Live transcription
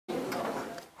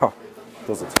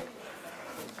Դզից։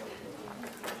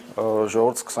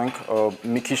 Ժողովուրդ սկսենք,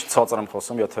 մի քիչ ցածր եմ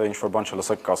խոսում, եթե ինչ-որ բան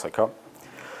չլսեք, կասեք, հա։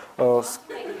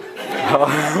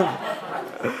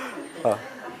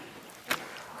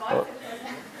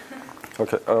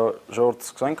 Okay, ժողովուրդ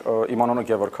սկսենք, իմ անունը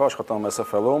Գևորգ է, աշխատում եմ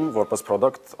SFL-ում որպես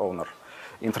product owner։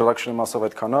 Introduction-ի մասով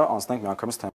այդքանը, անցնենք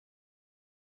միանգամից թեմա։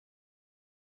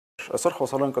 Այսօր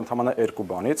խոսալու ենք ընդհանրապես երկու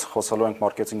բանից, խոսալու ենք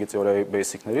մարքեթինգի թեորիայի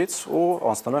basic-ներից ու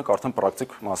անցնելու ենք արդեն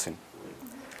պրակտիկ մասին։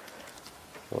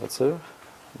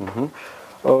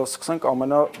 Սկսենք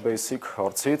ամենա-basic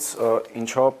հարցից,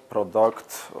 ինչա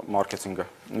product marketing-ը։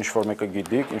 Ինչ-որ մեկը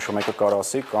գիտի, ինչ-որ մեկը կարող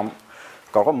ասի, կամ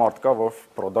կարող է մարդ կա, որ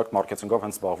product marketing-ով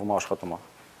հենց զբաղվում է, աշխատում է։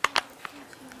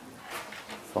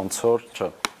 Ոնց որ չէ։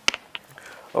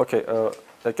 Okay,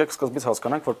 եկեք սկզբից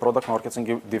հասկանանք, որ product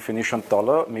marketing-ի definition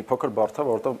տալը մի փոքր բարդ է,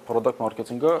 որովհետև product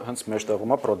marketing-ը հենց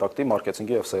մեջտեղում է product-ի,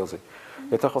 marketing-ի եւ sales-ի։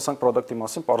 Եթե խոսանք product-ի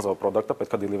մասին, պարզව product-ը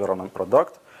պետք է deliver անեն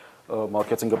product,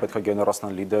 marketing-ը պետք է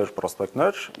գեներացնեն leader,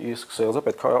 prospect-ներ, իսկ sales-ը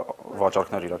պետք է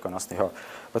վաճառքներ իրականացնի, հա։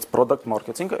 Բայց product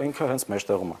marketing-ը ինքը հենց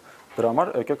մեջտեղում է։ Դրա համար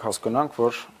եկեք հասկանանք,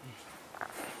 որ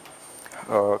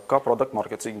կա product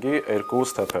marketing-ի երկու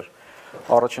step-եր։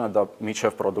 Առաջինը դա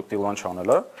միջև product-ի launch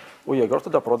անելը, ու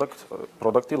երկրորդը դա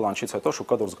product-ի launch-ից հետո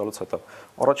շուկա դուրս գալուց հետո։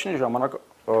 Առաջին ժամանակ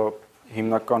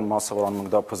հիմնական մասը, որ անում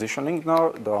ենք, դա positioning-ն է,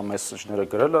 դա message-ները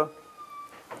գրելը,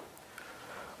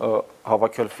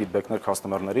 հավաքել feedback-ներ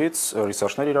customer-ներից,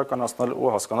 research-ներ իրականացնել ու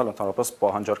հասկանալ ընդհանրապես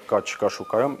պահանջարկ կա չկա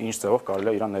շուկայում, ինչ ձևով կարելի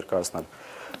է իրան ներկայացնել։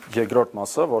 Երկրորդ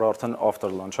մասը, որը արդեն after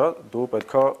launch-ը, դու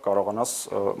պետքա կարողանաս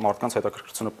մարդկանց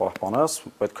հետաքրքրությունը պահպանես,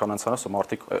 պետք է անցնես ու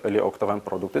մարդիկ էլի օգտվեն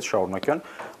product-ից, շարունակեն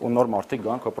ու նոր մարդիկ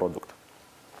գան քո product։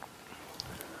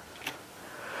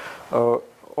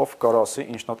 Ով կարող ասի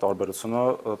ինչն է տարբերությունը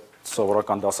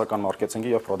սովորական դասական մարքեթինգի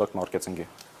եւ product marketing-ի։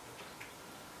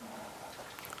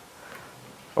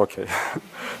 Okay։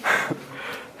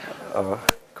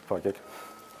 Կփակեք։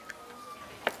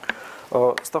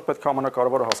 Ստեղ պետք է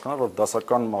ամենակարևորը հասկանալ, որ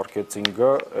դասական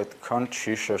մարքեթինգը այդքան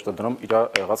չի շեշտը դնում իր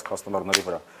եղած customer-ների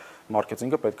վրա։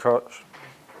 Մարքեթինգը պետք է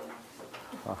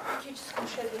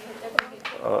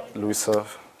Լուիսը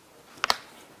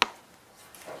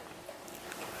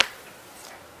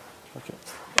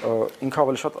ինքը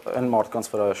ավելի շատ այն մարդկանց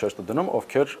վրա է շեշտը դնում,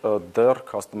 ովքեր դեռ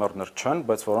customer-ներ չեն,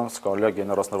 բայց որոնց կարելի է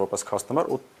գեներացնել որպես customer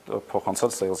ու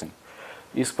փոխանցել sales-ին։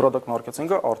 Իսկ product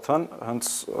marketing-ը արդեն հենց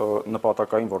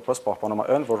նպատակային որպես պահպանում է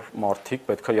այն, որ մարդիկ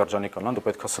պետք է երջանիկ լինեն, դու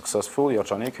պետք է successful,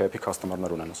 երջանիկ, happy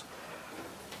customer-ներ ունենաս։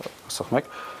 Ասենք մեկ,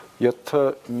 եթե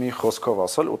մի խոսքով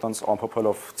ասել ու տենց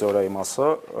ամփոփելով թեորիայի մասը,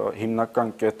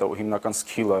 հիմնական կետը ու հիմնական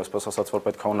skill-ը, այսպես ասած, որ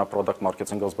պետք է ունենա product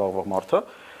marketing-ով զբաղվող մարդը,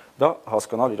 դա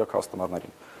հասկանալ իր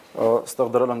customer-ներին։ Ստեղ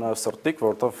դրել եմ նաև սրտիկ,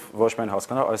 որովհետև ոչ միայն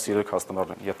հասկանալ, այլ սիրել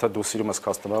customer-ին։ Եթե դու սիրում ես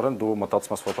customer-ին, դու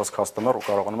մտածում ես որպես customer ու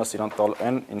կարողանում ես իրան տալ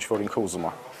այն, ինչ որ ինքը ուզում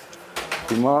է։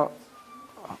 Հիմա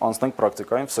անցնենք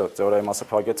պրակտիկային, վсё, թեորիայի մասը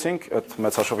փակեցինք, այդ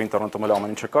մեծաշով ինտերնետում էլ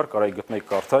ամեն ինչը կար, կարայի գտնեիք,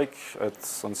 կարդայիք, այդ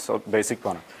sense basic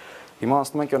բանը։ Հիմա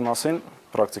անցնում ենք այն մասին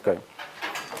պրակտիկայի։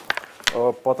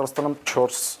 Պատրաստել եմ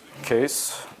 4 case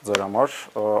ձեր համար,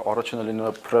 առաջինը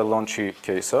լինել է pre-launch-ի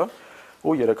case-ը,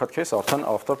 ու 3 հատ case արդեն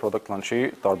after product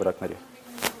launch-ի տարբերակների։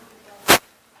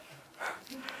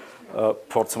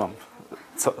 Փորձում եմ,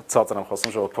 ցածր եմ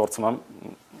խոսում, ժողովուրդ փորձում եմ։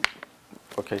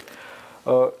 Okay։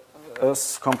 Այս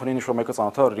company-ն ինչ-որ մեկը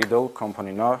ծանոթ է, Riddle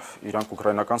company-ն է, իրանք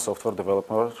ուկրաինական software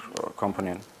developer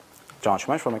company-ն։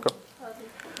 Ճանաչում եք ինչ-որ մեկը։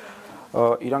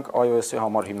 Իրանք iOS-ի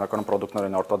համար հիմնականում product-ներ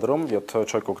են արտադրում, եթե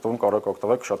չեք օգտվում, կարող եք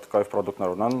օգտվել, շատ կայֆ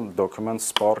product-ներ ունեն, Documents,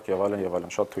 Spark եւ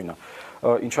այլն, շատ թույն է։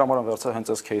 Ինչի համար եմ վերցրել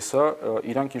հենց այս case-ը,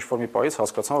 իրանք ինչ-որ մի պահից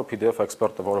հասկացան, որ PDF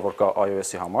expert-ը, որը որ կա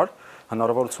iOS-ի համար,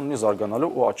 հնարավորություն ունի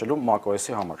զարգանալու ու աճելու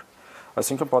macOS-ի համար։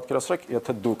 Այսինքն պատկերացրեք,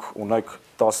 եթե դուք ունեք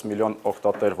 10 միլիոն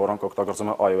օգտատեր, որոնք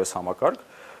օգտագործում են iOS համակարգ,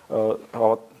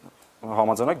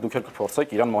 համաձայնեք դուք եք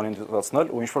կփորձեք իրան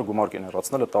մոնետիզացնել ու ինչ-որ գումար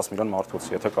գեներացնել այդ 10 միլիոն մարդուց,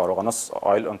 եթե կարողանաս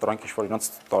այլ ընտրանք ինչ-որ իրանց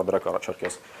տարբերակ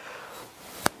առաջարկես։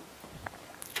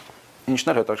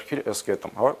 Ինչն է հետաքրքիր այս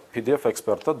կետում, հա, PDF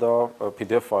expert-ը դա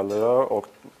PDF ֆայլերը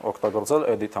օգտագործել,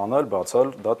 edit անել,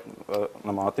 բացել, դա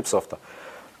նմանատիպ soft-ը։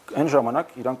 Այն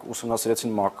ժամանակ իրանք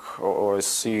ուսումնասիրեցին Mac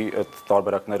OS-ի այդ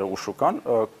տարբերակները ու շուկան,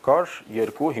 կար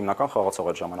երկու հիմնական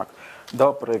խաղացող այդ ժամանակ։ Դա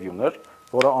preview-ն էր,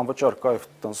 որը անվճար կայֆ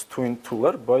տենց twin tool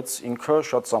էր, բայց ինքը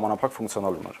շատ սահմանափակ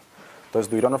ֆունկցիոնալ ուներ։ Դες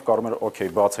դու իրանով կարող ես օքեյ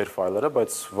բացել ֆայլերը,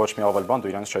 բայց ոչ մի ավել բան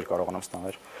դու իրանից չէր կարողանում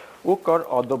ստանել։ Ու կար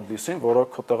Adobe Disk-ին, որը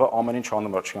քո տեղը ամեն ինչ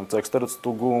անում էր, չգիտեմ, տեքստերը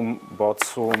ստուգում,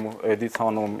 բացում, edit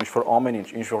անում, ինչ որ ամեն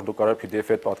ինչ որ դու կարող ես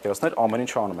PDF-ի հետ պատկերացնել, ամեն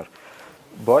ինչ անում էր։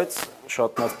 Բայց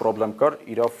շատ մեծ խնդրեմ կար,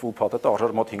 իր full package-ը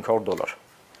արժեր մոտ $500։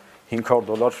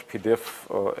 $500 PDF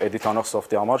edit անող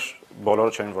soft-ի համար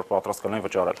բոլորը չէին որ պատրաստ կլինեն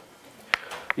վճարել։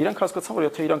 Իրանք հասկացան, որ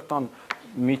եթե իրանք տան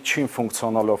միջին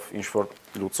ֆունկցիոնալով ինչ-որ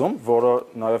լուծում, որը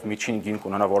նաև միջին գինք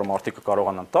ունենա, որը մարդիկ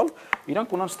կարողանան տալ,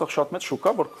 իրանք ունեն ստեղ շատ մեծ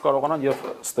շուկա, որ կարողանան եւ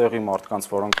ստեղի մարդկանց,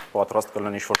 որոնք պատրաստ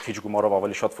կլինեն ինչ-որ քիչ գումարով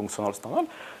ավելի շատ ֆունկցիոնալ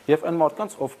ստանալ, եւ այն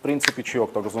մարդկանց, ով պրինցիպի չի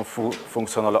օգտագործում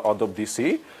ֆունկցիոնալը Adobe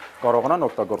DC-ի, կարողանան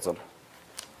օգտագործել։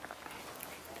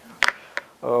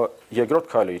 Երկրորդ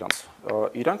քայլը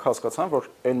իրանք հասկացան, որ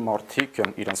այն մարդիկ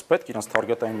են իրենց պետք, իրենց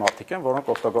թարգետային մարդիկ են,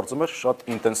 որոնք օգտագործում են շատ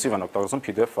ինտենսիվ են օգտագործում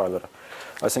PDF ֆայլերը։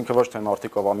 Այսինքն ոչ թե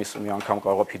մարդիկ ով ամիս մի անգամ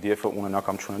կարող է PDF-ը ունենա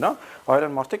կամ չունենա, այլ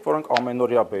են մարդիկ, որոնք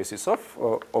ամենօրյա basis-ով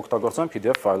օգտագործում են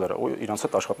PDF ֆայլերը ու իրենց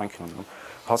հետ աշխատանք են ունենում։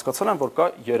 Հասկացել են, որ կա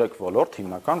 3 ոլորտ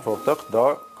հիմնական, որտեղ դա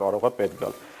կարող է պետք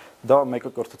գալ։ Դա մեկը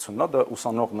կրթությունն է, դա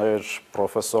ուսանողներ,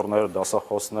 պրոֆեսորներ,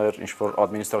 դասախոսներ, ինչ-որ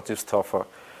administrative staff-ը,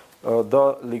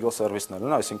 դա legal service-ներն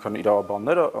են, այսինքն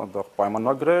իրավաբանները, այնտեղ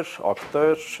պայմանագրեր,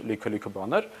 ակտեր, լիքը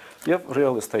բաներ եւ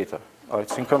real estate-ը,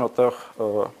 այսինքն այդտեղ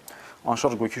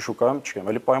անշարժ գույքի շուկայում չկան,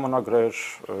 էլի պայմանագրեր,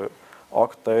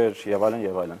 ակտեր եւ այլն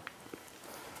եւ այլն։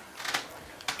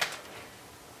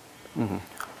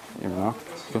 Իմա։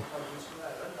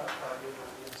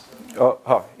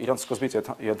 Հա, իրանց սկզբից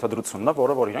ենթադրությունն է,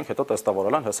 որը որ իրանք հետո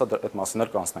տեստավորել են, հեսա այդ մասին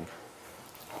կանցնենք։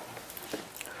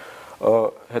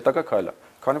 Հետագա քայլը,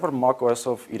 քանի որ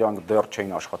macOS-ով իրանք դեռ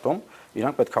չէին աշխատում,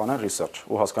 իրանք պետք է անեն research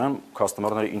ու հասկանան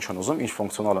customer-ները ինչ են ուզում, ինչ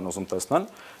ֆունկցիոնալ են ուզում տեսնեն,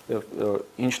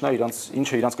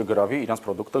 ինչը իրանք կգրավի իրանք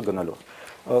product-ը գնելու։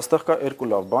 Այստեղ կա երկու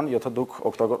լավ բան, եթե դուք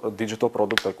digital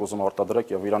product եք ուզում արտադրեք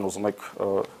եւ իրան ուզում եք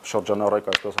շրջանառեք,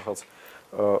 այսպես ասած,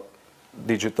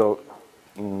 digital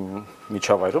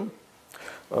միջավայրում,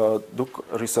 դուք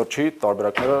research-ի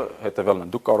տարբերակները հետևելն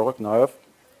են։ Դուք կարող եք նաև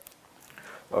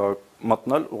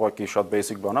մտնել ուղղակի շատ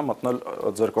basic բան է, մտնել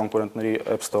ձեր կոնկուրենտների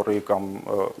App Store-ի կամ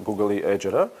Google-ի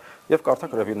Edge-ը եւ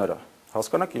կարդաք review-ները։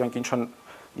 Հասկանաք իրանք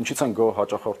ինչից են գոհ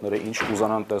հաճախորդները, ինչ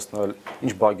կուզանան տեսնել,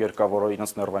 ինչ բագեր կա, որը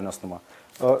իրենց ներվայնացնում է։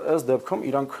 Այս դեպքում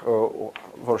իրանք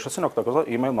որոշեցին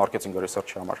օգտագործել email marketing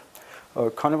research-ի համար։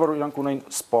 Քանի որ իրանք ունեն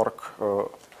Spark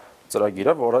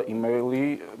ծրագիրը, որը email-ի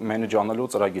manage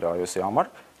անելու ծրագիր է iOS-ի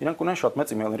համար, իրանք ունեն շատ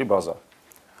մեծ email-ների բազա։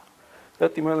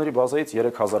 Այդ email-ների բազայից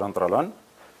 3000 ընտրել են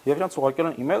եւ իրանք ուղարկել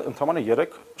են email ընդհանրապես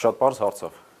 3 շատ բարձ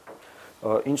հարցով։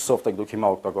 Ինչ soft եք դուք հիմա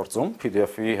օգտագործում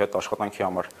PDF-ի հետ աշխատանքի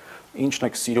համար, ինչն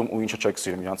եք սիրում ու ինչը չեք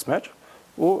սիրում իրանք մեջ,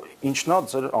 ու ինչն է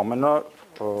ձեր ամենա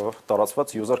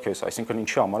տարածված user case, այսինքն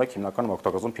ինչի համար եք հիմնականում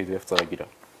օգտագործում PDF ծրագիրը։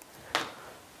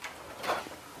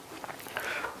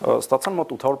 Ստացան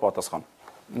մոտ 800 պատասխան,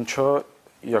 ինչը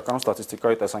իրականում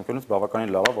ստատիստիկայի տեսանկյունից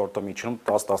բավականին լավ է, որտեղ միջինում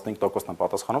 10-15%-ն են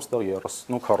պատասխանում, ստեղ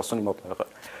 30-40-ի մոտ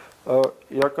եղել։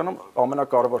 Իրականում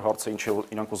ամենակարևոր հարցը, ինչը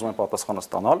իրանք ուզում են պատասխանը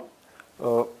ստանալ,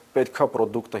 պետքա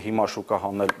product-ը հիմա շուկա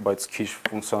հանել, բայց քիչ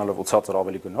ֆունկցիոնալով ու ցածր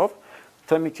ավելի գնով,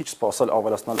 թե մի քիչ սպասել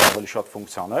ավելացնել ավելի շատ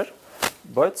ֆունկցիաներ,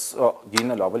 բայց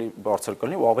գինն էլ ավելի բարձր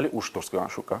կլինի ու ավելի ուշ դուրս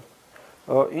գան շուկա։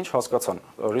 Ինչ հասկացան,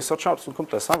 research-ի արդյունքում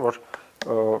տեսան, որ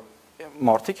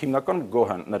մարդիկ հիմնականում գոհ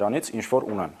են նրանից, ինչ որ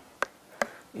ունեն։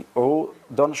 Ու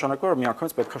դա նշանակում է, որ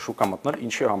միանգամից պետք է շուկա մտնել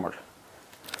ինչի համար։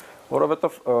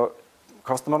 Որովհետև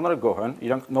customer-ները գոհ են,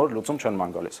 իրանք նոր լուծում չեն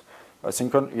ման գալիս։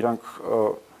 Այսինքն իրանք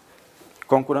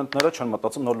կոնկուրենտները չեն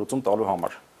մտածում նոր լուծում տալու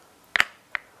համար։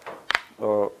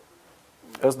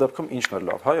 Այս դեպքում ինչն է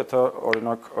լավ, հա, եթե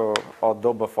օրինակ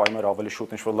Adobe Finder ավելի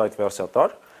շուտ ինչ-որ light վերսիա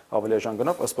տար, ավելի էժան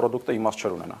գնով, այս product-ը իմաստ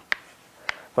չէր ունենա։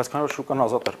 Բայց քանի որ շուկան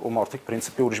ազատ էր ու մարդիկ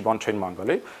պրինցիպի ուրիշ բան չեն ման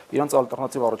գալի, իրանց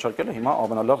ալտերնատիվ առաջարկելը հիմա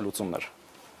ամենալավ լուծումն էր։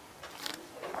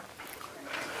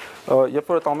 Երբ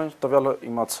որ այդ ամեն տվյալը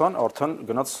իմացան, արդեն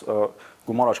գնաց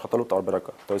գումար աշխատելու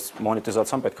տարբերակը, то есть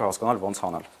մոնետիզացիան պետք է հասկանալ ոնց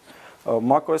անել։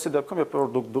 macOS-ի դեպքում, երբ որ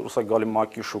դուք դուրս եք գալի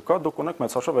Mac-ի շուկա, դուք ունեք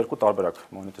մեծաշով երկու տարբերակ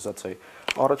մոնետիզացիայի։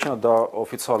 Առաջինը դա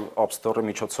օֆիցիալ App Store-ի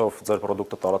միջոցով ձեր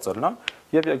product-ը տարածելն է,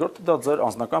 եւ երկրորդը դա ձեր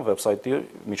անձնական վեբսայթի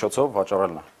միջոցով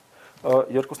վաճառելն է։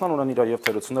 Երկուսն ունեն իր եւ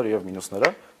թերությունները եւ մինուսները։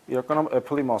 Իրականում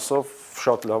Apple-ի մասով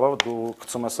շատ լավ է, դու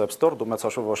գցում ես App Store, դու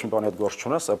մեծաշով ոչ մի բանի հետ գործ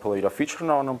չունես, Apple-ը իր feature-ն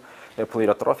է անում, Apple-ը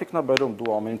իր traffic-ն է բերում, դու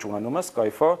ամեն ինչ ունենում ես,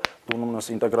 կայֆ է, դու ունում ես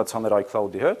ինտեգրացիաներ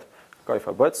iCloud-ի հետ, կայֆ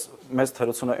է, բայց մեծ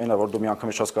թերությունը այն է, որ դու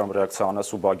միանգամից չես կարող ռեակցիա անես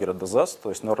ու բագերը դզես,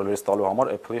 то есть նոր release տալու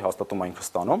համար Apple-ի հաստատումը ինքը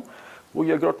ստանում, ու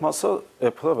երկրորդ մասը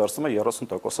Apple-ը վերցնում է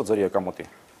 30% ձեր եկամուտի։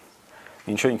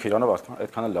 Ինչը ինքը իրանով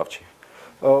այդքան էլ լավ չի։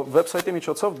 Վեբսայթի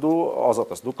միջոցով դու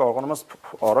ազատ ես, դու կարողանում ես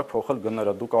արագ փոխել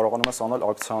գները, դու կարողանում ես անել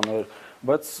ակցիաներ,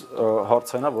 բայց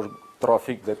հարցն է, որ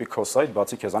տրաֆիկ դեպի քո սայթ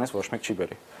բացի քեզանից ոչ մեկ չի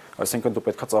բերի։ Այսինքն դու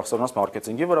պետք է ծախսերնաս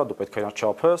մարքեթինգի վրա, դու պետք է իրան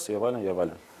չափես եւ այլն եւ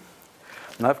այլն։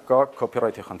 Նաեւ կա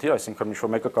copyright-ի խնդիր, այսինքն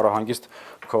ինչ-որ մեկը կարող հանգիստ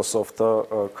քո soft-ը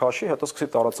քաշի, հետո սկսի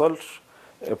տարածել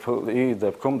Apple-ի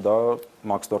դեպքում դա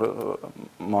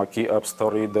Mac-ի App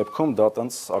Store-ի դեպքում դա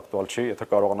տենց ակտուալ չի, եթե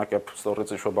կարողանաք App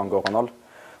Store-ից ինչ-որ բան գողանալ,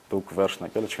 դուք վերջն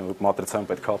եք, էլի, չգիտեմ, դուք մատրիցայում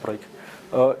պետք է ապրեիք։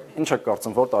 Ինչ եք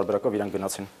կարծում, որ տարբերակով իրանք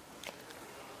գնացին։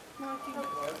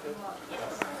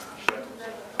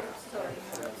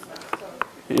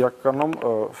 Իրականում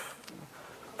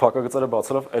փակագծերը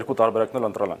բացելով երկու տարբերակն էլ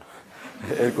ընտրել են։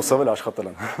 Երկուսով էլ աշխատել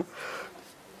են։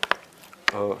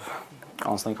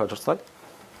 Անցնենք հաջորդ սլայդ։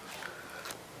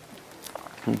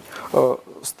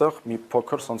 Ստեղ մի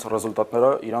փոքր sense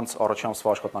ռեզուլտատները իրանց առաջին ամսվա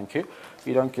աշխատանքի,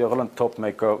 իրանք եղել են top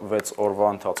 1-ը 6 օրվա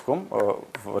ընթացքում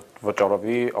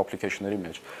վճարովի application-ների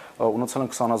մեջ։ Ունեցել են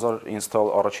 20000 install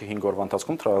առաջի 5 օրվա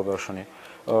ընթացքում trial version-ի։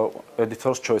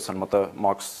 Editor's choice-ն մտա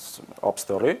Max App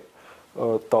Store-ի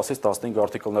 10-ից 15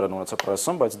 article-ներ են ունեցել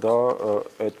press-ում, բայց դա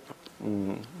այդ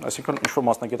այսինքն ինչ-որ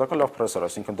մասնագիտական լավ press էր,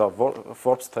 այսինքն դա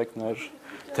Forbes Tech-ներ,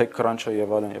 TechCrunch-ը եւ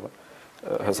այլն եւ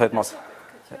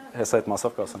հեսա այդ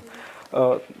մասով կասեմ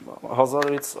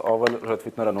 1000-ից ավել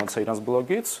ռեթվիտներ են ունեցել իրենց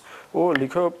բլոգից ու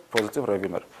լիքը պոզիտիվ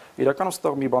ռևյուներ։ Իրականում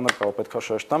ստեղ մի բան կարող պետք է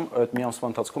շեշտեմ, այդ մի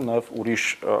ամսվա ընթացքում նաև ուրիշ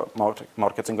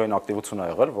մարքեթինգային ակտիվություն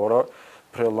ա եղել, որը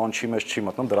pre-launch-ի մեջ չի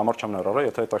մտնում, դրա համար չեմ ներառել,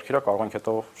 եթե հետաքրքիր է կարող ենք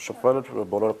հետո շփվել,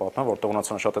 բոլորը պատմեմ, որտեղ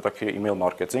ունեցան շատ հետաքրքիր email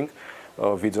marketing,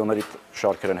 վիդեոների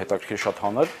շարքեր են հետաքրքիր շատ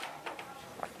հանել։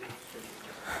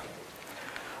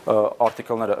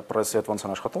 Article-ները press-ի հետ ոնց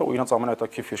են աշխատել ու իրենց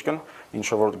ամենահետաքրքիր ֆիշկն,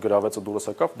 ինչը որ գրավեցը դուրս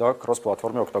եկավ, դա cross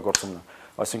platform-ի օգտագործումն է։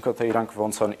 Այսինքն թե իրանք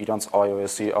ոնց են իրանց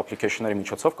iOS-ի application-ների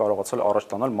միջոցով կարողացել առաջ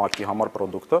տանել Mac-ի համար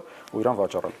product-ը ու իրան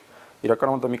վաճառել։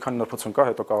 Իրականում դա մի քանի նրբություն կա,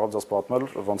 հետո կարող եմ ձեզ պատմել,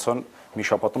 ոնց են մի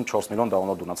շաբաթում 4 միլիոն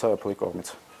download ունեցել Apple-ի կողմից։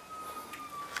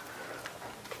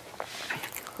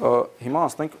 Հիմա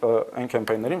անցնենք այն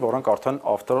կեմպեյններին, որոնք արդեն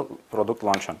after product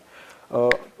launch են։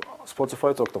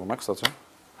 Spotify-ից օգտվում եք, կստացի։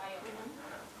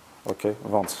 Okay,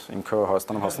 ոնց, ինքը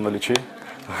Հայաստանում հասանելի չի։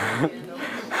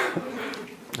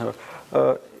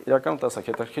 Իրականում տեսակ,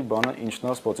 հետաքրքիր բանը ինչն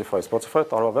է Spotify։ Spotify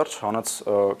տարվա վերջ հանեց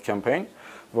campaign,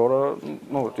 որը,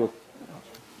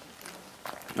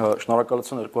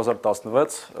 շնորհակալություն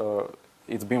 2016,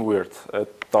 it's been weird,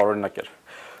 այդ տարօրինակ էր։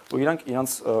 Ու իրանք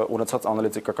իրենց ունեցած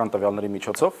անալիտիկական տվյալների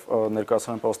միջոցով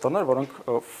ներկայացնում են պոստերներ, որոնք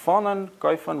ֆան են,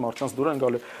 կայֆ են, մարդկանց դուր են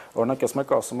գալի։ Օրինակ, այս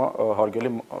մեկը ասում է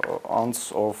հարգելի անց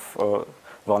of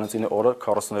Վալենտինի օրը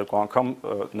 42 անգամ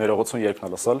ներողություն երգն է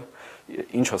լսել,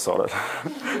 ինչ է սարել։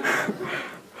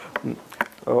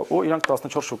 Ու իրանք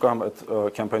 14 շուկայում այդ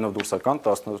կեմպեյնով դուրս եկան,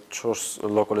 14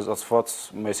 լոկալիզացված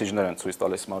մեսեջներ են ցույց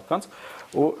տալիս մարդկանց,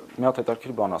 ու մի հատ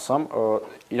հետաքրքիր բան ասամ,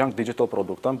 իրանք digital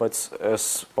product են, բայց այս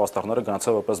պաստառները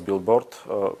գնացել որպես billboard,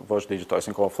 ոչ digital,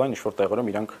 այսինքն offline, ինչ-որ տեղերում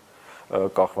իրանք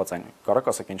կախված են։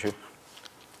 Կարաք ասեք ինչի։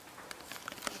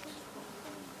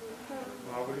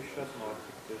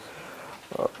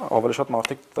 Ավելի շատ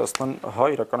մարդիկ տեսնեն, հա,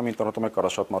 իրականում ինտերնետում է կարա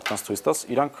շատ մարդկանց ցույց տաս,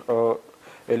 իրանք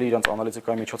էլի իրենց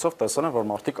անալիտիկայի միջոցով տեսել են, որ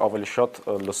մարդիկ ավելի շատ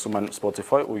լսում են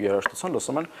Spotify ու երաժշտություն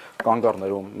լսում են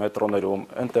կանգառներում, մետրոներում,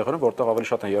 այն տեղերում, որտեղ ավելի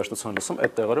շատ են երաժշտություն լսում,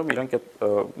 այդ տեղերում իրանք այդ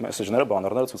մեսեջները,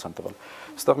 բաներները ցույց են տվել։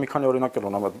 Այստեղ մի քանի օրինակ էլ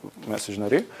ունեմ այդ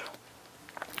մեսեջների,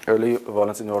 էլի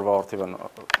Վալենտինի օրվա արդիվ են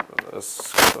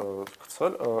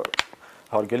գցել,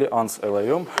 հարգելի անց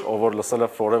LA-ում, ով որ լսել է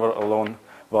Forever Alone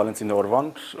Վալենտինի օրվան,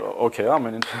 օքեյ,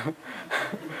 ամեն ինչ։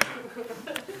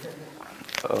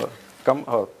 Կամ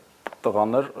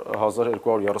տղաներ,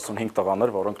 1235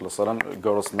 տղաներ, որոնք լսել են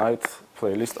Girls Night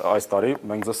playlist այս տարի,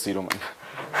 մենք ձեզ սիրում ենք։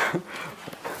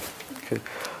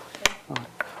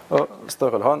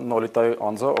 Ստեղ էլ, հա, Նոլիտայի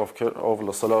անձը, ով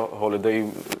լսել է Holiday-ի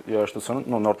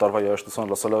երաժշտությունը, նոր տարվա երաժշտությունը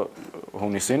լսել է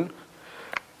հունիսին,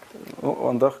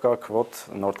 այնտեղ կա քվոտ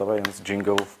նոր տարվա իրենց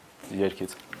jingle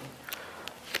երգից։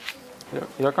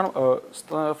 Իրականում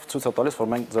ստեղ ցույց է տալիս, որ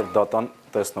մենք ձեր դատան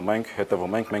տեսնում ենք,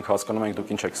 հետևում ենք, մենք հասկանում ենք դուք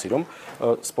ինչ եք սիրում։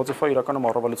 Spotify իրականում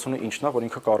առավելությունը ինչն է, որ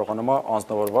ինքը կարողանում է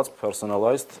անձնավորված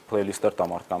personalized playlist-եր տա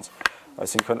մարդկանց։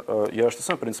 Այսինքն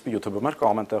երաժշտությունը պրինցիպի YouTube-ում կա,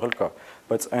 ամեն տեղ էլ կա,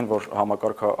 բայց այն որ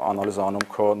համակարգը անալիզ անում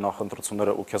քո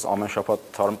նախընտրությունները ու քեզ ամեն շաբաթ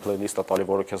թարմ playlist-ը տալի,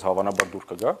 որը քեզ հավանաբար դուր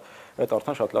կգա, այդ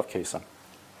արդեն շատ լավ case է։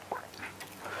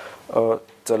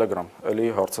 Telegram, էլի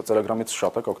հարցը Telegram-ից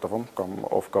շատ եք օգտվում կամ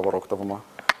ով կա որ օգտվում է։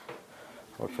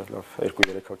 Okay, լավ,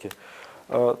 2-3 հոգի։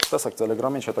 Տեսակ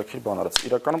Telegram-ը ինչ հետաքրքիր բան արեց։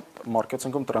 Իրականում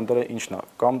մարքեթինգում տրենդերը ինչն է,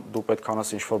 կամ դու պետք է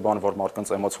անես ինչ-որ բան, որ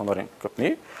մարդկանց էմոցիաներին գտնի,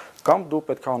 կամ դու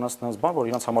պետք է անես այնպես բան, որ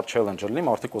իրենց համար challenge լինի,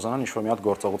 մարդիկ ուզենան ինչ-որ մի հատ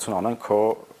գործողություն անեն քո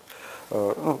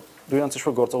դու իրենց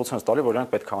ինչ-որ գործողություն ես տալի, որ իրանք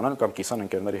պետք է անեն կամ կիսան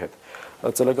ընկերների հետ։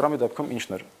 Telegram-ի դեպքում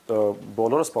ինչն էր։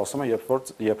 Բոլորը սպասում են,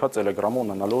 երբ Telegram-ը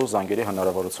ունենալու զանգերի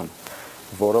հնարավորություն,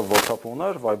 որը WhatsApp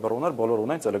ուներ, Viber ուներ, բոլոր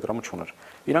ունեն, Telegram-ը չուներ։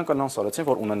 Իրանք անոնց արեցին,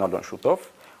 որ ունենալու են շուտով,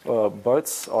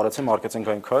 բայց արեցին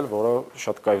մարքեթինգային քայլ, որը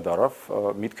շատ կայֆ դարավ,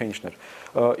 միտքը ինչն էր։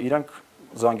 Իրանք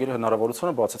զանգերի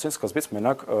հնարավորությունը բացեցին սկզբից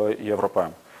մենակ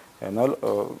Եվրոպայում։ Այնալ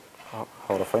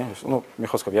հարավային,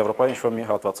 մի խոսքով Եվրոպայի ինչ-որ մի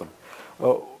հատվածում։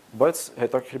 Բայց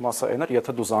հետաքրքիր մասը այն էր,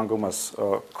 եթե դու զանգում ես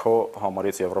քո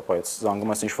համարից Եվրոպայից,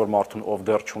 զանգում ես ինչ-որ մարդուն, ով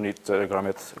դեռ չունի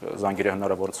Telegram-ի հետ զանգերի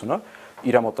հնարավորությունը,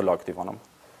 իր մոտ էլ ակտիվանում։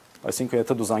 Այսինքն,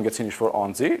 եթե դու զանգեցին ինչ-որ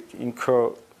անձի, ինքը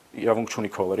իրավունք չունի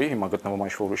քոլերի, հիմա գտնվում է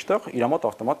ինչ-որ ուրիշ տեղ, իր մոտ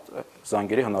ավտոմատ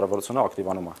զանգերի հնարավորությունը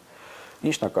ակտիվանում է։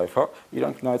 Ինչն է կայֆ, հա,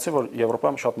 իրանք նայեցին, որ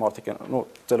Եվրոպայում շատ մարդիկ են, նո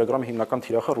Telegram-ի հիմնական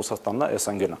թիրախը Ռուսաստանն է,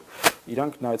 SNG-ն է։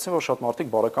 Իրանք նայեցին, որ շատ մարդիկ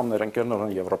բարեկամներ ընկերներ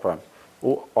են Եվրոպայում,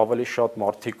 ու ավելի շատ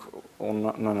մարդիկ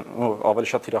ավելի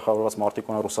շատ թիրախավորված մարդիկ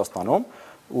ունեն Ռուսաստանում,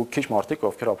 ու քիչ մարդիկ,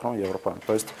 ովքեր ապրում են Եվրոպայում։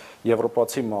 То есть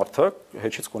եվրոպացի մարդը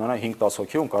հեչից կունենա 5-10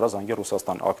 հոգի, ում կարա զանգի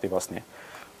Ռուսաստան ակտիվացնի։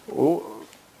 Ու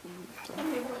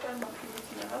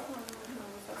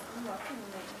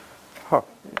հա,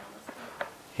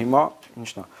 հիմա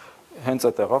ինչն է, հենց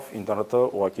այդ եղավ ինտերնետը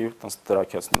ուղղակի տենց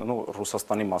դրակեցնում, նո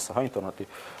Ռուսաստանի մասը, հա, ինտերնետի։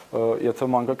 Եթե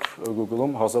մանգակ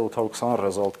Google-ում 1820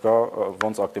 result կա,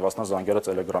 ոնց ակտիվացնել զանգերը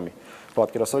Telegram-ի։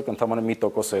 Պատկերացրեք, ընդհանրապես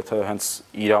 1% եթե հենց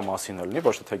իր մասին լինի,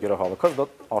 ոչ թե թեգերը հավաքած, դա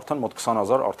արդեն մոտ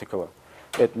 20000 article է։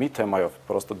 Այդ մի թեմայով,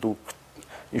 պրոստը դու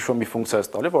ինչ-որ մի ֆունկցիա ես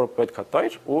տալի, որը պետք է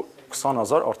տայր, ու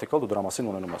 20000 article դու դրա մասին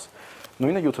ունենում ես։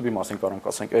 Նույնը YouTube-ի մասին կարող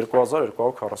ասենք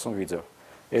 2240 վիդեո։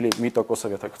 Էլի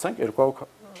 1%-ով եթե գցենք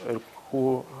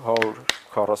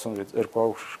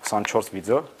 224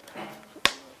 վիդեո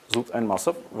զուտ այն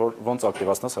մասով, որ ոնց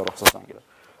ակտիվացնես հեռախոսային զանգերը։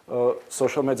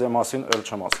 Social media մասին էլ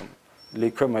չեմ ասում։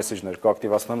 Լիքը մեսեջներ,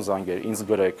 կակտիվացնեմ զանգեր, ինձ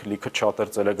գրեք, լիքը չաթեր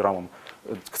Telegram-ում,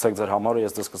 գցեք ձեր համարը,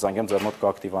 ես ձեզ կզանգեմ, ձեր մոտ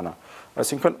կակտիվանա։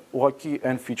 Այսինքն, ուղղակի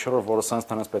այն feature-ը, որը sense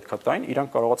տնես պետք է տային, իրանք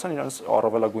կարողացան իրենց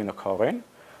առավելագույնը քաղեն,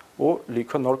 ու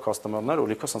լիքը նոր customer-ներ ու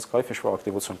լիքը sense կայֆ ինչ-որ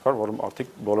ակտիվություն կար, որում արդիկ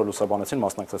բոլոր լուսաբանեցին,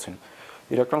 մասնակցեցին։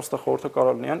 Իրականում ստեղ խորհուրդը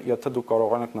կարող լինեն, եթե դու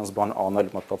կարողանաք նենց բան անել,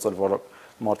 մտածել, որ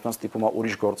մարդկանց տիպում է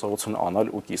ուրիշ գործողություն անել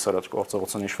ու կիսել այդ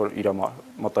գործողությունը ինչ-որ իր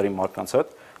մտարի մարդկանց հետ,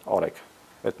 արեք։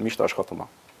 Այդ միշտ աշխատում է։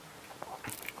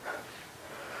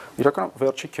 Իրականում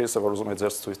վերջի case-ը, որ ուզում եմ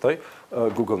ձեզ ցույց տալ,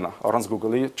 Google-ն է։ Առանց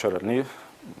Google-ի չէր լինի,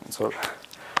 ոնց որ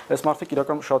այս մարդիկ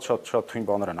իրականում շատ թույն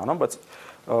բաներ են անում, բայց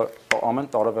ամեն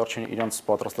տարեվերջին իրենց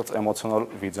պատրաստած էմոցիոնալ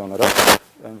վիդեոները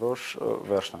այն որ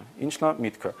վերջն են։ Ինչն է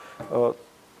միտքը։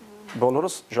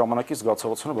 Բոլորս ժամանակի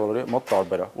զգացողությունը բոլորի մոտ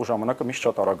տարբեր է, ու ժամանակը միշտ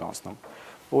շատ արագ անցնում։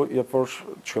 Ու երբ որ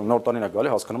նոր տարին է գալի,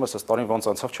 հասկանում ես, այս տարին ոնց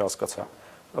անցավ չհասկացա։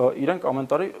 Իրենք ամեն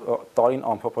տարի տարին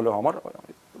ամփոփելու համար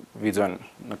վիդեո են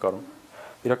նկարում։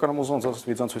 Իրականում ուզում եմ ձեզ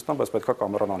վիդեոն ցույց տամ, բայց պետքա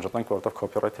կամերան անջատենք, որովհետև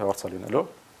copyright-ի հարց է լինելու։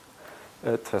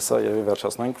 Այդ հեսա եւի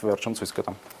վերջացնենք, վերջում ցույց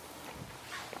կտամ։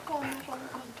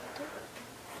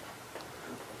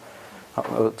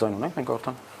 Ձայն ունենք մենք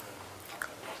արդեն։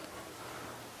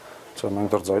 Չէ, մենք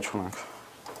դեռ ձայ չունենք։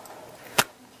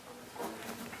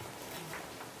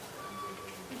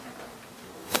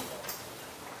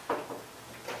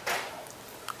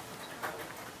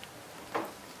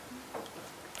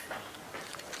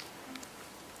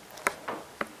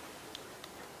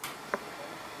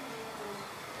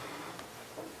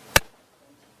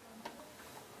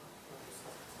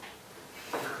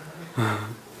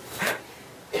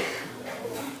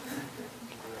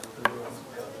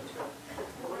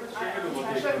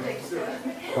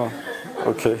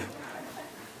 Okay.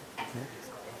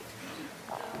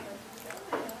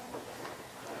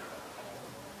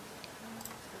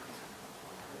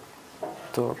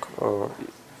 Так,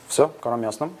 все, կարամ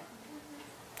ясным.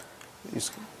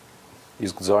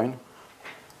 Իսկ ձայն.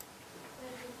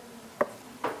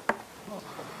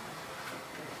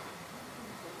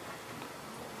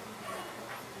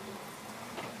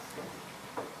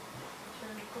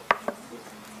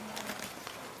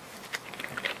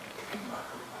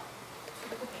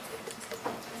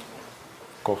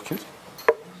 Կողքից։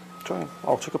 Չէ,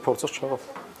 աղջիկը փորձած չեղավ։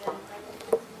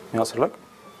 Միացրել եք։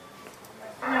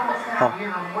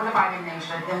 More divided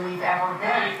nation than we've ever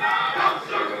been. An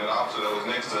officer that was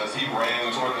next to us, he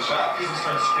ran toward the shop. People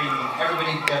start screaming.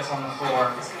 Everybody gets on the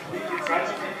floor. It's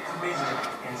amazing.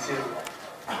 And so,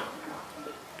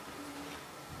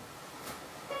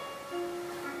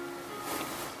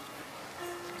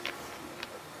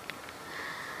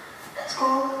 Let's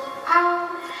go out,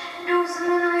 do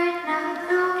something right now,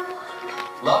 no.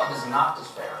 love is not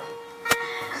despair.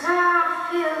 'Cause I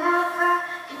feel like I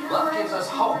can Love gives us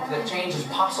hope that change is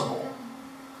possible.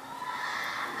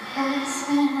 My head is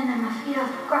spinning and my feet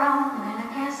off the ground, and I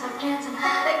can't stop dancing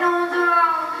like no one's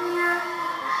around here.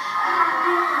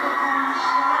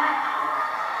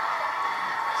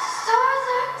 Stars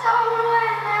are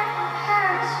towering like my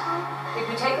parents. If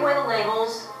you take away the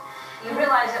labels, you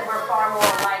realize that we're far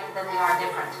more alike than we are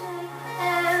different.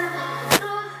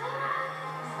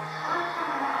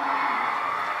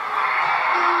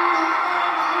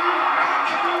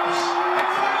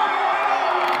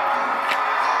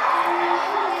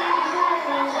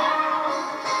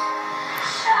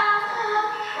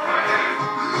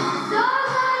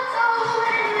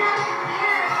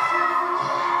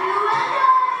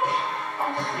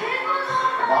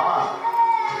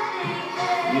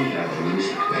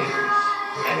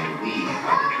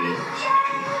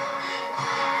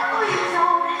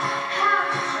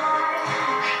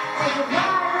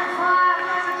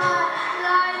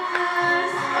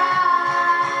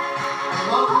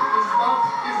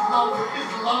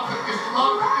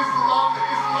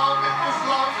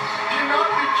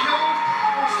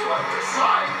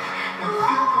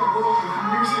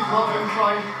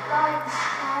 try? Like the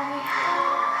sky.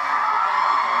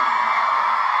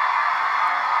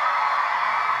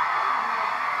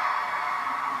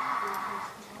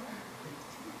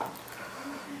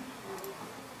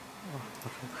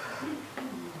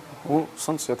 Ու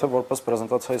սենց եթե որպես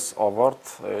պրեզենտացիայից ավարտ,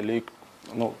 էլի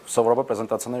սովորաբար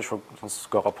պրեզենտացիաները ինչ-որ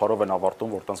գաղափարով են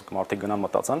ավարտում, որ տենց մարդիկ գնան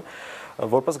մտածեն,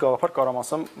 որպես գաղափար կարամ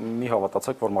ասեմ, մի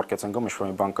հավատացեք, որ մարքեթինգում ինչ-որ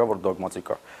մի բան կա, որ դոգմատիկ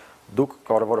է։ Դուք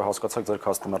կարևորը հասկացեք ձեր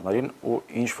կաստոմերներին ու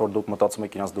ինչ որ դուք մտածում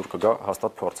եք իրենց դուր կգա,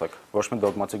 հաստատ փորձեք։ Ոչ մի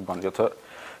դոգմատիկ բան, եթե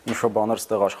ինչ-որ բաներ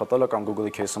ստեղ աշխատել է կամ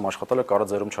Google-ի case-ում աշխատել է, կարա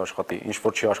ձերում չաշխատի։ Ինչ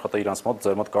որ չի աշխատի իրենց մոտ,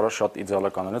 ձեր մոտ կարա շատ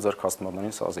իդեալական լինի ձեր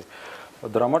կաստոմերներին սազի։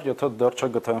 Դրա համար եթե դեռ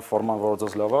չեք գտել ֆորման, որը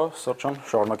ձեզ լավ է, սրճան,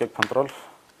 շարունակեք փնտրել։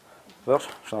 Վերջ,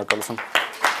 շնորհակալություն։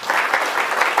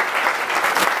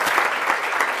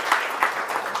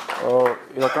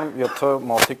 Իրականում եթե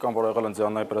մարդիկ կամ որ եղել են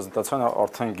ձյաննայի պրեզենտացիան,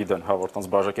 արդեն գիտեն, հա, որ տենց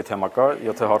բաժակի թեմա կա,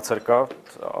 եթե հարցեր կա,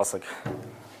 ասեք։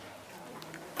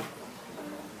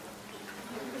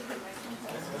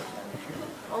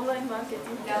 Online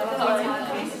marketing.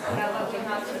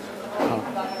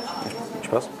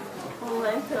 Ինչպես։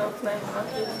 Online to offline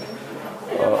marketing.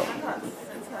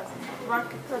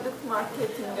 Product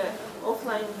marketing-ը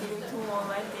offline դիրույթում,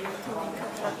 online դիրույթում ինքը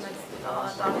շատ մեծ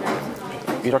տարբերություն ունի։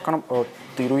 Իրականում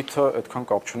տիրույթը այդքան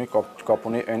կապ չունի, կապ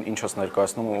ունի այն ինչ ես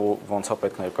ներկայացնում ու ոնց է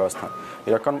պետք ներկայացնել։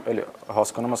 Իրականում էլի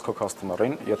հասկանում ես քո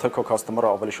customer-ին, եթե քո customer-ը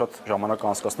ավելի շատ ժամանակ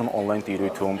անցկացնում on-line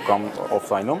տիրույթում կամ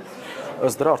off-line-ում,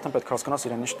 ըստ դրա արդեն պետք է հասկանաս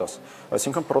իրեն ինչ տաս։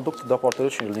 Այսինքն product-ը դա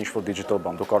պարտադիր չի լինի ինչ-որ digital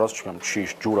բան, դու կարաս չգամ, շիշ,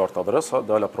 ջուր արտադրես, հա,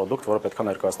 դա էլ է product, որը պետք է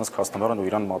ներկայացնես customer-ին ու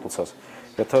իրան մատուցես։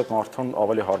 Եթե այդ մարդուն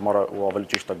ավելի հարմար է ու ավելի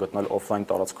ճիշտ է գտնել off-line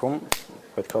տարածքում,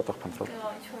 պետք է այդտեղ փնտրել։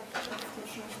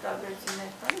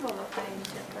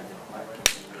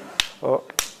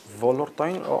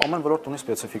 Ոլորտային ամեն ոլորտ ունի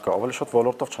սպეციფիկա, ավելի շատ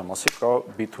ոլորտով չեմ ասի, կա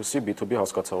B2C, B2B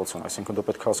հասկացողություն, այսինքն դու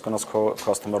պետք է հասկանաս քո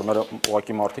customer-ները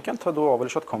ուղղակի մարդիկ են, թե դու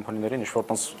ավելի շատ կոմպանիներին ինչ-որ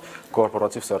տես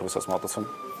կորպորատիվ սերվիս ես մատուցում։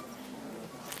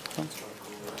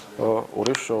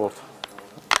 Ուրիշ շորտ։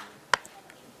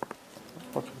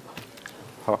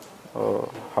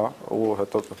 Հա, ու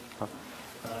հետո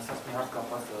Ասած մի հարց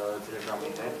կապված Telegram-ի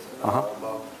հետ,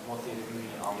 մոտ մի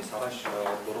ամիս առաջ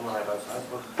լուրը հայտարարեցին,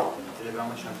 որ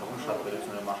Telegram-ը չեն թվում շատ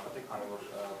վերություններ աշխատի, քանի որ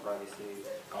privacy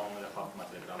կանոնները խախտում է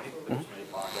Telegram-ի, վերությունների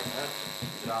պահանջները,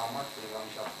 դրա համար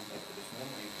Telegram-ի շատ կոմպլեքս վերություններ,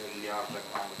 ինքը լիարժեք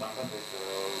անվտանգ է,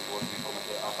 որ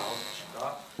ինֆորմացիա արտահայտ չկա,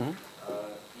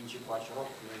 ինչի պատճառով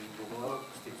Google-ը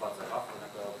ստիպված եղավ,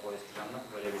 օրինակ պոլիսիջանը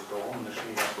վերևից դողում նշի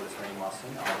իր պոլիսների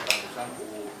մասին, անվտանգության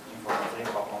ու ինֆորմացիայի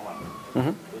պահպանման։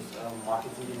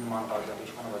 Marketing-ի նման տարբերակ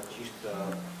ինչքանով է ճիշտ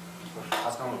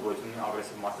հասկանում եմ, որ ունի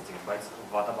ագրեսիվ մարքեթինգ, բայց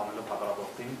վատաբանելով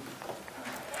հակառակորդին,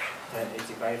 թե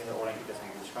էթիկայի, թե օրենքի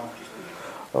տեսանկյունից ինչքանով ճիշտ է։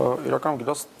 Իրականում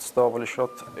գիտես, դա ավելի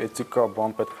շատ էթիկա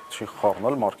բան պետք չի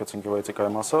խառնել մարքեթինգի ու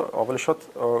էթիկայի մասը, ավելի շատ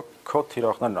քո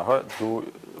թիրախներն է, հա, դու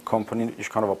կոմպանին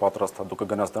ինչքանով է պատրաստ, հա, դու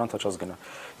կգնաս դրան, թե չես գնա։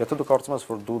 Եթե դու կարծում ես,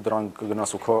 որ դու դրան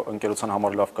կգնաս ու քո ընկերության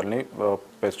համար լավ կլինի,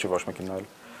 պետք չի ոչ մեկին նայել։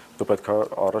 Դու պետք է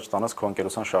առաջ տանես քո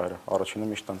ընկերության շահերը, առաջինը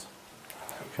միշտ տենց։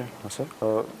 Okay, ասեք,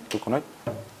 դուք ունեք։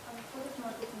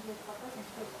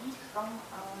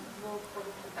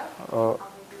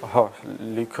 Հա,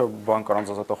 լիքը բան կարամ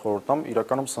ձեզ հետո խորհուրդ տամ,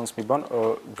 իրականում սենց մի բան,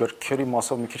 գրքերի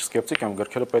մասով մի քիչ սկեպտիկ եմ,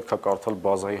 գրքերը պետք է կարդալ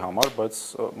բազայի համար, բայց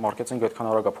մարքեթինգը այդքան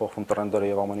արագ է փոխվում տրենդերը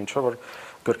եւ ամեն ինչը, որ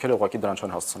գրքերը ուղղակի դրան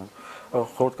չեն հասցնում։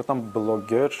 Խորհուրդ կտամ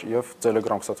բլոգեր եւ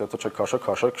Telegram, կստացի, եթե չեք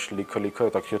քաշեք, լիքը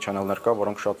հետաքրքիր չանելներ կա,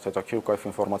 որոնք շատ հետաքրքիր ու կայֆ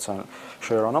ինֆորմացիա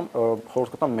շեյր անում։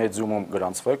 Խորհուրդ կտամ Medium-ում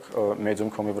գրանցվեք,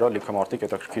 Medium.com-ի վրա լիքը մարդիկ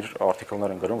հետաքրքիր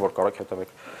արտիկլներ են գրում, որ կարաք հետևեք։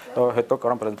 Հետո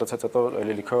կարամ պրեզենտացիայից հետո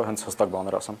էլի լիքը հենց հստակ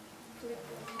բաներ ասեմ։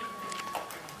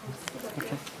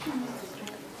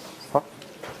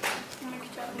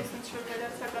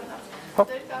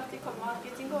 Դեր կարծիքով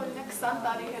մարքեթինգը օրինակ 20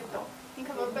 տարի հետո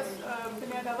ինքը որպես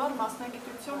բնագավառ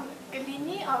մասնագիտություն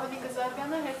կլինի, ավելի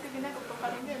կզարգանա, հետ կգնա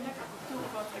կփոխարինվի օրինակ դու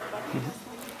ո՞նց եք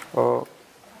պատկերացնում։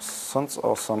 Սենց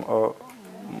ասեմ,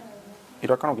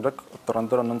 իրականում գիտեք,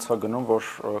 տրենդերը նենց է գնում, որ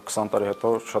 20 տարի հետո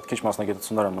շատ քիչ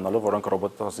մասնագիտություններ են մնալու, որոնք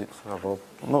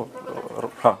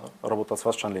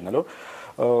ռոբոտացված չեն լինելու։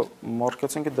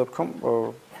 Մարքեթինգի դեպքում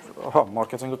հա,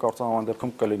 մարքեթինգը կարծեմ ամեն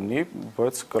դեպքում կլինի,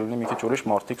 բայց կլինի մի քիչ ուրիշ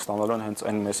մարդիկ ստանալու են հենց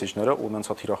այն մեսեջները ու նենց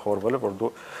է թիրախորվել, որ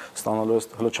դու ստանալու ես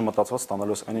հլը չմտածված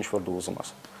ստանալու ես այն ինչ որ դու ուզում ես։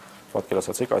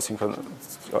 Պատկերացրեք, այսինքն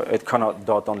այդքան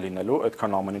դատան լինելու,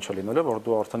 այդքան ամեն ինչը լինելու, որ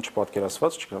դու արդեն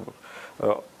չպատկերացված,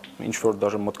 ինչ որ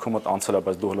դաժե մտքումդ անցել է,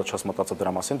 բայց դու հլը չես մտածել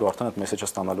դրա մասին, դու արդեն այդ մեսեջը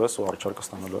ստանալու ես ու առաջարկը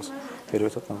ստանալու ես։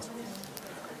 Երևի թե տենց։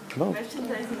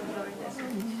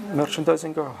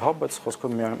 Merchandising-ը հա, բայց խոսքը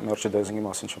միայն merchandising-ի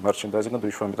մասին չէ։ Merchandising-ը դու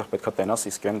ինչ-որ միտեղ պետքա տենաս,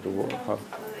 իսկ այն դու հա։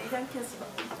 Իրանք ես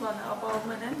բանը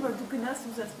ապահովում են, որ դու գնաս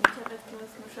ուզես միջև այդ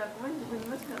քիմս մշակում են, դու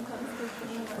գնում ես քանքանից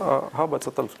դեպքում։ Հա, բայց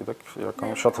դա էլ գիտեք,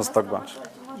 իրականում շատ հստակ բան չէ։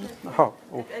 Հա,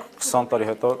 ու 20 տարի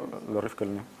հետո լրիվ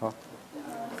կլինի, հա։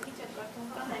 Քիչ է կարծում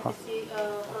կան այնպեսի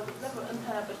պրոդուկտներ, որ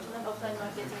ընդհանրապես ունեն օֆլայն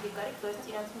մարքեթինգի կարիք, то есть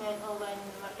իրանք միայն օնլայն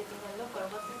մարքեթինգով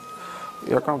կարող ես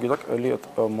Իրականում գիտեք, էլի այդ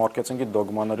մարքեթինգի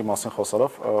դոգմաների մասին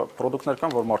խոսալով, պրոդուկտներ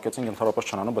կան, որ մարքեթինգ ընդհանրապես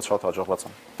չեն անում, բայց շատ հաջողված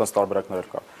են։ Այդպես տարբերակներ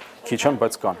կա։ Քիչ են,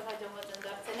 բայց կան։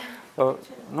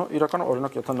 Ну, իրականում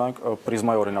օրինակ, եթե նայենք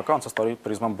պրիզմայի օրինակը, անցած տարի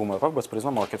պրիզման բում եղավ, բայց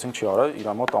պրիզմա մարքեթինգ չի արել, իր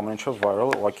մոտ ամեն ինչը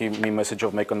viral, ուղղակի մի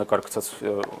մեսեջով մեկը նկարգծեց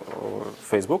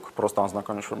Facebook, պրոստը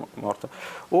անձնական ինչ-որ մարդը,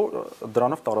 ու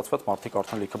դրանով տարածվեց մարդիկ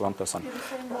արդեն լիքը բան տեսան։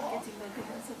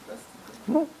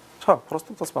 Ну, հա,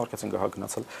 պրոստը դες մարքեթինգը հա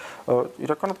գնացել։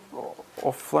 Իրականում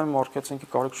օֆլայն մարքեթինգի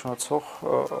կարիք չունեցող,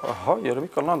 հա, երևի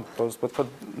կլան, պետք է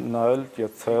նայել,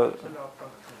 եթե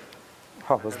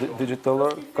հա, բայց դիջիտալը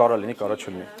կարա լինի, կարա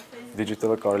չլինի։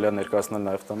 Դիջիտալը կարելի է ներկայացնել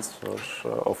նաև տենց, որ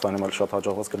օֆլայնում էլ շատ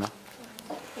հաջողված գնա։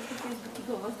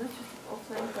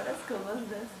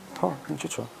 Հա,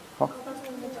 ինչի՞ չէ, հա։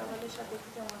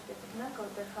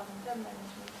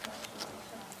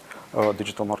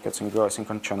 Digital marketing-ը,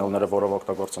 այսինքն channel-ները, որով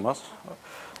օգտագործում ես,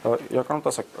 իրականում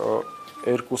տեսեք,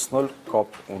 երկուսն էլ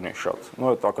կապ ունի շատ։ Ну,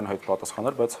 այդ ակնհայտ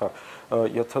պատասխաներ, բայց հա,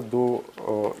 եթե դու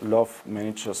լավ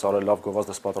manage ես արել, լավ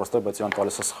գովազդ ես պատրաստել, բայց իրան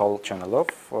տալիս ես սխալ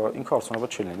channel-ով, ինքը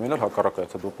արդյունավետ չի լինի։ Նույնն էլ հակառակը,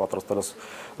 եթե դու պատրաստել ես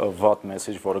վատ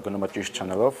message, որը գնում է ճիշտ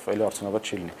channel-ով, էլի արդյունավետ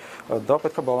չի լինի։ Դա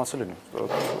պետք է բալանսը լինի,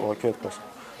 ուղղակի այդպես։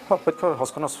 Հա, պետք է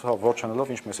հասկանաս, հա, որ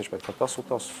channel-ով ինչ message պետք է տաս ու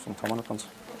տաս, ընդհանրապես տենց։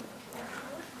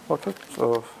 Okay,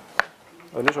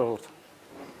 էլի ժողովուրդ։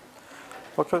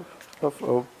 Okay,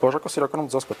 բաժակը իրականում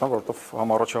ձեզ կտամ, որովհետև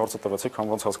համ առաջի հարցը տվեցիք,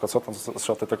 համ ոնց հասկացա,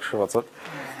 շատ հետաքրքրված է։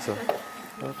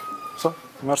 Սա,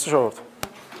 մերսի ժողովուրդ։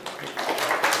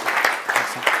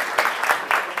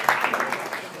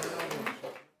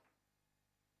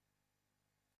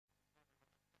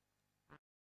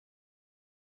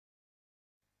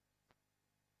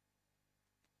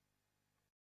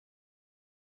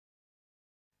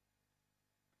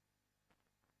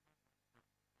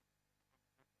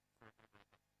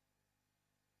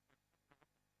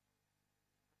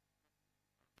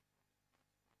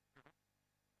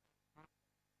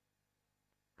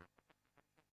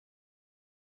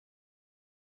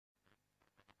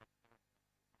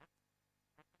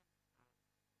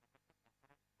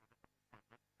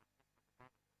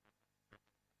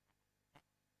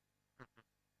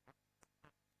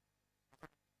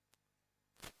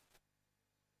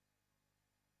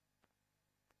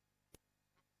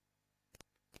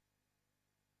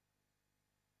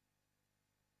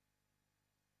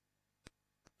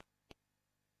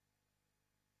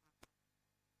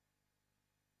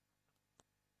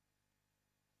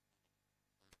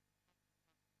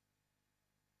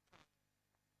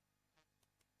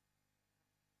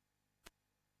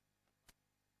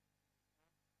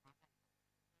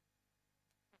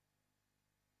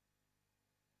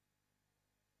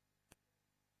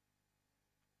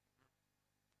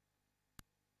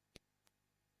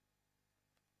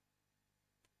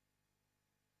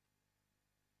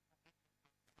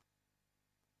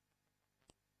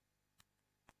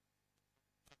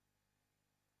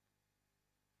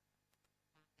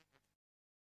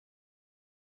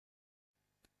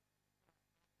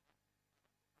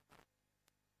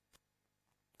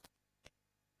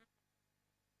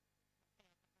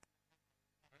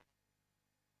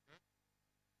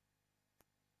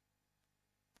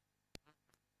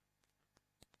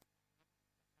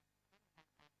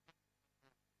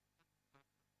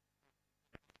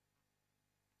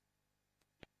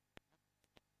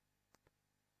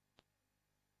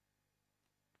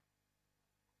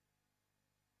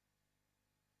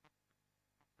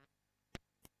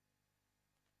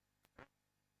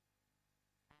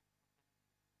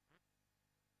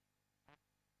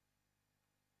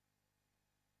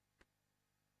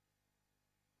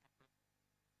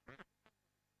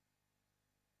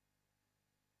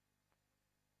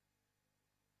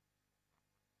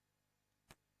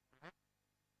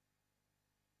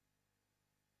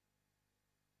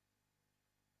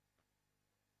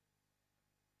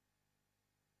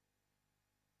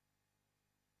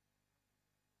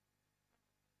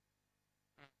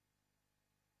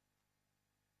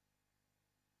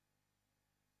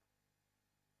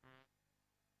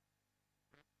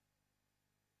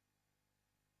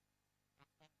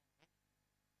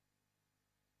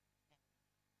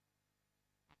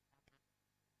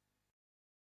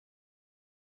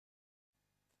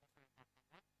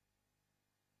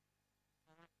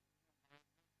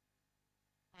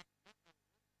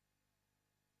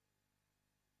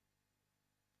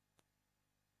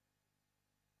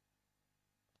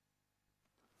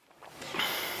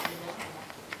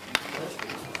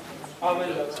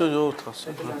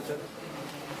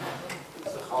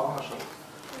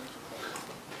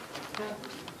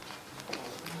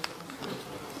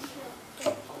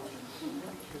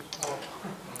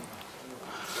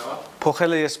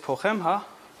 Փոխելը ես փոխեմ, հա,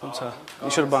 ոնց է,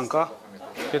 ինչ-որ բան կա,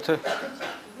 եթե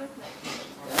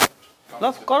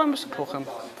լավ, կարամ ես փոխեմ,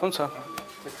 ոնց է,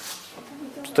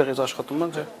 ստեղից աշխատում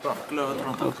են, չէ,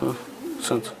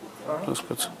 սենց,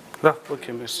 ասպեց, լավ,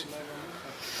 ոքե, մերսի,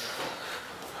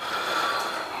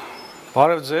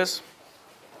 բարև ձեզ,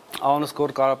 անունս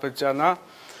Գոր Կարապետյանն է,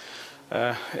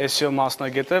 SEO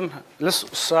մասնագետ եմ,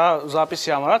 սա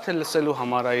զապիսի համար է, թե լսելու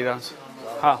համար է իրանց,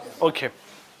 հա, ոքե,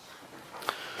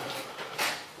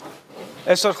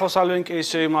 Այսօր խոսալու ենք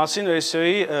SEO-ի մասին,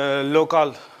 SEO-ի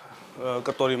լոկալ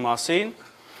կտորի մասին,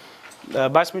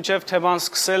 բայց մինչև թեման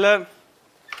սկսելը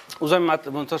ուզեմ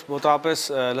մոտավորապես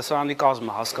լսարանի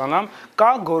կազմը հասկանամ,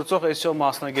 կա գործող SEO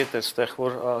մասնագետ է ստեղ,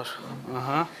 որ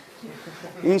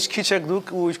ինչ քիչ եք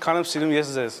դուք ու ինչքան եմ սիրում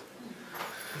ես ձեզ։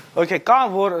 Okay, կա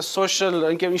որ social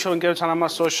ինչ-որ ընկերության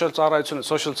համար social ծառայություն,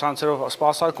 social ցանցերով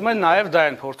սպասարկում են, նաև դա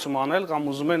են փորձում անել կամ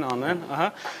ուզում են անեն, ահա։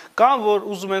 Կան որ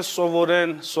ուզում են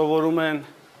սովորեն, սովորում են։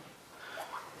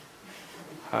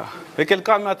 Հա, եկել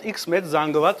կա մի հատ X մեծ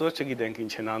զանգված, որ չգիտենք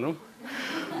ինչ են անում։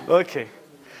 Okay։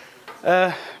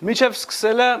 Միջև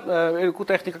սկսելը երկու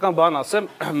տեխնիկական բան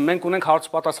ասեմ, մենք ունենք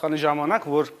հարց-պատասխանի ժամանակ,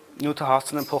 որ նյութը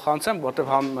հասցնեմ փոխանցեմ,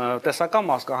 որտեղ համ տեսական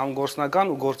մաս կա, համ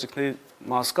գործնական ու գործիքների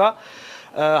մաս կա։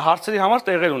 Հարցերի համար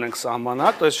տեղեր ունենք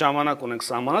սահմանած, то есть ժամանակ ունենք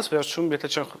սահմանած, վերջում եթե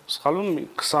չեմ սխալվում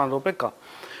 20 րոպե կա։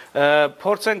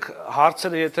 Փորձենք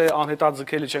հարցերը եթե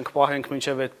անհետաձգելի չենք պահենք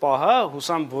մինչև այդ պահը,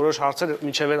 հուսամ որոշ հարցեր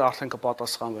մինչև այդ արդեն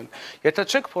կպատասխանվեն։ Եթե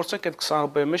չեք, փորձենք այդ 20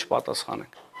 րոպեի մեջ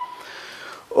պատասխանենք։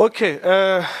 Okay,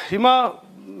 հիմա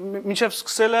մինչև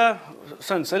սկսելը,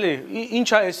 սենց էլի, ինչ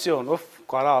է SEO-ն, ով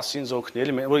կարա ասի ինձ օգնի,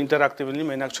 էլի, որ ինտերակտիվ լինի,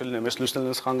 մենակ չլինեմ, ես լույսն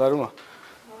եմ խանգարում է։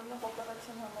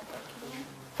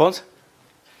 Ոնց։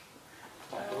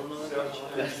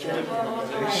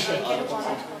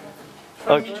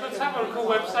 Ինչո՞ց է որ քո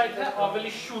վեբսայթը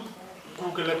ավելի շուտ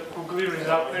Google-ի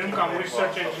ռիզալտներում կամ ուրիշ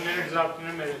search engine-ների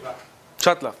ռիզալտներում երևա։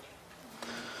 Շատ լավ։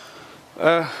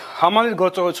 Համալիր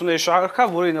գործողությունների շարքը,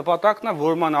 որի նպատակն է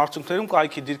որման արդյունքներում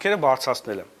կայքի դիրքերը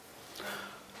բարձրացնելը։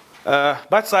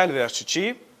 Բայց սա էլ վերջը չի։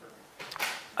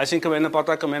 Այսինքն մեր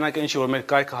նպատակը մենակ այն չի, որ մեր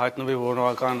կայքը հայտնվի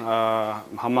որոնական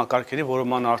համակարգերի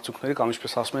որոնման արդյունքների կամ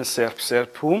ինչպես ասում են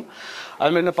սերփում,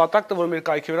 այլ մեր նպատակն է, որ մեր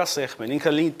կայքի վրա սեղմեն,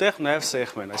 ինքը լինի տեղ նաև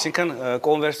սեղմեն։ Այսինքն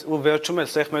ու վերջում էլ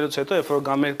սեղմելուց հետո, երբ որ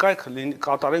գա մեր կայք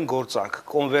կատարեն գործակ,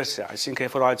 կոնվերսիա, այսինքն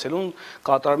երբ որ այցելուն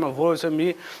կատարում են որևէ մի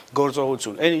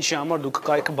գործողություն, այն ինչի համար դուք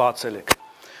կայքը բացել եք։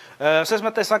 Ասես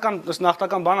մտ տեսական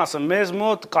նախնական բան ասեմ, մեզ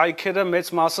մոտ կայքերը մեծ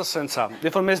մասը սենց է։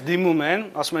 Երբ որ մեզ դիմում են,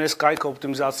 ասում են, այս կայքը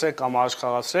օպտիմիզացրեք կամ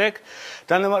աշխարհացրեք,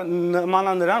 դա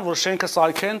նման է նրան, որ շենքը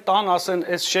սարքեն, տան ասեն,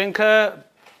 այս շենքը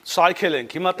սարքել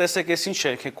ենք։ Հիմա տեսեք, այս ինչ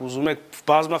շենք եք ուզում եք,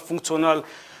 բազմաֆունկցիոնալ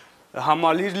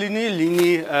համալիր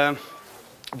լինի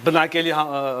բնակելի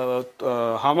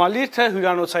համալիր, թե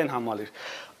հյուրանոցային համալիր։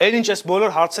 Այն ինչ այս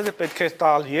բոլոր հարցերը պետք է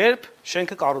տալ երբ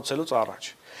շենքը կառուցելուց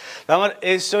առաջ։ Դա համար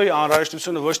SEO-ի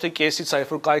անհրաժեշտությունը ոչ թե կեսից է,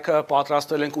 երբ որ կայքը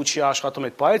պատրաստել ենք ու չի աշխատում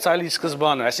այդ բայից, այլ ի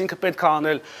սկզբանե, այսինքն պետք է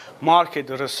անել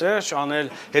market research, անել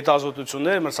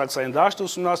հետազոտություններ, մրցակցային դաշտ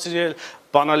ուսումնասիրել,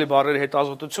 բանալի բառերի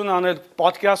հետազոտություն անել,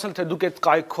 պատկերացնել, թե դուք այդ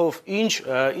կայքով ինչ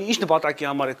նպատակի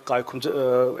համար եք կայքում,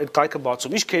 այդ կայքը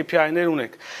բացում, ինչ KPI-ներ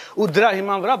ունեք, ու դրա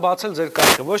հիման վրա բացել ձեր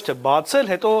կայքը, ոչ թե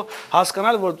բացել, հետո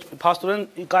հասկանալ, որ փաստորեն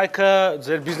կայքը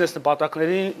ձեր բիզնես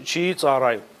նպատակներին չի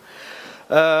ծառայում։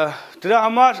 Դրա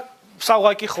համար սա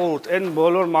ուղղակի խորհուրդ, այն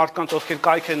բոլոր մարդկանց, ովքեր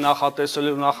կայք են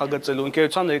նախատեսելու, նախագծելու,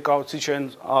 ընկերության ներկայացուցիչ են,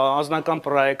 անձնական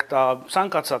պրոյեկտ,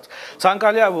 ցանկացած։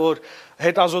 Ցանկալի է, որ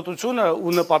հետազոտությունը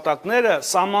ու նպատակները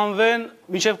սահմանվեն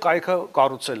մինչև կայքը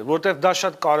կառուցելը, որտեղ դա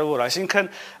շատ կարևոր է։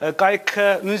 Այսինքն կայքը,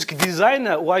 նույնիսկ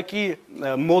դիզայնը ուղղակի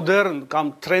մոդեռն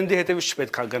կամ տրենդի հետևից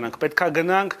չպետք է գնանք, պետք է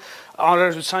գնանք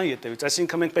անհրաժեշտության հետևից։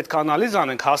 Այսինքն մենք պետք է անալիզ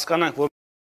անենք, հասկանանք, որ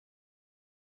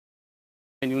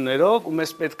մենյուներով ու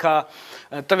մեզ պետք է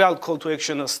տվյալ call to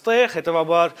action-ը ստեղ,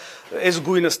 հետևաբար այս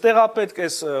գույնը ստեղ է պետք,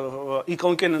 այս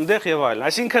իկոնկեն ընդեղ եւ այլն։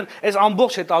 Այսինքն այս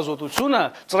ամբողջ հետազոտությունը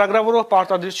ծրագրավորող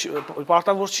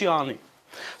պարտավոր չի անի։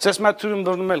 Ցես մա թյուրում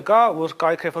դառնում էլ կա, որ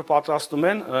կայքը երբ պատրաստում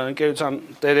են ընկերության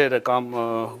տերերը կամ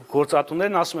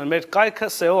գործատուներն ասում են մեր կայքը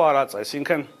SEO արած,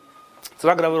 այսինքն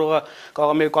ծրագրավորողը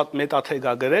կարող է երկու հատ մետաթեգ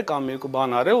գրե կամ երկու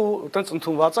բան արե ու այտենց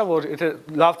ընդունված է, որ եթե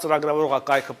լավ ծրագրավորողը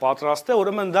կայքը պատրաստ է,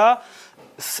 ուրեմն դա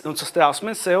ոնց է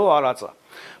ասում են SEO արածը։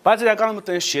 Բայց իրականում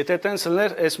այտենց չի, եթե այտենց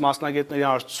լներ, այս մասնագետների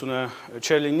հարցությունը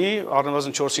չէ լինի,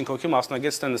 առնվազն 4-5 հոգի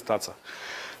մասնագետ ստեն նստածը։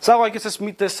 Սա ուղղակի էս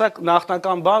մի տեսակ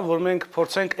նախնական բան, որ մենք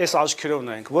փորձենք այս աչքերով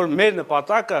նայենք, որ մեր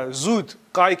նպատակը զուտ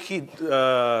կայքի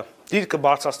դիրքը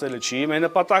բարձրացնելը չի, մեր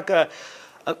նպատակը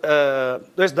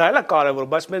Դες դա էլ է կարևոր,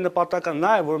 բայց մեր նպատակը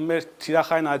նա է, որ մեր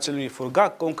թիրախային այցելունի որ գա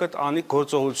կոնկրետ անի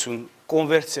գործողություն,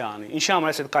 կոնվերսիա անի, ինչի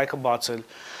համար է այդ կայքը բացել,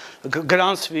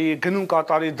 գրանցվի, գնում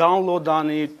կատարի, download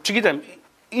անի, չգիտեմ,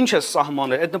 ինչ է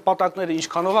սահմանել, այդ նպատակները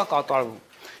ինչքանով է կատարվում։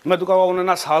 Հիմա դու կարող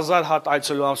ունենաս 1000 հատ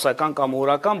այցելու ամսական կամ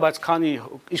օրական, բայց քանի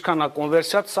ինչքան է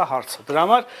կոնվերսիա, սա հարց է։ Դրա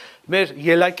համար մեր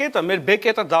ելակետը, մեր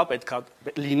բեկետը դա պետք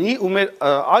է լինի ու մեր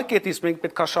այ կետից մենք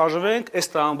պետք է շարժվենք այս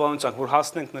տրամաբանությամբ, որ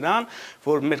հասնենք նրան,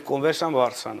 որ մեր կոնվերսիան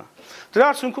բարձրանա։ Դրա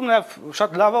արդյունքում նաև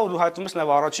շատ լավ է ու դու հայտնում ես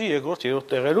նաև առաջի, երկրորդ, երրորդ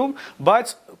տեղերում,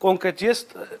 բայց կոնկրետ ես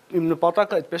իմ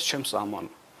նպատակը այդպես չեմ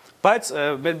սահմանում։ Բայց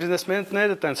մեր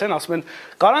բիզնեսմենները տենց են, ասում են,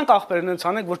 կարանք ախպերն են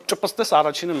ցանենք, որ ճպստես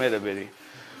առաջինը մերը բերի։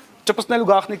 Ճպստելու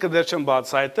գաղտնիքը դեռ չեմ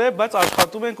բացահայտել, բայց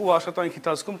աշխատում ենք ու աշխատանքի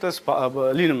ընթացքում տես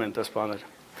լինում են տես բաներ։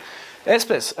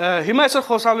 Այսպես, հիմա այսօր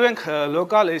խոսալու ենք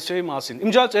լոկալ SEO-ի մասին։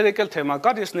 Իմ ջած երեք էլ թեմա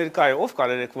կար, ես ներկա եմ, ով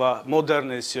կար երեկվա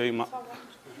մոդեռն SEO-ի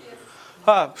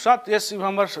Հա, շատ ես իմ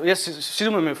համար ես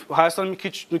սիրում եմ Հայաստանը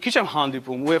մի քիչ եմ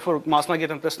հանդիպում, ու երբ որ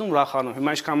մասնագետ եմ տեսնում, ուրախանում։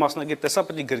 Հիմա ինչքան մասնագետ տեսա,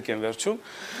 պետք է գրկեմ վերջում։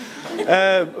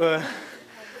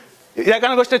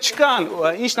 Իրականում ոչ թե չկան,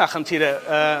 ի՞նչն է խնդիրը։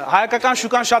 Հայկական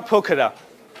շուկան շատ փոքր է։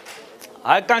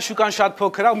 Հայկական շուկան շատ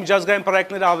փոքր է ու միջազգային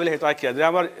պրոյեկտները ավելի հետաքրքիր է։ Դրա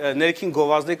համար ներքին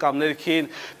գովազդի կամ ներքին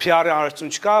PR-ի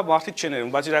հարցություն չկա, մարդիկ չեն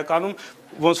ներում, բայց իրականում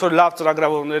ոնց որ լավ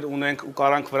ծրագրավորներ ունենք ու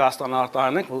կարանք Վրաստան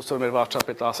արտահանենք, ոնց որ մեր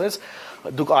վարչապետը ասեց,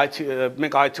 դուք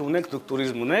մենք IT ունենք, դուք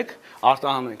տուրիզմ ունեք,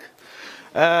 արտահանենք։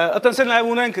 Այտենց էլ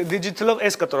նաև ունենք digital-ով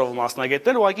այս կտրով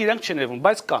մասնագետներ, ուղղակի իրանք չեն ներվում,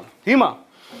 բայց կան։ Հիմա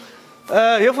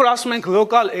Երբ որ ասում ենք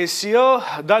local SEO,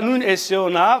 դա նույն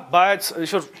SEO-ն է, բայց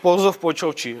ինչ-որ պոզով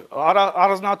պոչով չի։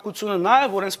 Առանձնահատկությունը նա է,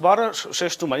 որ այս բառը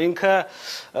շեշտում է, ինքը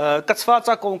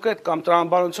կցված է կոնկրետ կամ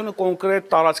տրամաբանությունը կոնկրետ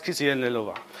տարածքից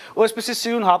ելնելով է։ Ու այսպեսի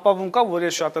սիրուն հապավում կա, որ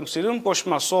ես շատ եմ սիրում,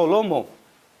 կոչվում է solo-mo։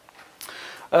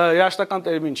 Երաշտական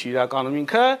տերմին չի իրականում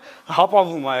ինքը,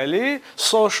 հապավում է էլի,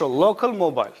 social, local,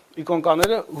 mobile։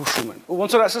 Իկոնկաները հուշում են։ Ու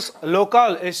ոնց որ ասես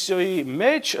local SEO-ի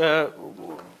մեջ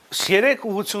Երեք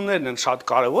ուղղություններն են շատ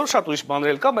կարևոր, շատ ուրիշ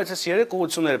բաներ կա, բայց այս երեք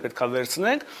ուղղությունները պետք է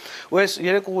վերցնենք ու այս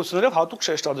երեք ուղղություններով հատուկ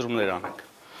շեշտադրումներ անենք։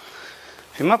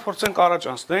 Հիմա փորձենք առաջ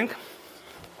անցնենք։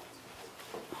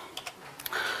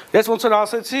 Ես ոնց որ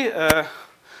ասեցի,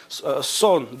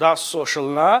 SON, դա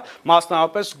social-ն է,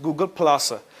 մասնավորապես Google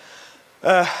Plus-ը։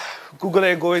 Google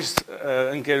Egoist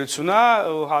ընկերությունն է,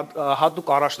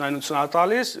 հատուկ առաջնայնություն է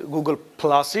տալիս Google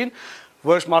Plus-ին,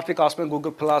 որոշ մարդիկ ասում են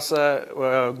Google Plus-ը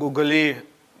Google-ի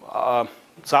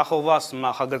ցախովված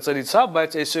նախագծերից է,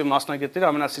 բայց SEO մասնագետների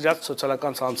ամենասիրած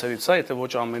սոցիալական ցանցերից է, եթե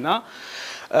ոչ ամենա։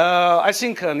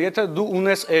 Այսինքն, եթե դու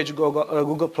ունես Edge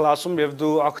Google Plus-ում եւ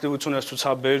դու ակտիվություն ես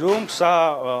ցուցաբերում, սա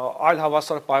այլ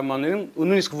հավասար պայմաններում, ու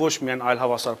նույնիսկ ոչ միայն այլ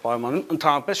հավասար պայմաններում,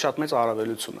 ընդհանրապես շատ մեծ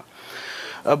առավելություն է։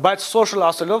 Բայց social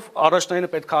ասելով առաջնայինը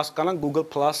պետք է հասկանանք Google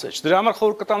Plus Edge։ Դրա համար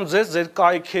խորհուրդ կտամ ձեր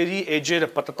կայքերի edge-երը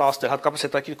պատտաստել, հատկապես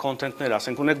հետաքրքիր content-ներ,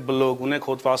 ասենք ունեք blog, ունեք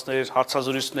հոդվածներ,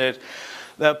 հարցազրույցներ,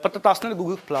 պատտաստել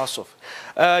Google Plus-ով։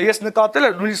 Ես նկատել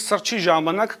եմ նույնիսկ search-ի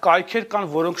ժամանակ կայքեր կան,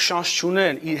 որոնք շանս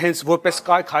չունեն հենց որպես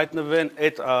կայք հայտնվեն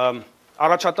այդ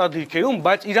առաջատար դիրքերում,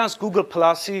 բայց իրանց Google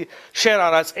Plus-ի share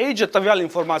արած edge-ը տվյալ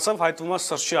ինֆորմացիայով հայտնվում է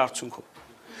search-ի արդյունքում։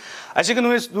 Այսինքն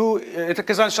նույնիսկ դու եթե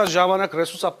քեզանից շատ ժամանակ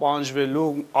ռեսուրս է պահանջվելու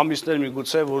ամիսներ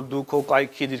միգուցե որ դու քո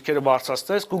կայքի դիրքերը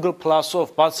բարձրացնես Google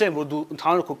Plus-ով բացի որ դու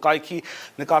ընդհանուր քո կայքի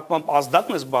նկատմամբ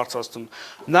ազդակն ես բարձրացնում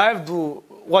նաև դու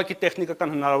ուղղակի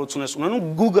տեխնիկական հնարավորություն ես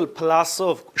ունենում Google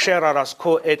Plus-ով share արած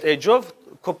քո այդ edge-ով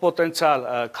քո պոտենցիալ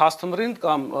customer-ին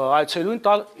կամ այցելուին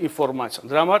տալ ինֆորմացիա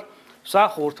դրա համար սա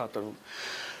խորհուրդ է տրվում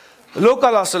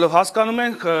Local ասելով հասկանում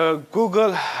ենք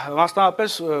Google,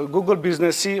 մասնավորապես Google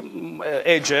Business-ի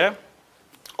edge-ը,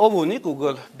 ով ունի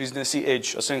Google Business-ի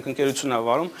edge, ասենք ընկերությունն է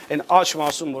վարում, այն աճ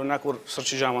մասում օրինակ որ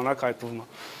search-ի ժամանակ հայտնվում է։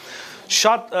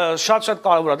 Շատ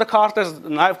կարևոր է, դա քարտեզ,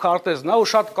 նաև քարտեզն է ու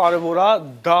շատ կարևոր է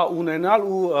դա ունենալ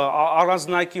ու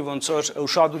առանձնակի ոնց որ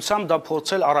ուշադրությամբ դա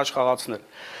փորձել առաջ խաղացնել։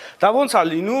 Դա ոնց է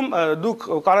լինում, դուք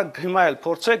կարող հիմա էլ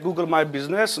փորձեք Google My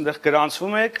Business, այնտեղ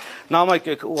գրանցվում եք, նամակ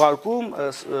եք ուղարկում,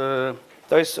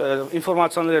 այս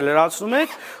ինֆորմացիաները լրացնում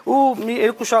եք ու մի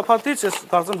երկու շաբաթից ես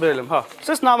կարծեմ բերել եմ, հա։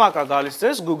 Ես նամակ է գալիս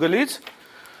ձեզ Google-ից,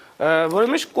 որի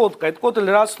մեջ կոդ կա, այդ կոդը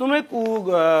լրացնում եք ու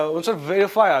ոնց որ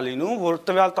verify է լինում, որ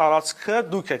տվյալ տարածքը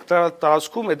դուք եք, տվյալ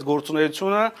տարածքում այդ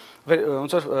գործունեությունը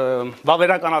ոնց որ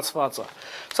բավերականացված է։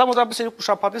 Սա մոտավորապես երկու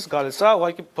շաբաթից գալիս է,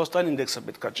 ուղղակի post-ային ինդեքսը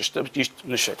պետք է ճիշտ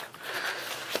նշեք։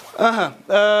 Ահա,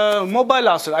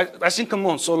 mobile ասել, այսինքն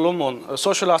մոն, Solomon,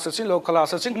 social ասեցին, local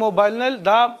ասեցին, mobile-ն էլ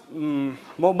դա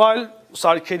mobile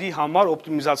սարքերի համար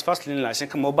օպտիմիզացված լինելն է,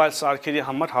 այսինքն mobile սարքերի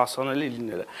համար հասանելի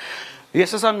լինելը։ Ես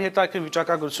հեսա մի հետաքրքիր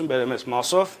վիճակագրություն բերեմ այս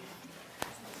մասով։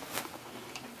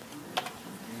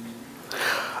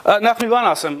 Նախ մի բան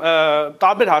ասեմ,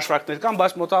 տարբեր հաշվարկներ կան,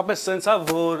 բայց մոտավորապես սենց է,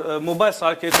 որ mobile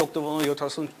սարքերից օգտվողների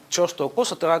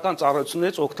 74%-ը տեղական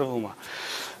ծառայություններից օգտվում է։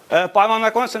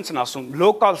 Պայմանականորեն սենց են ասում,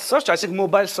 local search, այսինքն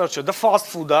mobile search-ը, դա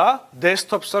fast food-ը,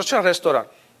 desktop search-ը,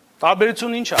 ռեստորան։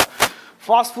 Տարբերությունը ինչ է։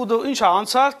 Fast food-ը ինչ է,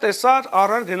 անցար, տեսար,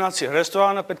 առար գնացի,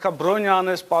 ռեստորանը պետքա բրոնի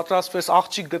անես, պատրաստվես,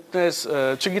 աղջիկ գտնես,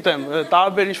 չգիտեմ,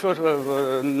 տարբեր ինչ-որ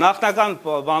նախնական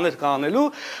բաներ կանելու,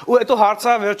 ու հետո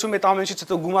հարցա վերջում այդ ամեն ինչից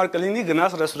հետո գումար կլինի,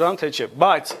 գնաս ռեստորան թե չէ,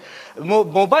 բայց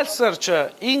mobile search-ը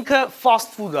ինքը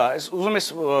fast food-ը, ուզում ես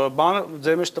բանը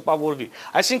ձեր մեջ տպավորվի,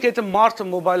 այսինքն եթե մարդը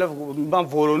mobile-ը բան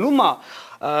որոնում է,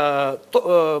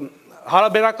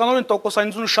 հարաբերականորեն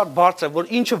տոկոսայնությունը շատ բարձր է, որ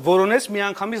ինչը որոնես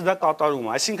միանգամից դա կատարում է,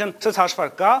 այսինքն ցած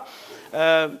հաշվարկ կա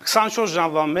 24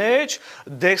 ժամվա մեջ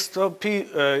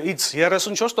desktop-ից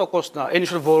 34%-ն է, այն ինչ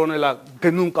որ որոնել է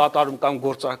գնում կատարում կամ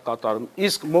գործարք կատարում,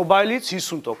 իսկ mobile-ից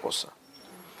 50%-ը։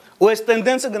 Ու այս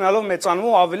տենդենսը գնալով մեծանում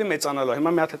ու ավելի մեծանալու է։ Հիմա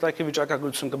մի հատ հետաքրքիր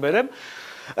վիճակագրություն կբերեմ։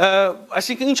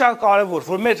 Այսինքն ինչ է կարևոր,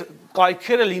 որ մեր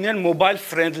կայքերը լինեն mobile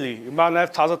friendly։ Հիմա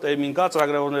նաև ցածր տերմին կա,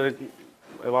 ծրագրավորները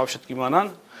вообще կիմանան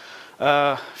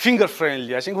finger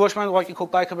friendly, այսինքն ոչ միայն ուղղակի քո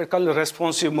կայքը պետք է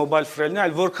responsive mobile friendly,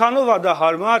 այլ որքանով է դա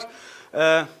հարմար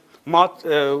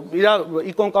իր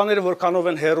իկոնկաները որքանով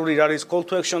են հեռու իրարից, call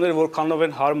to action-ները որքանով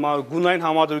են հարմար, գունային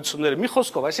համադրությունները, մի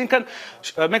խոսքով, այսինքն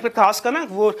մենք պետք է հասկանանք,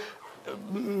 որ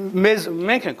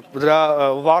մենք ենք դրա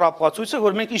վառապացույցը,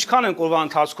 որ մենք ինչքան ենք օրվա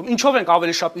ընթացքում, ինչով ենք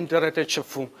ավելի շատ ինտերնետ հետ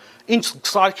շփվում, ինչ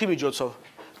սարքի միջոցով,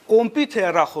 կոմպի թե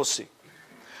հեռախոսի։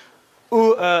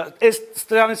 Ու այս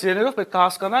ստրանից ելնելով պետք է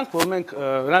հասկանանք, որ մենք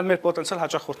նրանք մեր պոտենցիալ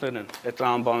հաճախորդներն են այդ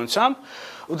տրամաբանությամբ,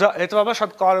 ու դա հետևաբար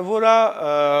շատ կարևոր է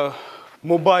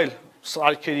մոբայլ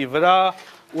սարքերի վրա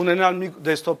ունենալ մի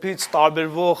դեսկտոփից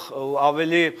տարբերվող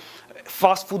ավելի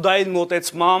fast food-ային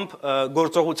մոտեցմամբ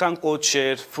գործողության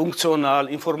կոչեր,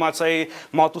 ֆունկցիոնալ, ինֆորմացիայի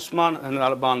մատուցման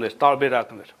բաներ,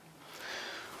 տարբերակներ։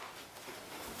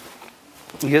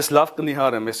 Ես լավ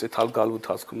կնիհարեմ այս այդ հալգալու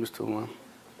ընթացքում ինձ թվում է։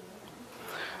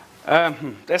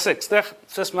 Տեսեք,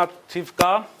 ստեղ մատ թիվ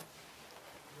կա,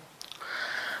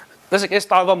 տեսեք, այս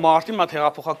տարվա մարտի մատ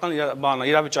հեղափոխական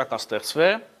իրավիճակ է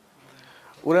ստեղծվել,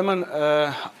 ուրեմն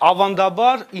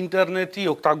ավանդաբար ինտերնետի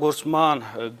օգտագործման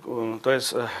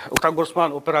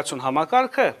օպերացիոն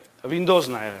համակարգը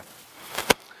Windows-ն է եղել,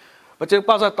 բայց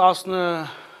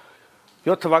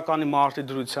 2017 թվականի մարտի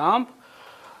դրությամբ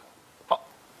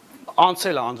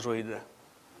անցել է Android-ը։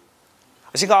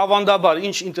 Այսինքն ավանդաբար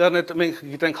ինչ ինտերնետ մենք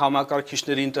գիտենք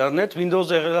համակարգիչների ինտերնետ,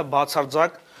 Windows-ը եղել է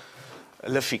բացարձակ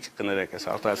լֆիկ կներեք այս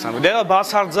արտահայտությամբ։ Դե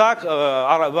բացարձակ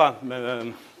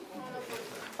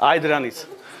այ դրանից։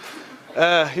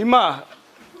 Հիմա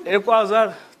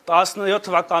 2017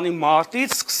 թվականի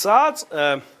մարտից սկսած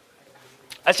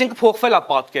այսինքն փոխվել է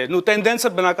պատկերն ու տենդենսը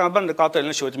բնականաբար նկատել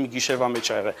են, չէ՞ որ մի գիշերվա մեջ ա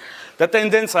եղել։ Դա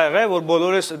տենդենս ա եղել, որ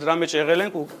բոլորս դրա մեջ եղել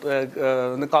ենք ու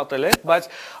նկատել ենք, բայց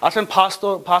արդեն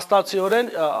փաստացիորեն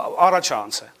առաջ է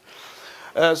անցել։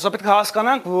 Սա պետք է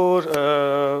հասկանանք, որ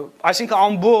այսինքն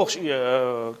ամբողջ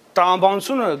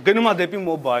տրամաբանությունը գնում է դեպի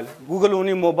մոբայլ։ Google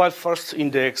ունի mobile first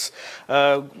index։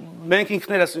 Մենք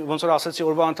ինքներս ոնց որ ասացի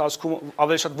օրվա ընթացքում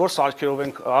ավելի շատ որ սարքերով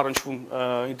ենք առնչվում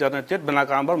ինտերնետի հետ,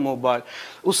 բնականաբար մոբայլ։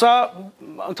 Ու սա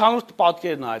ընդհանուր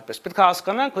պատկերն է այդպես։ Պետք է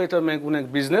հասկանանք, որ եթե մենք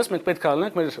ունենք բիզնես, մենք պետք է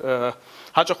լինենք մեր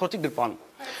հաճախորդի գրպանում։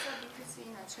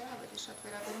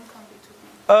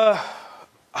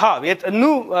 Հա,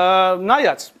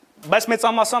 նայած բայց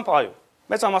մեծամասամբ այո։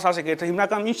 Մեծամասամբ ասեք, եթե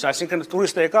հիմնական ինչն է, այսինքն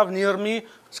տուրիստը եկավ near me,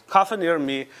 cafe near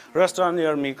me, restaurant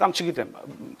near me, կամ չգիտեմ։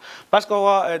 Բայց կարող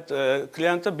է այդ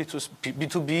կլիենտը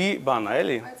B2B բան է,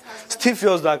 էլի։ Steve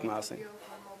Jobs-ն ասենք։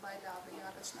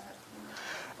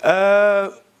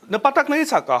 Նպատակներից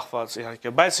է կախված իհարկե,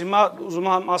 բայց հիմա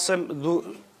ուզում եմ ասեմ դու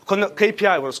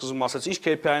KPI, որ սկզբում ասացի, ինչ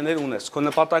KPI-ներ ունես, քո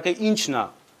նպատակը ինչն է։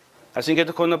 Այսինքն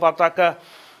եթե քո նպատակը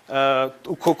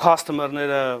քո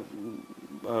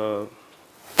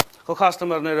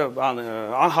customer-ները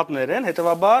անհատներ են,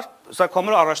 հետևաբար սա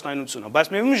կոմեր առաջնայնություն է, բայց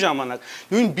միևնույն ժամանակ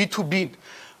նույն B2B-ն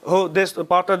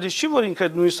պարտադիր չի, որ ինքը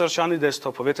նույն սրճանի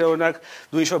դեսկտոփով, եթե օրինակ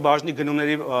դու ինչ-որ բաժնի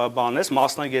գնումների բան ես,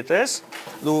 մասնագետ ես,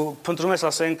 դու փնտրում ես,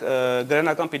 ասենք,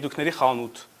 գրենական պիտույքների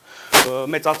խանութ,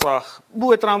 մեծածախ, ու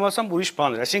այդ տրամաբանությամբ ուրիշ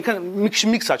բաներ, այսինքն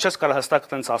միքս է, չես կարող հստակ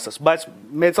տենց ասես, բայց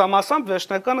մեծամասամբ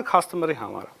վերջնականը customer-ի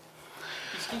համար է։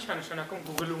 Իսկ ինչ է նշանակում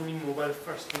Google ունի mobile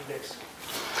first index։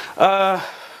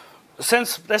 Սենց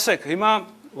տեսեք, հիմա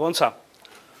ոնց է։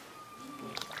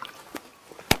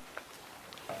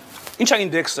 Ինչ է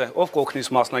ինդեքսը, ով կօգնի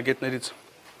մասնագետներից։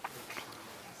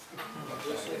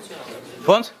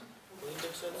 Ոնց։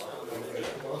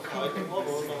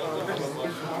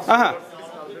 Ահա։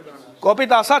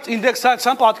 Կոպիտ ասած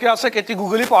ինդեքսացիան պատկերացրեք էդի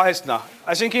Google-ի պահեսն է։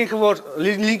 Այսինքն ինքը որ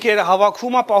լինքերը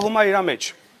հավաքում է, պահում է իր մեջ։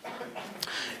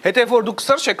 Հետո որ դուք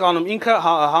search եք անում, ինքը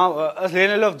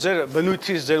լենելով ձեր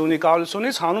բնույթից, ձեր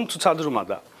ունիկալությունից հանում ցուցադրում է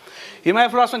դա։ Հիմա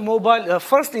երբ որ ասենք mobile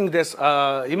first index,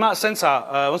 հիմա sense է,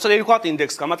 ոնց որ երկու հատ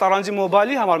index կա, մատ առանձին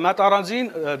mobile-ի համար, մատ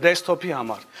առանձին desktop-ի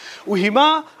համար։ Ու հիմա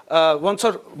ոնց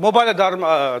որ mobile-ը դառնում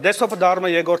desktop-ը դառնում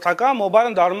է երկրորդական,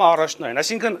 mobile-ը դառնում է առաջնային։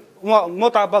 Այսինքն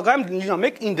մոտ ապագայում լինի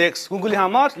մեկ index, Google-ի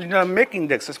համար լինի մեկ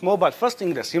index, այս mobile first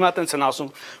index։ Հիմա տենց են ասում,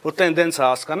 որ տենդենսը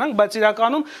հասկանանք, բայց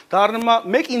իրականում դառնում է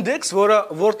մեկ index, որը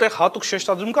որտեղ հատուկ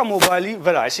շեշտադրում կա mobile-ի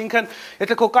վրա։ Այսինքն,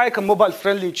 եթե քո կայքը mobile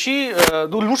friendly չի,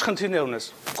 դու լուրջ խնդիրներ ունես։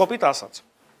 Կոպիտ ասած։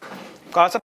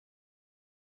 Կարծեմ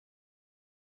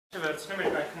վերցնեմ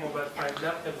եք այդ mobile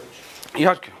friendly-ը, թե ոչ։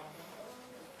 Իհարկե։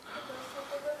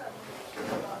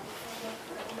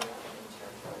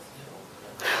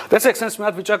 Տեսեք, sense մի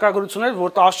հատ վիճակագրություն էր,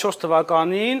 որ 14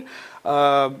 թվականին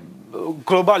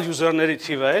global user-ների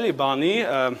թիվը էլի բանի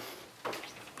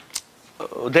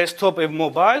desktop եւ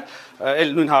mobile,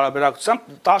 էլ նույն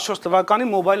հարաբերակցությամբ 14 թվականի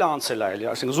mobile-ը անցել է էլի,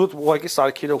 այսինքն զուտ ուղղակի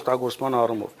սարքերի օգտագործման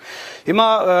առումով։ Հիմա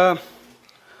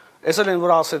Ես էլ են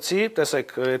որ ասեցի,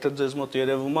 տեսեք, եթե ձեզ մոտ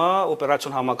երևում է,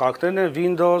 օպերացիոն համակարգներն են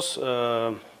Windows,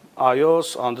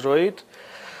 iOS, Android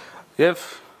եւ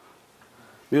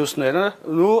մյուսները,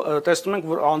 ու տեսնում ենք,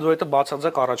 որ Android-ը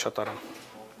բացարձակ առաջատար է։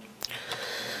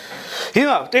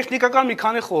 Հիմա տեխնիկական մի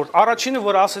քանի խորհուրդ։ Առաջինը,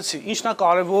 որ ասեցի, ինչն է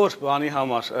կարևոր բանի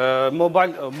համար,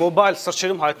 mobile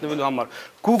search-երում հայտնվելու համար։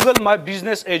 Google My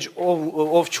Business Edge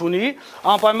ով չունի,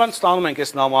 անպայման ստանում ենք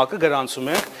այս նամակը, գրանցում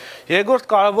ենք։ Երկրորդ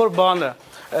կարևոր բանը,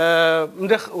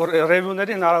 այնտեղ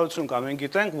review-ների հնարավորություն կա, մենք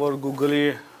գիտենք, որ Google-ի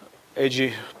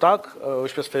Edge-ի տակ,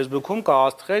 ինչպես Facebook-ում կա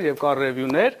աստղեր եւ կա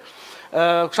review-ներ,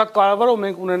 շատ կարևոր է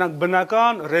մենք ունենանք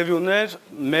բնական review-ներ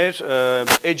մեր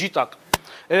Edge-ի տակ։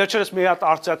 Վերջերս մի հատ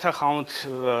արծաթյա խանութ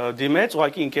դիմեց,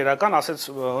 ուղղակի ինքերական, ասեց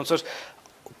ոնց որ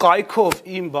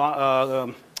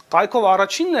կայքով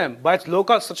առաջինն եմ, բայց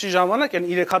local search-ի ժամանակ այն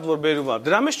 3 հատ որ բերում է։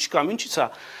 Դրա մեջ չկամ, ինչի՞ց է։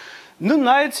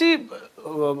 Նայեցի,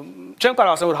 չեմ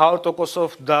կարող ասեմ, որ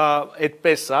 100%-ով դա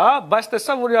այդպես է, բայց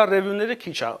տեսա, որ իր review-ները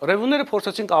քիչ է։ Review-ները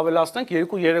փորձեցինք ավելացնենք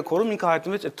 2-3 օրում ինքը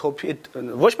հայտնվեց այդ top-ի,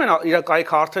 ոչ միայն իր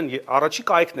կայքը արդեն առաջի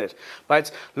կայքն էր, բայց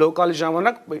local-ի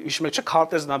ժամանակ իշ մեկ չէ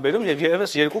քարտեզն է բերում եւ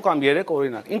եւս 2 կամ 3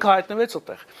 օրինակ։ Ինքը հայտնվեց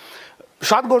այդտեղ։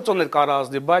 Շատ գործոններ կար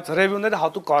ազդի, բայց review-ները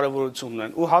հատուկ կարևորություն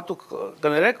ունեն ու հատուկ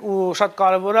կներեք ու շատ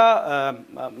կարևոր է,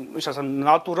 ինչ ասեմ,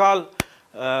 natural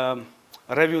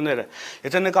review-ները։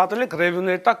 Եթե նկատել եք,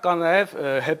 review-ների տակ կա նաև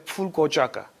helpful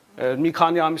կոճակը։ Մի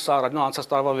քանի ամիս առաջ, անցած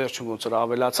տարվա վերջում ոնց որ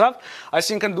ավելացավ,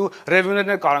 այսինքն դու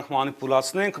review-ներն կարող ենք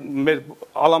մանիպուլացնենք, մեր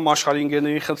ալամ աշխարհի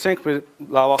ընկերներին խնդրենք, մեր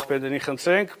լավ ախպերներին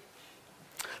խնդրենք,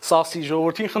 սասի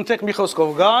ժողովրդին խնդրենք, մի խոսքով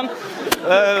գան,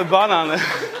 բանան,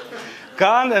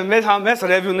 գան մեզ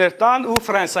review-ներ տան ու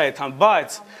Ֆրանսիայի տան, բայց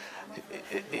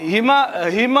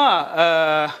հիմա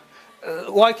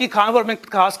ուղղակի քանի որ մենք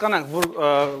հասկանանք, որ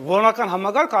որոնական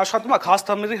համակարգը աշխատում է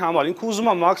customer-ի համար, ինքը ուզում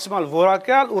է մաքսիմալ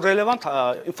որակյալ ու ռելևանտ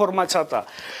ինֆորմացիա տա։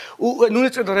 Ու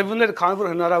նույնիսկ այդ review-ները քանի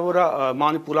որ հնարավոր է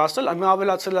մանիպուլացնել, ամեն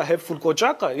ավելացել է helpful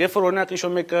կոճակը, երբ որ օրինակ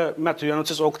ինչ-որ մեկը մատ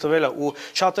հյուրանոցից օգտվել է ու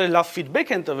շատերը լավ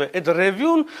feedback են տվել, այդ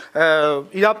review-ն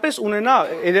իրապես ունենա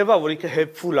երևա, որ ինքը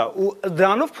helpful է ու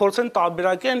դրանով փորձեն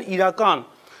տարբերակեն իրական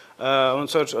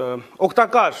ոնց որ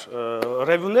օգտակար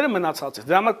review-ները մնացածից։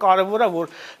 Դրա համար կարևոր է, որ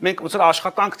մենք ոնց որ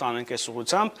աշխատանք տանենք այս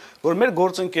ուղղությամբ, որ մեր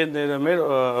գործընկերները, մեր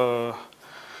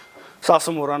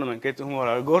սասը մորանում ենք այդ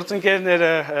հումորը, գործընկերները,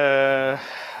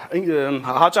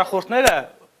 հաճախորդները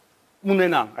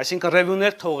ունենան, այսինքն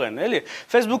review-ներ թողեն, էլի։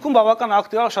 Facebook-ում բավական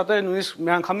ակտիվ է, շատերը նույնիսկ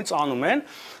միանգամից անում են։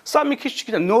 Սա մի քիչ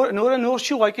չգիտեմ, նոր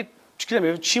չի ուղղակի չգիտեմ,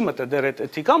 եւ չի մտել դեռ այդ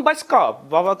էթիկան, բայց կա,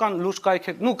 բավական լուրջ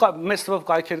կայքեր, նու կա մեծ թվով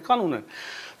կայքեր կան ունեն։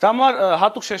 Դա համար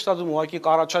հատուկ շեշտադրում ուղղակի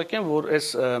կառաջարկեմ, որ այս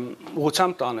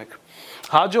ուղղությամբ տանեք։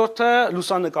 Հաջորդը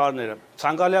լուսանկարները։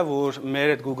 Ցանկալի է, որ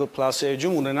մեր այդ Google Plus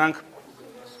Edge-ում ունենանք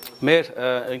մեր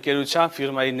ընկերության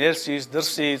ֆիրմայի ներսից,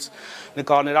 դրսից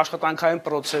նկարներ, աշխատանքային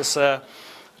process-ը,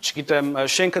 չգիտեմ,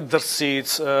 շենքը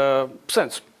դրսից,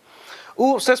 սենց։ Ու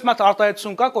սենց մատ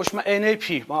արտահայտություն կա, կոչվում է NAP,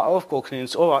 ով կօգնի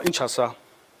ինձ, ով ինչ ասա։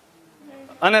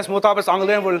 Անես մոտավորապես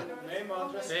անգլերեն որ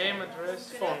Name, address,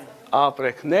 phone.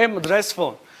 Ապրեք, name, address,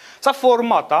 phone։ Սա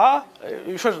ֆորմատ է,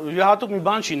 հատուկ մի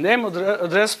բան չի, name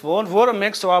address phone, որը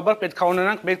մենք սովորաբար պետք է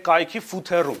ունենանք մեր կայքի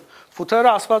footer-ում։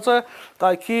 Footer-ը ասված է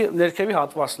կայքի ներքևի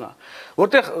հատվածն է,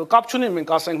 որտեղ կապ չունի մենք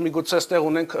ասենք միգուցե այստեղ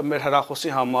ունենք մեր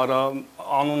հեռախոսի համարը,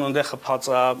 անունը այնտեղ խփած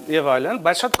է եւ այլն,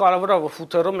 բայց շատ կարեւոր է որ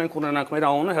footer-ում մենք ունենանք մեր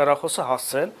անունը, հեռախոսը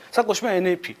հասցեն, սա կոչվում է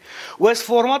NAP։ Ու այս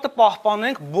ֆորմատը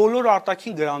պահպանենք բոլոր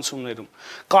արտաքին գրանցումներում։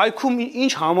 Կայքում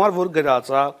ինչ համար որ գրած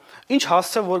է, ինչ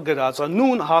հասցե որ գրած է,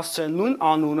 նույն հասցեն, նույն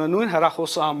անունը, նույն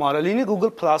հեռախոսը համարը, լինի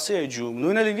Google Plus-ի էջում,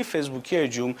 նույնը լինի Facebook-ի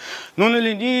էջում, նույնը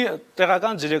լինի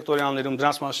տեղական դիրեկտորիաներում,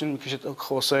 դրանց մասին մի քիչ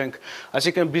խոսենք,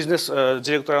 այսինքն բիզնես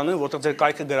դիրեկտորիաներում, որտեղ ձեր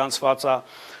կայքը գրանցված է,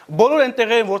 բոլոր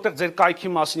այնտեղերին, որտեղ ձեր կայքի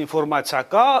մասին ինֆորմացիա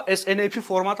կա, այս NAP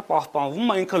ֆորմատը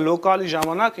պահպանվում է, ինքը լոկալի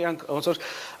ժամանակ, ոնց որ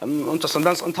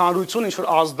ընդհանրած ընդհանրություն ինչ որ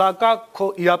ազդակա քո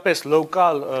իրապես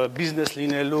լոկալ բիզնես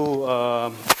լինելու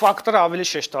ֆակտորը ավելի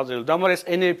շեշտադրելու։ Դա համար այս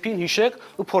NAP-ին հիշեք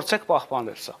ու փորձեք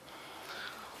պահպանել սա։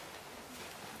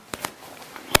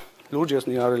 Լուրջ ես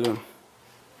նիարել եմ։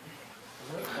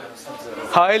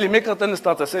 Հա, էլի մեկը տեն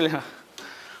նստած ես, էլի հա։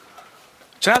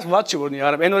 Չնայած ված չի որ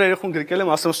նիարեմ, այն օր երեխուն գրկել եմ,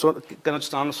 ասեմ կնոջ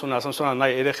անուսուն, ասեմ սոնա նայ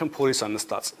երեխեն փորիս ան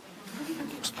նստած։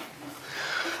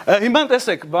 Հիմա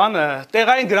տեսեք, բանը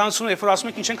տեղային գրանցումը, երբ որ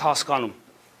ասում եք ինչ ենք հասկանում։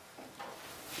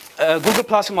 Google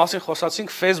Plus-ի մասին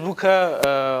խոսացինք, Facebook-ը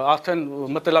արդեն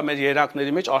մտել է մեր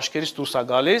երակների մեջ, աշկերից դուրս է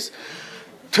գալիս։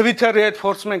 Twitter-ի հետ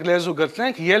փորձում ենք լեզու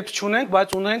գտնենք, ելք չունենք, բայց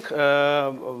ունենք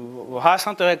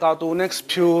Հայաստան տեղեկատու ունենք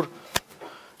Spure,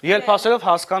 ելք ասելով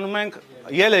հասկանում ենք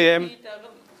LAM,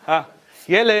 հա,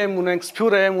 LAM ունենք,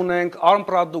 Spure-ը ունենք, Arm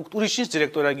Product, ուրիշ ինչ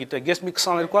դիրեկտորիա գիտեք, ես մի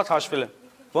 22 հատ հաշվել եմ,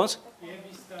 ոնց?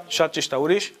 Շատ ճիշտ է,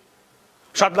 ուրիշ,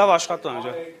 շատ լավ աշխատում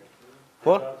է,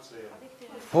 որ?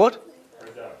 Որ?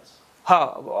 Հա,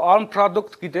 Arm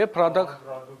Product գիտե, Product,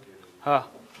 հա,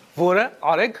 որը,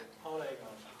 արեգ,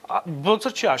 ոնց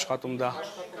չի աշխատում դա,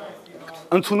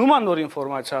 ընդունում է նոր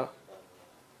ինվորմացիա,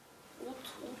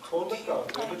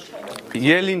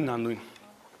 Ելինն է նույն,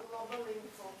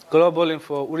 Global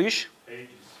Info, ուրիշ,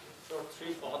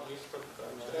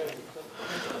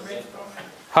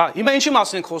 հա, հիմա ինչի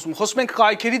մասին ենք խոսում ենք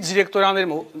կայքերի դիրեկտորիաների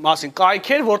մասին,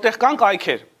 կայքեր, որտեղ կան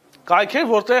կայքեր, կայքեր,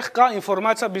 որտեղ կա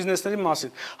ինվորմացիա բիզնեսների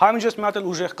մասին, հայմիջես մի հատ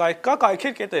էլ ուժեղ կայք կա,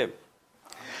 կայքեր կետե եմ,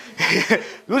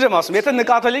 լուր եմ ասում, եթե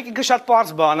նկատել եք ինքը շատ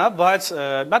պարզ բան է, բայց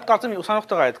մի հատ կարծեմ ուսանող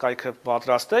տղա այդ կայքը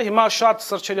պատրաստ է, հիմա շատ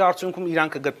սրճելի արդյունքում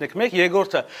իրան կգտնեք մեկ,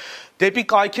 երկրորդը դեպի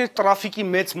կայքեր տրաֆիկի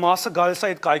մեծ մասը գալիս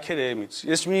է այդ կայքեր էմից։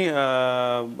 Ես մի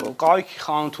կայքի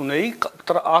խանութ ունեի,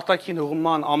 արտաքին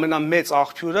հղման ամենամեծ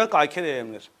աղբյուրը կայքեր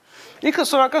էմն էր։ Ինքը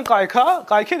սովորական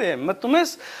կայքեր եմ, մտնում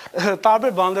ես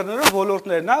տարբեր բանդերներով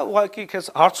ոլորտներն է, ուղղակի քեզ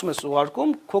հարցում ես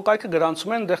ուղարկում, քո կայքը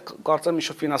գրանցում են, այնտեղ կարծեմ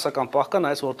ինչ-որ ֆինանսական պահ կա,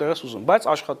 նայես որտեղ ես ուզում, բայց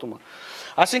աշխատում է։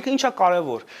 Այսինքն ինչա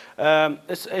կարևոր։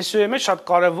 SEO-ի մեջ շատ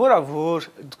կարևոր է, որ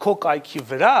քո կայքի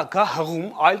վրա գա հղում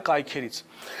այլ կայքերից։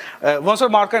 Ոնց որ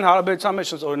մարկային հարաբերության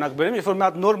մեջ օրինակ բերեմ, երբ որ մի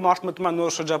հատ նոր մարդ մտնում է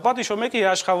նոր շրջապատ, ինչ-որ մեկը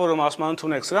երաշխավորում ասում է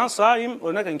ընդունեք սրան, սա իմ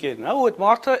օրինակ ընկերն է, ու այդ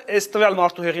մարդը այս տվյալ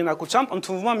մարդու հեղինակությամբ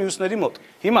ընդունվում է մյուսների մոտ։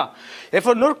 Հիմա, երբ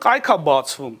որ նոր կայք է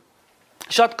բացվում,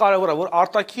 շատ կարևոր է, որ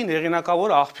արտաքին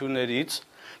հեղինակավոր աղբյուրներից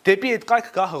դեպի այդ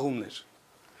կայքը գա հղումներ։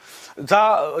 Դա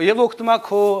եւ օգնում է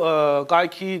քո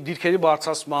կայքի դիրքերի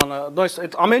բարձրացմանը, նույնիսկ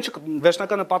այդ ամեն ինչ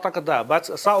վերջնական նպատակը դա է, բայց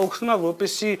սա օգնում է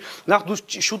որպեսզի նախ դու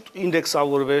շուտ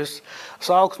ինդեքսավորվես,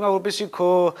 սա օգնում է որպեսզի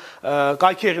քո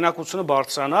կայքի հեղինակությունը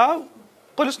բարձրանա,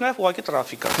 պլյուս նաեւ ուղղակի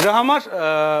տրաֆիկա։ Դրա համար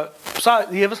սա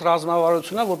եւս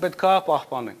ռազմավարություն է, որ պետք է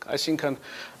պահպանենք, այսինքն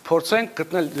փորձենք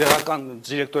գտնել դերական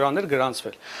դիրեկտորիաներ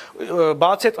գրանցվել։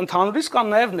 Բացի այդ ընդհանուրից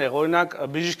կան նաեւ նեղ, օրինակ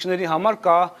բժիշկների համար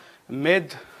կա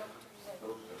med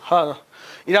հա,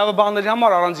 իրավաբանների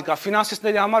համար առանձին կա,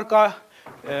 ֆինանսիստների համար կա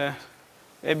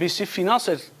ABC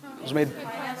ֆինանսեր,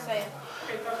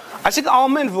 այսինքն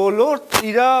ամեն ոլորտ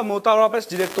իր մոտավորապես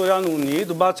դիրեկտորիան ունի,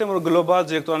 դու բացի որ գլոբալ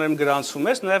դիրեկտորիաներում գրանցվում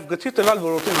ես, նաև գտի տվյալ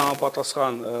ոլորտին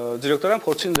համապատասխան դիրեկտորիան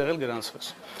փորձին դեղել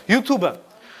գրանցվես։ YouTube-ը,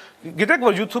 գիտեք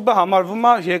որ YouTube-ը համարվում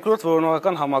է երկրորդ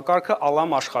որոնողական համակարգը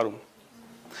ալամ աշխարհում։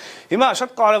 Հիմա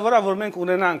շատ կարևոր է որ մենք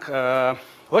ունենանք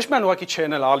ոչ միայն ուղղակի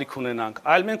channel ալիք ունենանք,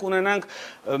 այլ մենք ունենանք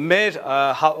մեր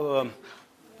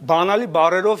բանալի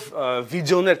բառերով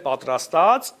վիդեոներ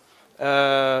պատրաստած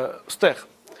ստեղ,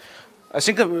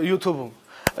 այսինքն YouTube-ում,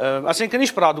 այսինքն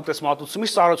ինչ պրոդուկտ ես մատուցում,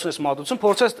 ինչ ծառայություն ես մատուցում,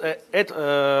 փորձես այդ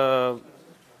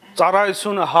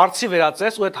ծառայությունը հարցի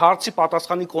վերածես ու այդ հարցի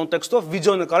պատասխանի կոնտեքստով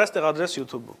վիդեո նկարես տեղադրես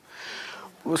YouTube-ում։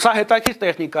 Սա հետաքրքիր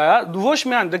տեխնիկա է, դու ոչ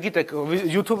միայն դա գիտեք,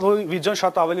 YouTube վիդեոն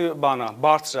շատ ավելի բան է,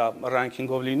 բարձր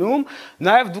ռանկինգով լինում,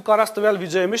 նաև դու կարաս տվյալ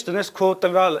վիդեոյի մեջ դնես քո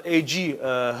տվյալ AG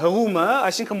հղումը,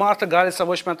 այսինքն մարդը գալիս է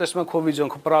ոչ միայն տեսնում է քո վիդեոն,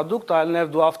 քո պրոդուկտ, այլ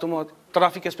նաև դու ավտոմատ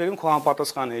տրաֆիկ ես բերում քո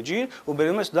համապատասխան AG-ին ու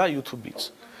բերում ես դա YouTube-ից։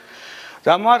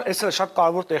 Դա համար էս էլ շատ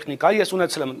կարևոր տեխնիկա է, ես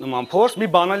ունեցել եմ նման փորձ, մի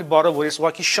բանալի բառը, որ ես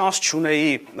ուղղակի շանս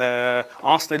չունեի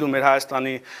անցնելու մեր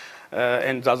Հայաստանի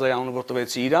այն ձազայանունը որ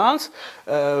տվեցի իրանց,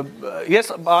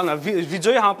 ես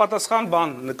վիդեոյի համապատասխան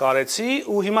բան նկարեցի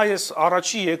ու հիմա ես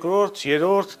առաջի, երկրորդ,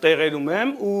 երրորդ տեղերում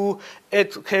եմ ու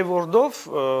այդ keyword-ով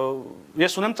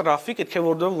ես ունեմ տրաֆիկ, այդ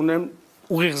keyword-ով ունեմ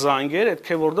ուղիղ զանգեր, այդ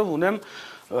keyword-ով ունեմ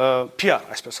PR,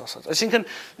 այսպես ասած։ Այսինքն,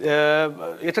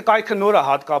 եթե կայքը նոր է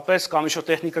հատկապես կամ ինչ-որ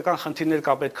տեխնիկական խնդիրներ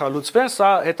կա պետք է լուծվեն, սա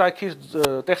հետաքրքիր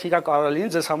տեխնիկա կարող է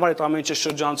լինի ձեզ համար այդ ամեն ինչը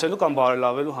շրջանցելու կամ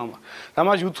բարելավելու համար։ Դա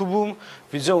համար YouTube-ում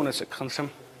վիդեո ունեցեք, խնդրեմ։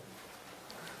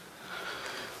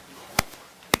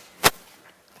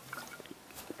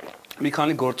 Մի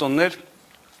քանի գործոններ,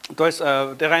 то есть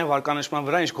տեղային վարկանիշման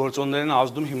վրա ինչ գործոններ են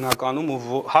ազդում հիմնականում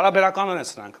ու հարաբերական են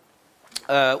սրանք։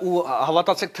 Ու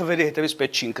հավատացեք թվերի հետևից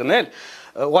պետք չի ընկնել,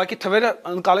 ուղղակի թվերը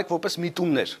ընկալեք որպես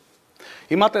միտումներ։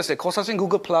 Հիմա տեսեք, խոսացին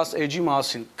Google Plus Edge-ի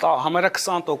մասին, համարյա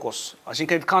 20%,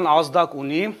 այսինքն այդքան ազդակ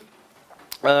ունի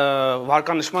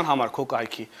վարկանիշման համար քո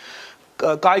կայքի։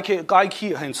 Կայքի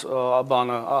հենց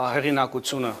բանը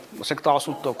հեղինակությունը, ասենք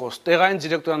 18%, տեղային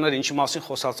դիրեկտորները ինչի մասին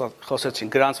խոսեցին,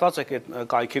 գրանցված եք այդ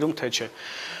կայքերում թե չէ։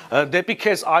 Դեպի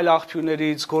քեզ այլ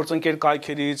աղբյուրներից, գործընկեր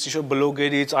կայքերից, ինչ-որ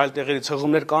բլոգերից, այլ տեղերից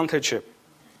հղումներ կան թե չէ։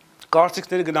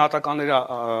 Կարծիքների գնահատականների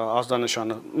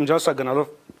ազդանշանը, ինչա գնալով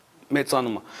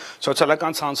մեծանում է,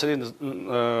 սոցիալական ցանցերի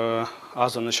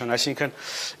ազդանշան, այսինքն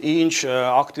ինչ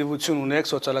ակտիվություն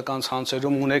ունեք սոցիալական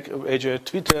ցանցերում, ունեք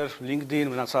Twitter, LinkedIn,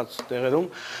 մնացած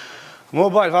տեղերում,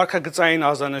 մոբայլ վարքագծային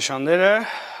ազդանշանները,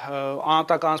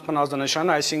 անհատականացման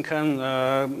ազդանշանը, այսինքն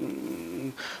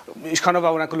ինչքանով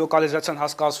է օրինակ լոկալիզացիան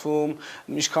հասկացվում,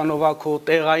 ինչքանով է քո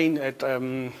տեղային այդ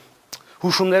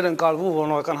հուշումներ ընկալվում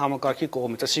որոնական համակարգի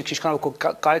կողմից, այսինքն ինչքանով քո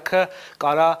կայքը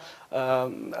կարա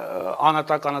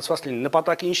անհատականացված լինի։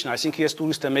 Նպատակը ինչն է, այսինքն ես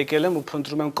տուրիստ եմ եկել եմ ու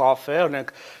փնտրում եմ կաֆե, օրինակ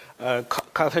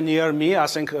cafe near me,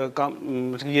 ասենք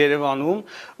Երևանում,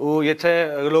 ու եթե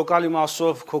լոկալ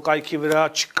իմաստով քո կայքի վրա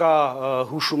չկա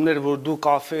հուշումներ, որ դու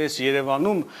կաֆե ես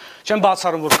Երևանում, չեմ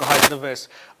բացառում, որ կհայտնվես,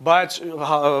 բայց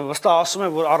վստահ ասում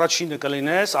եմ, որ առաջինը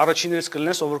կլինես, առաջիններից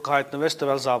կլինես, ով որ կհայտնվես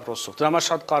տվյալ զապրոսով։ Դրա համար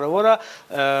շատ կարևոր է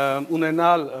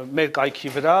ունենալ մեր կայքի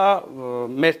վրա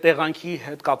մեր տեղանքի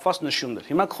հետ կապված նշումներ։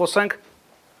 Հիմա կխոսենք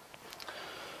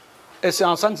Էսի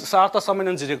անցանք, սա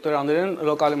արտասահմանյան դիրեկտորաներին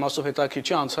լոկալ իմաստով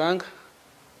հետաքրքիր անցանք,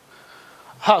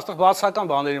 հա, այստեղ բացական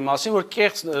բաների մասին, որ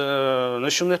կեղծ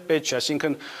նշումներ պետք չէ,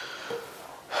 այսինքն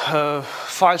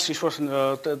ֆայլս ինչ-որ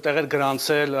տեղեր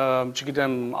գրանցել,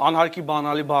 չգիտեմ, անհարկի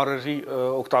բանալի բառերի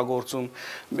օգտագործում,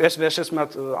 ես վերջերս մի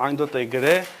հատ այնդոտ էի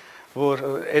գրել, որ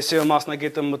SEO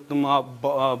մասնագետը մտնում է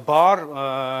բառ,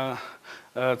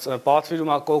 պատվիրում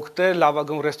է կոկտեյլ,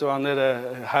 լավագույն ռեստորանները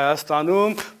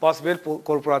Հայաստանում, պատվիրել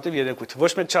կորպորատիվ երեկույթ։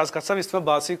 Ոչ մեկ չհասկացավ, իսկ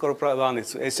բացի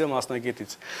կորպորատիվանից, SEO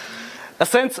մասնագետից։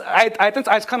 Ասենց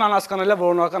այսքան անհասկանալի է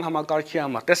որոնական համակարգի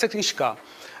համար։ Տեսեք ինչ կա։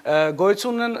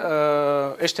 Գոյություն են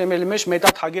HTML-ի մեջ meta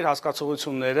tag-եր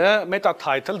հասկացողությունները, meta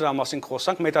title, դրա մասին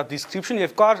խոսանք, meta description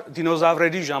եւ կար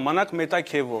դինոզավրերի ժամանակ meta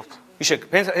keyword։ Հիշեք,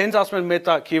 հենց ասում են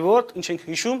meta keyword, ինչ ենք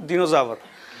հիշում, դինոզավր։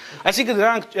 Այսինքն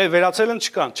դրանք վերացել են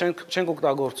չկան, չենք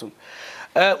օգտագործում։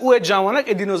 Ու այդ ժամանակ,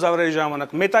 այդ դինոզավրերի ժամանակ,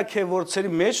 meta keyword-երի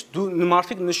մեջ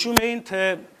մարդիկ նշում էին, թե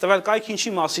տվյալ կայքը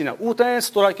ինչի մասին է։ Ու տենց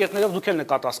ստորակետներով դուք էլ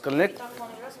նկատած կլինեք։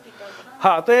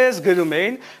 Հա, տես գրում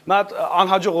էին, մի հատ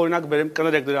անհաջող օրինակ բերեմ,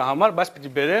 կներեք դրա համար, բայց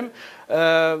պիտի բերեմ։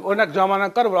 Օրինակ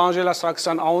ժամանակ կար, որ Անժելա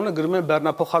Սարգսյան անունը գրում են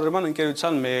բեռնափոխադրման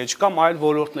ընկերության մեջ կամ այլ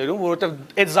ոլորտներում,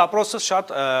 որովհետև այդ զապրոսը շատ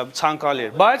ցանկալի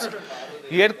էր, բայց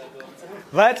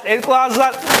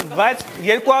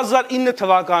 2009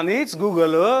 թվականից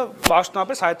Google-ը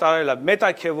պաշտոնապես հայտարարել է meta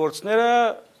keyword-ները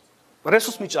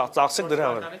ռեսուրս մի ծախսեք դրա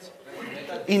վրա։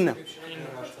 9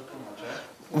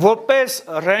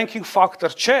 որպես ranking factor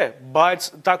չէ,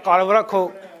 բայց դա կարևոր է քո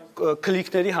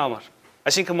քլիկների համար։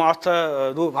 Այսինքն մարդը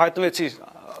դու հայտնվեցիր,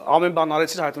 ամեն բան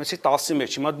արեցիր, հայտնվեցիր 10-ի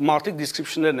մեջ, հիմա մարդիկ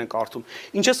description-ներն են կարդում։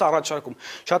 Ինչ ես առաջարկում։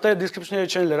 Շատերը description-ները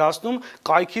չեն լրացնում,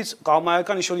 կայքից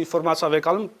կամայական ինչ-որ ինֆորմացիա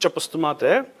վեկալում ճպստում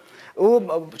է, ու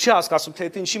չի հասկացում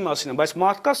թե դա ինչի մասին է, բայց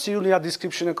մարդկա սիրուն իր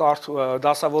description-ը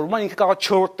դասավորում է, ինքը կարող է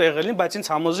 4 տեղ լինի, բայց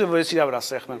ինձ համոզի որ ես իր վրա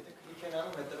սեղմեմ։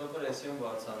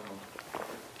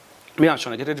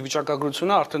 Միանշանակ, եթե այդ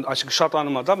վիճակագրությունը արդեն այսինքն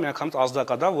շատանում է դա, միանգամից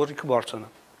ազդակա դա, որ ինքը բարձրանա։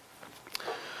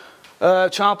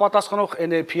 Չհամապատասխանող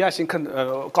NLP, այսինքն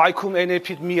կայքում NLP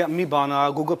մի բան է,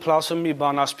 Google Plus-ը մի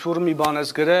բան է, Spure-ը մի բան ես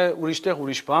գրել, ուրիշ տեղ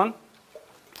ուրիշ բան։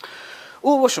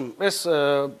 Ու ոչ եմ, ես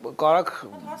կարակ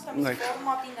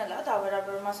ֆորմատին էլ է, դա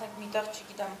վերաբերում ասենք միտեղ,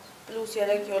 չգիտեմ, +3, 7,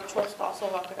 4,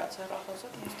 10-ով է գրած հեռախոսը,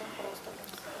 միշտ պրոստը։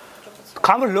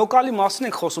 Քան որ լոկալի մասին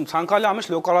ենք խոսում, ցանկալի ամեն ինչ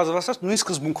լոկալիզացված նույն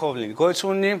սկզբունքով լինի։ Գոյություն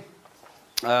ունի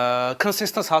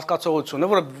consistent հասկացողությունը,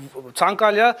 որը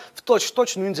ցանկալի է ոչ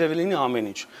նույն ձևի լինի ամեն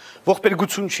ինչ։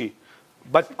 Ողբերգություն չի,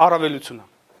 բայց առավելություն է։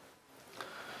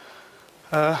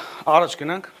 Առաջ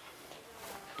գնանք։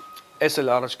 Էս էլ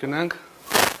առաջ գնանք։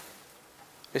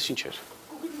 Էս ինչ էր։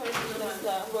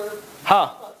 Հա։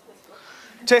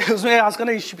 Չէ, ուզում եմ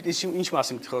հասկանալ ինչ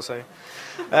մասին պիտի խոսայի։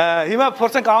 Հիմա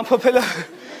փորձենք ամփոփելը։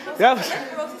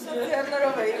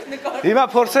 Հիմա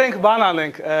փորձենք բան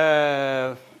անենք։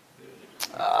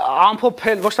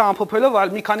 Ամփոփել, ոչ թե ամփոփելով, այլ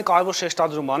մի քանի կարևոր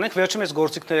շեշտադրում անենք, վերջում ես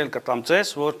գործիքներ էլ կտամ ձեզ,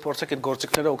 որ փորձեք այդ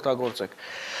գործիքները օգտագործեք։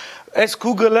 Այս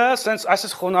Google-ը, sense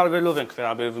այսպես խոնարհվելով ենք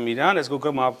վերաբերվում իրան, այս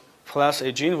Google Plus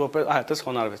Edge-ին, որպես, այդպես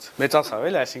խոնարհվեց։ Մեծացավ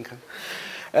էլ, այսինքն։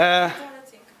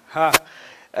 Հա։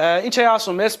 Ինչ է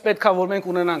ասում, ես պետքա որ մենք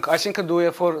ունենանք, այսինքն դու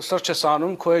երբ որ search ես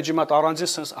անում, քո edge-ի մոտ առանձին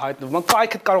sense հայտնվում,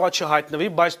 կայքդ կարող է չհայտնվի,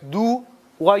 բայց դու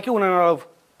ուղղակի ունենալով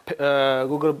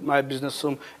Google My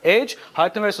Business-ում edge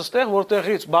հայտնվես այստեղ,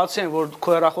 որտեղից բացի են, որ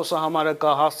քո հեռախոսահամարը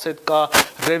կա, հասցետ կա,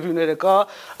 review-ները կա,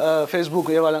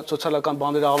 Facebook եւ այլ սոցիալական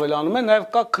բաները ավելանում են, նաեւ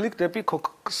կա click դեպի քո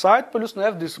site, plus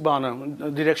նաեւ this բանը,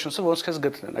 directions-ը ոնց քեզ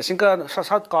գտնեն։ Այսինքն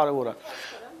շատ կարեւոր է։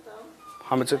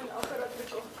 Համեցեք։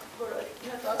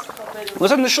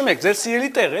 Ոնց նշում եք, ձեր սիրելի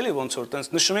տեղ էլի ոնց որ տենց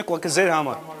նշում եք ուղղակի ձեր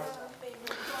համար։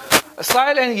 Սա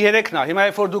էլ են 3-ն է։ Հիմա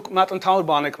երբ որ դուք մատ ընդհանուր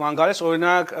բան եք ման գալիս,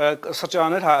 օրինակ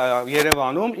սրճարաններ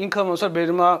Երևանում, ինքը ոնց որ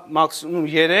բերում է մաքսիմում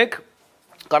 3,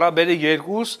 կարա բերի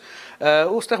 2,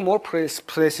 ու ստեղ more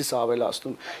press-ից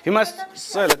ավելացնում։ Հիմա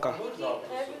սա էլ կա։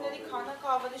 Ռևյուների քանակը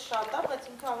ավելի շատ է, բայց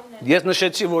ինքը ավելի Ես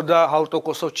նշեցի, որ դա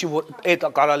 100%-ով չի, որ այդ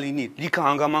կարա լինի, լիքը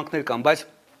հանգամանքներ կան, բայց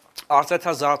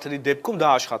արծաթազարդերի դեպքում դա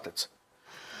աշխատեց։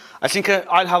 Այսինքն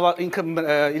ինքը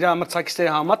իր մրցակիցների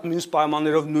համեմատ մյուս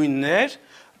պայմաններով նույնն էր,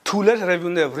 թուլեր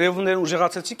ռևյուներ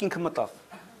ուժեղացեցիք ինքը մտավ։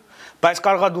 Բայց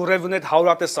կարողա դու ռևյուներ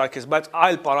 100-ատես սարքես, բայց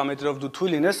այլ պարամետրով դու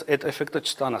թույլ լինես, այդ էֆեկտը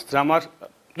չստանաս։ Դրա համար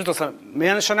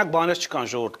միանշանակ բաներ չկան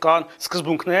ժողովուրդ, կան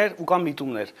սկզբունքներ ու կան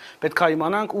միտումներ։ Պետք է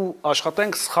իմանանք ու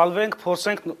աշխատենք, սխալվենք,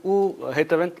 փորձենք ու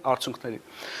հետևենք արդյունքներին։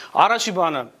 Առաջի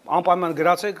բանը, անպայման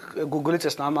գրացեք, Google-ից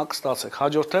այս նամակը ստացեք։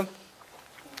 Հաջորդը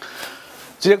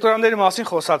Դիրեկտորանների մասին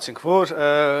խոսացինք, որ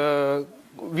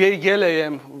եկել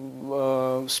եմ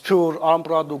սփյուռ,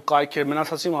 ամպրադուկ, կայքեր,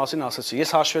 մնացածի մասին ասեցի։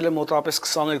 Ես հաշվել եմ մոտավորապես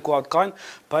 22 հատ կային,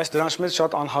 բայց դրանց մեջ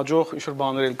շատ անհաջող ինչ-որ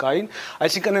բաներ էլ կային։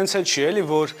 Այսինքն հենց էլ չի էլի,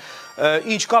 որ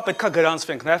ինչ կա պետքա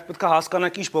գրանցվենք, նաև պետքա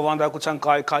հասկանանք ինչ բովանդակության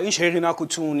կայք է, ինչ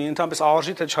հեղինակություն ունի, ընդհանրապես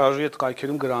արժի թե չարժի այդ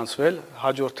կայքերում գրանցվել։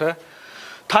 Հաջորդը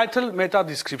title meta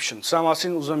description։ Սա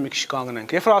մասին ուզում եմ մի քիչ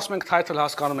կանգնենք։ Երբ որ ասում ենք title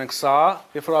հասկանում ենք սա,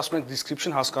 երբ որ ասում ենք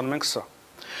description հասկանում ենք սա։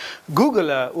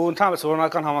 Google-ը ու ընդհանրապես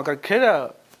օրինական համակարգերը,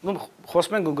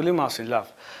 խոսում են Google-ի մասին,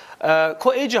 լավ։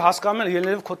 Քո edge-ը հասկանում են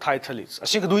ելնելով քո title-ից։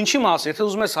 Այսինքն դու ինչի մասին, եթե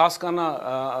ուզում ես հասկանա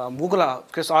Google-ը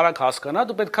քեզ արագ հասկանա,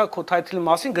 դու պետքա քո title-ի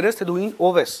մասին գրես, թե դու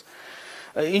ով ես։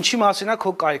 Ինչի մասին է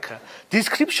քո կայքը։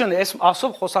 Description-ը այս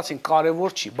ասով խոսացին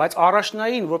կարևոր չի, բայց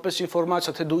առաջնային որպես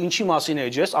ինֆորմացիա, թե դու ինչի մասին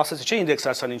edge-ես, ասեցի, չէ,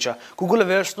 ինդեքսացիան ինչա։ Google-ը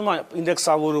վերցնում է,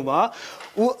 ինդեքսավորում է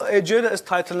ու edge-երը այս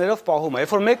title-ներով պահում է։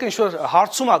 Երբ որ մեկը ինչ-որ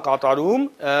հարցում է կատարում,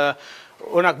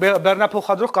 օրինակ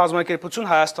բեռնափոխադրող կազմակերպություն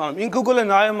Հայաստանում։ Ին Google-ը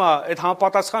նայում է այդ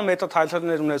համապատասխան մետա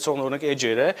title-ներ ունեցող օրինակ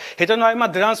edge-երը, հետո նայում է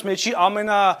դրանց մեջի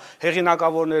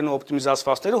ամենահեղինակավորներն ու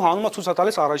օպտիմիզացվածները ու հանում է ցույց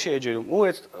տալիս առաջի edge-երում։ Ու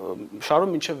այդ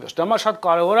շարում մինչև վերջ։ Դա համար շատ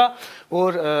կարևոր է,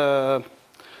 որ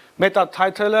մետա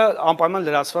title-ը անպայման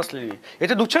լրացված լինի։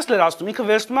 Եթե դու չես լրացնում, ինքը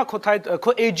վերցնում է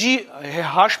քո edge-ի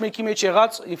H1-ի մեջ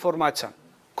եղած ինֆորմացիան։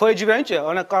 Քո edge-ի վրա ինչ է,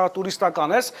 օրինակ կարա տուրիստական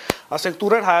ես, ասենք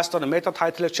տուրեր Հայաստանը, մետա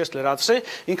title-ը չես լրացրի,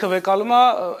 ինքը վեկալում է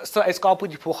այս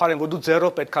կապույտի փոխարեն, որ դու 0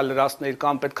 պետքա լրացներ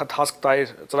կամ պետքա task տայր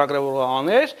ծրագրավորողը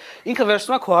աներ, ինքը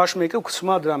վերցնում է քո H1-ը ու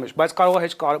գցում է դրա մեջ, բայց կարող է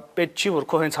հեչ պետք չի, որ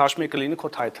քո հենց H1-ը լինի քո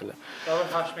title-ը։ Կարող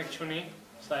H1 չունի,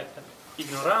 սայթը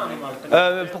իգնորա անի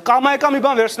Կամ մի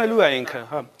բան վերցնելու է ինքը,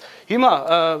 հա։ Հիմա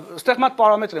այստեղ մատ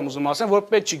պարամետր եմ ուզում ասեմ, որ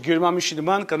պետք չի գերմամիշի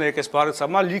նման կներեք այս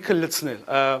բառացամա լիքը լցնել։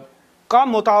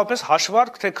 Կամ մոտավորապես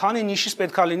հաշվարկ, թե քանի նիշից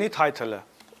պետքա լինի title-ը։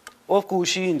 Ով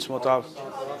կուշի ինձ մոտավորապես։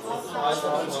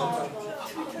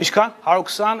 Ինչքան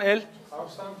 120 էլ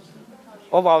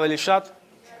ով ավելի շատ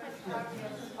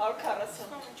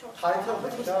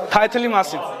 140 title-ի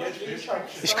մասին։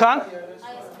 Ինչքան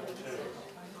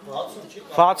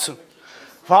 60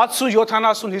 70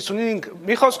 55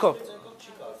 մի խոսքով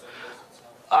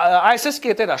Այսպես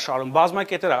կետեր է շարում,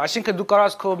 բազմակետեր է, այսինքն դու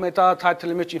կարաս քո մետա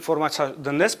title-ի մեջ ինֆորմացիա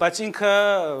դնես, բայց ինքը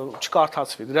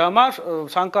չկարդացվի։ Դրա համար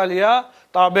ցանկալի է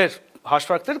տարբեր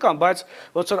հաշվարկներ կան, բայց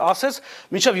ոնց որ ասես,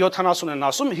 մինչև 70 են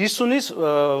ասում, 50-ից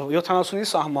 70-ի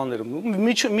սահմաններում։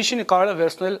 Միջինը կարելի է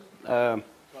վերցնել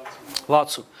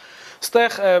 60։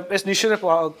 Ստեղ այս նիշերը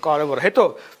կարևոր է։ Հետո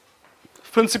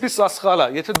Պրինցիպի սա սխալ է։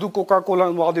 Եթե դու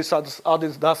Coca-Cola-ն ու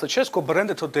Adidas-ը չես, քո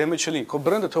բրենդը թող դեմը չլինի, քո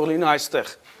բրենդը թող լինի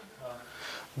այստեղ։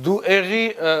 Դու եղի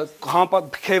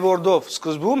keyword-ով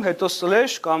սկզբում, հետո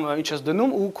slash կամ ինչ ես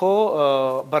դնում ու քո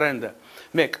բրենդը։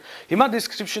 1. Հիմա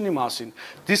description-ի մասին։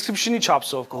 Description-ի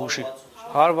չափսով կհուշի։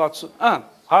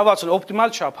 160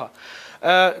 օպտիմալ չափ է։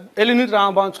 Էլի նույն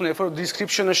տրամաբանությունը, երբ որ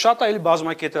description-ը շատ է, էլի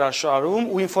բազմակետեր է շարում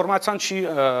ու ինֆորմացիան չի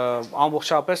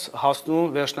ամբողջապես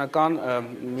հասնում վերջնական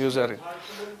user-ին։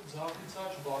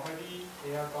 Զարթիցած բառերի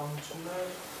էականությունը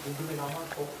Google-ի համար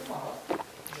փոխվում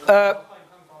է։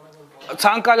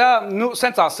 Ցանկալա, նու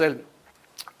սենց ասել։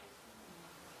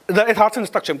 Դա այդ հարցը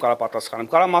նստակ չեմ կարող պատասխանել։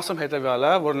 Կարամ ասեմ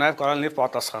հետեւյալը, որ նաև կարող լինի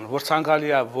պատասխան, որ ցանկալի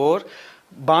է, որ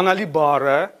բանալի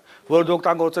բառը, որ դու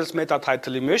օգտագործես meta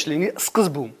title-ի մեջ, լինի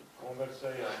սկզբում։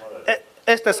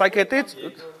 Այս տեսակետից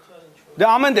դե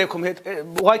ամեն դեպքում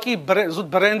ուղղակի զուտ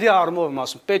բրենդի առումով եմ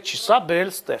ասում, պետք չի սա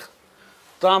բերել ստեղ։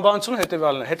 Տրամաբանությունը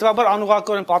հետեւյալն է։ Հետևաբար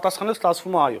անուղղակորեն պատասխանել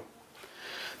ստացվում է այո։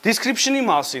 Description-ի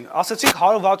մասին, ասացինք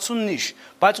 160 նիշ,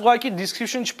 բայց ուղղակի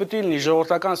description չպետք է լինի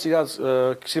ժողովրդական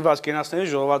սիրված կենացների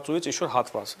ժողովածուից ինչ-որ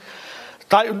հատված։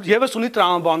 Դա եւս ունի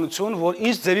տրամաբանություն, որ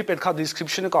ինչ ձևի պետքա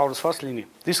description-ը կառուցված լինի։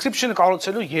 Description-ը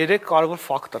կառուցելու 3 կարևոր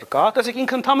ֆակտոր կա։ Տեսեք,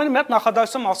 ինքը ընդհանրապես մի հատ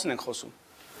նախադասության մասին ենք խոսում։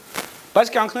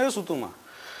 Բայց կյանքներս ուտում է։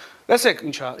 Տեսեք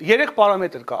ինչա, 3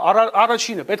 պարամետր կա։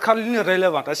 Առաջինը պետքա լինի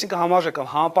relevant, այսինքն համարժեք կամ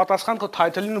համապատասխան քո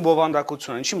title-ին ու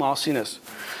բովանդակությունը, ինչի մասին ես։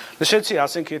 Նշեցի,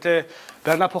 ասենք, եթե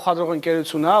բեռնափոխադրող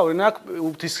ընկերություն է, օրինակ,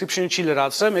 description-ը չի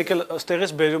լրացրել, մեկ էլ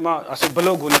ըստեղից բերում է, ասենք,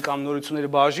 բլոգ ունի կամ նորությունների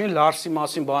բաժին, Lars-ի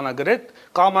մասին բանա գրել,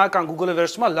 կամայական Google-ը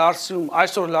վերցնում է Lars-ում,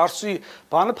 այսօր Lars-ի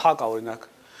բանը փակ է, օրինակ։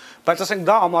 Բայց ասենք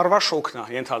դա ամառվա շոկն է,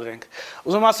 ենթադրենք։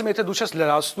 Ուզում ասեմ, եթե դու չես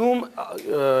լրացնում,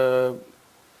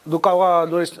 դու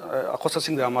կարող ես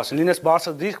խոսացինք դրա մասին, լինես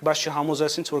բարձր դիրք, բայց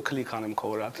չհամոզես ինձ, որ կլիկ անեմ քո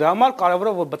վրա։ Դրա համար կարևոր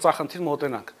է, որ բծախնդիր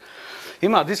մոտենանք։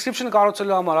 Հիմա description-ը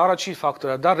կառուցելու համար առաջին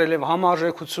ֆակտորը դա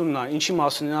համարժեքությունն է, ինչի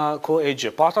մասին է քո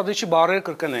edge-ը։ Պարտադիր չի բառերը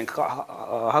կրկնենք,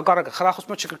 հակառակը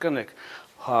խրախուսումը չկրկնենք։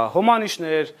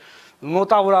 Հոմանիշներ,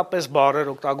 մոտավորապես բառեր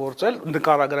օգտագործել,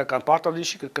 նկարագրական պարտադիր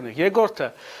չի կրկնենք։ Երկրորդը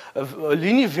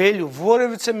լինի value,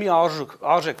 որևիցե մի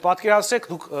արժեք, պատկերացրեք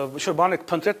դուք ինչ-որ բան եք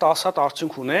փնտրել 10 հատ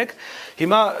արդյունք ունեք,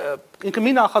 հիմա ինքը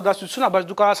մի նախադասություն է, բայց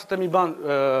դու կարաս հետո մի բան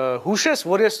հուշես,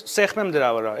 որ ես սեղմեմ դրա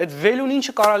վրա։ Այդ value-ն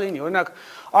ինչը կարա լինի, օրինակ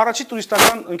առաջի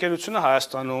տուրիստական ընկերությունը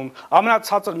Հայաստանում,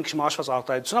 ամենացածր մի քիչ մաշված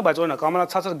արտահայտությունն է, բայց օրինակ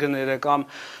ամենացածր գները կամ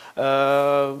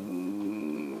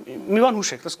մի բան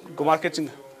հուշեք, մարքեթինգ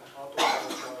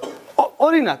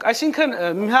Օրինակ, այսինքն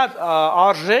մի հատ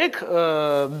արժեք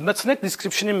մտցնեք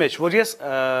description-ի մեջ, որ ես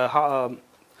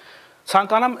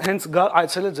ցանկանամ հենց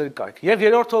այցելել ձեր կայք։ Եվ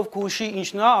երրորդով կուշի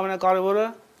ինչն է, ամենակարևորը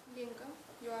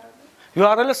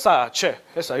URL-ը սա, չէ,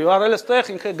 հեսա URL-ը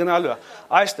ստեղ ինքը գնալու է,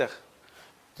 այստեղ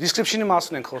description-ի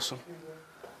մասին ենք խոսում։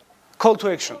 Call to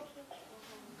action։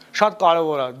 Շատ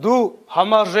կարևոր է։ Դու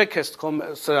համարժեք ես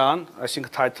սրան,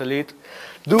 այսինքն title-ից,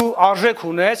 դու արժեք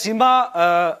ունես, հիմա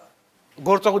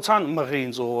գործողության մղի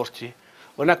ինձ ուղղորդի։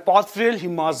 Օրինակ պատվիրել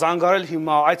հիմա, զանգարել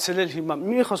հիմա, այցելել հիմա,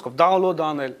 մի խոսքով download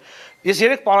անել։ Ես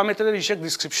 3 պարամետրեր հիշեք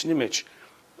description-ի մեջ։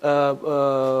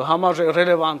 Համարժեք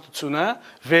relevant-ությունը,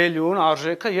 value-ն,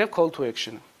 արժեքը եւ call to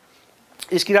action-ը։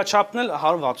 Իսկ իրա չափն էլ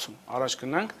 160, առաջ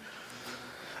գնանք։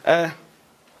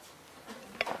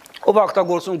 Ով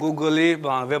օգտագործում Google-ի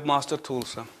Webmaster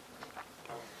Tools-ը։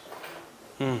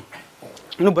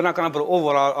 Նու բնականաբար ով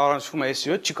որ առանցվում է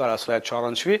SEO չի կարող ասել այդ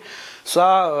չառանցվի սա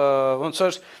ոնց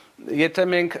որ եթե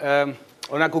մենք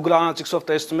օրինակ Google Analytics-ով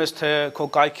տեսնում ես թե քո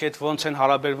կայքի հետ ոնց են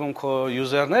հարաբերվում քո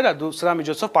user-ները, դու սրա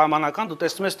միջոցով պայմանական դու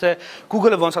տեսնում ես թե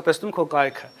Google-ը ոնց է տեսնում քո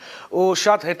կայքը։ Ու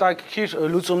շատ հետաքրքիր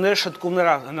լուծումներ, շտկումներ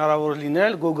հնարավոր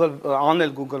լինել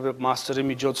անել Google Webmaster-ի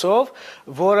միջոցով,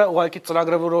 որը ուղղակի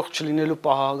ծրագրավորող չլինելու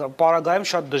պարագայում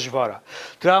շատ դժվար է։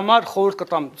 Դրա համար խորհուրդ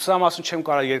կտամ, սրա մասին չեմ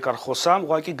կարող երկար խոսամ,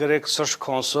 ուղղակի գրեք Search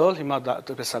Console, հիմա դա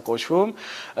այդպես է կոչվում,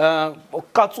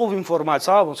 կացով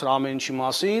ինֆորմացիա, ոնց որ ամեն ինչի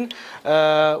մասին,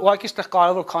 ուղղակի այստեղ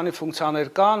կարևոր քանի ֆունկցիաներ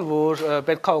կան, որ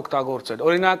պետք է օգտագործել։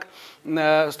 Օրինակ,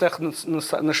 այստեղ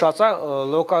նշած է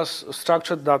local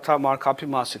structured data markup-ի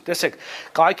մասին։ Տեսեք,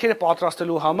 կայքերը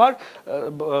պատրաստելու համար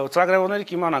ծրագրավորները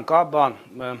կիմանան, կա բան,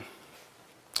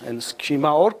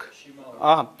 schema.org,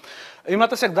 ահա։ Հիմա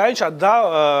տեսեք, դա ինչ է, դա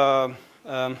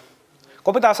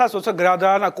կոպիտ ասած ոնց է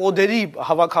գրադարանա կոդերի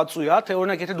հավաքածու է, թե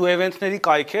օրինակ եթե դու event-ների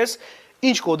կայք ես,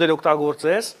 ինչ կոդեր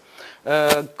օգտագործես,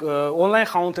 on-line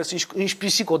խանութես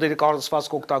ինչպիսի կոդերի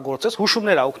կառուցվածք կօգտագործես,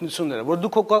 հուշումներ, օգնությունները, որ դու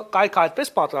քո կայքը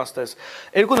այդպես պատրաստես,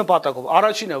 երկու նպատակով։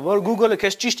 Առաջինը, որ Google-ը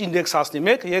քեզ ճիշտ ինդեքսացնի,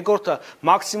 մեկ, երկրորդը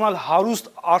մաքսիմալ հարուստ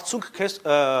արդյունք քեզ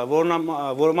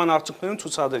որոնման արդյունքներում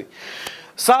ցուցադրի։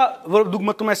 Սա որ դուք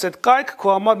մտնում ես այդ կայք, քո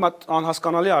համար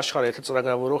անհասկանալի աշխարհ է, եթե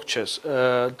ծրագրավորող չես։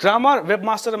 Դրա համար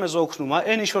webmaster-ը մեզ օգնում է,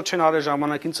 այն ինչ որ չեն արել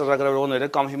ժամանակին ծրագրավորողները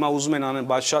կամ հիմա ուզում են անեն,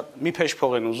 բայց շատ մի փեշ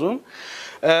փող են ուզում։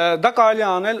 Դա կարելի է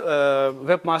անել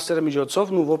webmaster-ի միջոցով,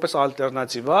 ու որպես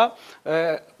ալտերնատիվա,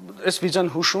 այս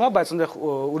վիդեոն հուշում է, բայց այնտեղ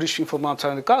ուրիշ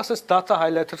ինֆորմացիա կա, ասես data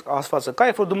highlighter ասված է։ Կա,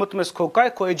 երբ որ դու մտնում ես քո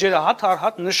կայք, քո էջերը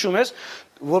հատ նշում ես,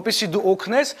 որպեսզի դու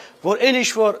օգնես, որ այն ինչ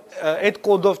որ այդ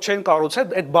կոդով չեն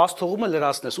կառուցել, այդ բաց թողումը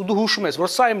լրացնես, ու դու հուշում ես,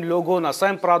 որ սա իմ լոգոն է, սա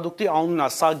իմ product-ի անունն է,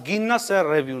 սա գինն է, սա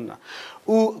review-ն է։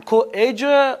 Ու քո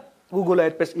էջը Google-ը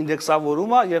այդպես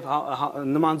ինդեքսավորում է եւ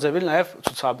նման ձևի նաև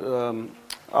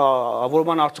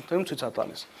որման արդյունքներում ցույց է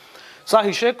տալիս։ Սա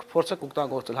հիշեք, փորձեք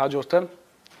օգտագործել, հաջորդը։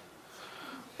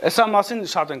 Այսա մասին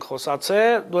շատ ենք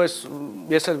խոսացել,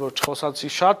 ես էլ որ չխոսացի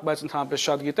շատ, բայց ընդհանրապես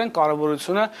շատ գիտեն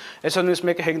կարևորությունը, այսօր նույնիսկ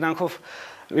մեկը հեգնանքով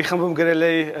մի խմբում գրել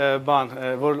էի բան,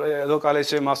 որ local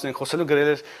SEO-ի մասին ենք խոսելու, գրել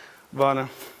էր բանը,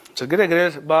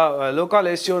 չգրել, բա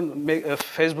local SEO-ն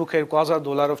Facebook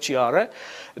 $2000 չի արել,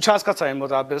 չհասկացա այն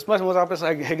մոտավորապես, բայց մոտավորապես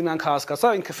հեգնանքը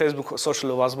հասկացա, ինքը Facebook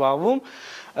social-ով ազբաղվում,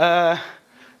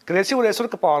 գրեցի, որ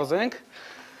այսօր կպարզենք,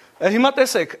 հիմա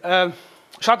տեսեք,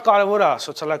 շատ կարևոր է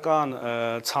սոցիալական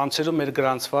ցանցերում մեր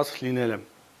գրանցված լինելը,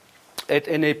 այդ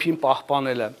NAP-ին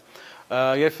պահպանելը,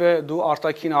 երբ դու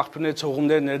արտաքին աղբյուրների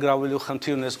ցողումներ ներգրավելու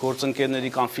խնդիր ունես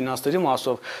գործընկերների կամ ֆինանսների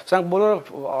մասով, սրանք բոլորը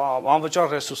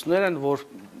անվճար ռեսուրսներ են, որ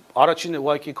առաջինը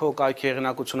ուղղակի քո կայքի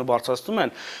հեղինակությունը բարձրացնում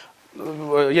են,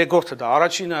 երկրորդը դա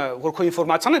առաջինը որ քո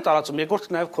ինֆորմացիան է տարածում,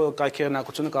 երկրորդը նաև քո կայքի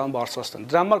հեղինակությունը կարող բարձրացնել։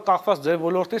 Դրա համար կախված ձեր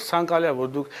ոլորտից ցանկալի է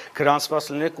որ դուք գրանցված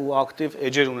լինեք ու ակտիվ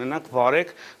էջեր ունենաք,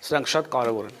 վարեք, սրանք շատ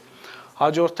կարևոր են։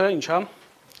 Հաջորդը ի՞նչ է։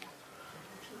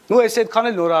 Նու այս այդքան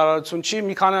էլ նորարարություն չի,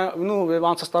 մի քանի նու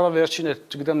անցած տարվա վերջին է,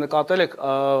 չգիտեմ նկատել եք,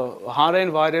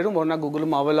 հանրային վայրերում օրինակ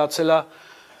Google-ում ավելացել է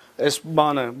այս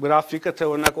բանը, գրաֆիկը, թե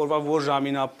օրինակ օրվա որ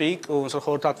ժամին է պիկ, ոնց որ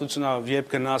խորհրդատվություն է, երբ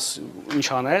գնաս, ինչ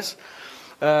անես։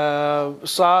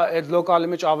 Սա այդ լոկալի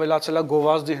մեջ ավելացել է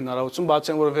գովազդի հնարավորություն,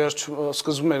 բացի այն որ վերջ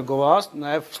սկզբում էր գովազդ,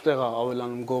 նաև ստեղ է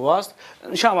ավելանում գովազդ։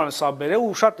 Ինչ համար է սա բերել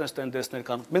ու շատ այս տենդենսներ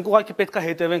կան։ Մենք ուղղակի պետք է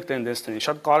հետևենք տենդենսներին,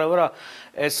 շատ կարևոր է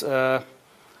այս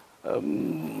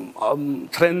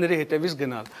թրենդերի հետևից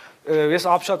գնալ։ Ես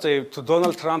ապշած էի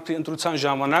Դոնալդ Թրամփի ընտրության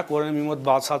ժամանակ, որը մի մոտ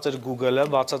բացած էր Google-ը,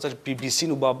 բացած էր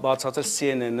BBC-ն ու բացած էր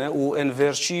CNN-ը ու այն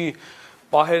վերջի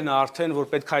պահերն արդեն որ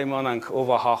պետք է իմանանք ով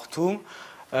է հաղթում։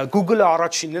 Google-ը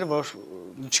առաջինն էր, որ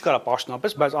չի կարա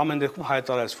պաշտոնապես, բայց ամեն դեպքում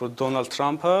հայտարարեց, որ Դոնալդ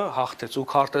Թրամփը հաղթեց ու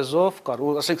քարտեզով կար,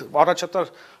 ու ասենք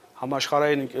առաջատար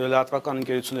համաշխարհային լրատվական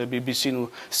ընկերությունները BBC-ն ու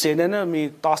CNN-ը մի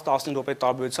 10-15 րոպե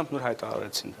տարբերությամբ նոր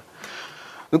հայտարարեցին դա։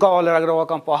 Դու կարող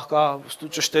լրագրողական պահ կա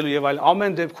ճշտելու եւ այլն։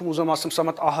 Ամեն դեպքում ուզում ասեմ, սա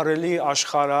մոտ ահռելի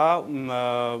աշխարհ է,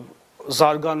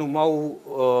 զարգանում է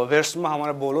ու վերցնում է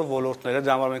համարը բոլոր ոլորտները,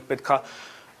 դրա համար մենք պետք է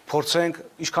փորձենք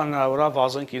ինչքան հնարավոր է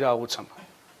վազենք իրողությամբ։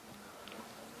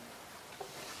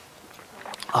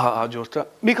 Հաջորդը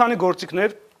մի քանի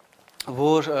գործիքներ,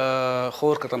 որ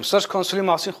խորհուրդ կտամ։ Search console-ի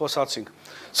մասին խոսացինք։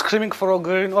 Screaming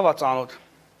Frog-ին ով է ծանոթ։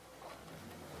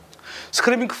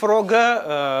 Screaming Frog-ը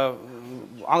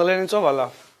անգլերենից ով է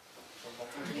լավ։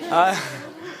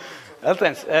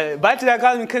 Այդտենց, բայց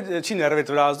իրականում ինքը չի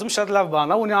ներվետ վրա ազդում, շատ լավ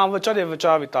բան է, ունի անվճար եւ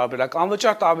վճարավի տարբերակ։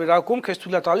 Անվճար տարբերակում քեզ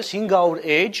թույլ է տալիս 500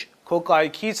 էջ քո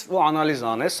կայքից ու անալիզ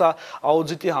անես, սա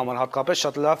աուդիտի համար հատկապես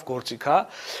շատ լավ գործիք է։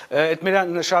 Այդ մեր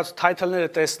նշած title-ները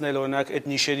տեսնել, օրինակ այդ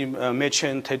նիշերի մեջ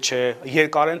են թե չէ,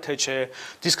 երկար են թե չէ,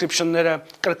 description-ները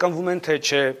կրկնվում են թե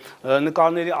չէ,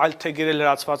 նկարների այլ թեգերը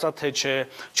լրացված է թե չէ,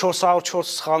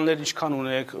 404 սխալներ ինչքան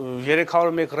ունեք,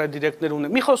 301 redirect-ներ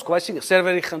ունեք։ Մի խոսքով, այսինքն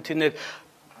սերվերի խնդիրներ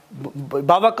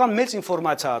բավական մեծ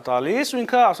ինֆորմացիա է տալիս, ու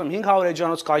ինքը, ասեմ, 500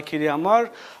 էջանոց կայքերի համար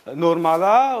նորմալ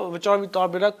է, վճարվի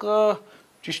տարբերակը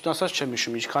ճիշտ ասած չեմ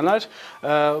հիշում ինչքան էր,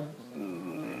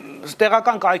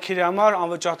 տեղական կայքերի համար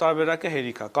անվճար տարբերակը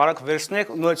հերիք է, կարաք վերցնեք,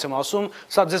 նորից եմ ասում,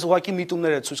 սա ձեզ ուղղակի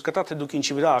միտումներ է ցույց կտա, թե դուք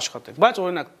ինչի վրա աշխատեք, բայց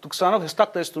օրինակ դուք սրանով հստակ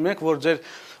տեսնում եք, որ ձեր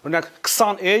օրինակ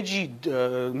 20 էջի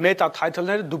մետա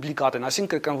title-ները դուպլիկատ են,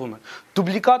 այսինքն կրկնվում են։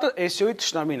 Դուպլիկատը SEO-ի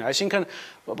թշնամին է, այսինքն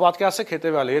պատկերացեք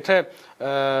հետևյալը, եթե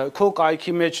քո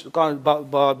կայքի մեջ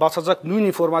բացարձակ նույն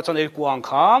ինֆորմացիան երկու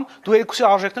անգամ, դու երկուսի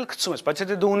արժեքն էլ գցում ես, բայց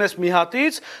եթե դու ունես մի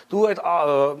հատից, դու այդ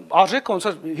արժեքը ոնց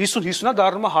 50-50-ը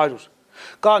դառնում է 100։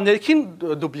 Կա ներքին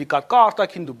դուպլիկատ, կա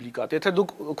արտաքին դուպլիկատ։ Եթե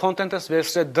դուք content-ը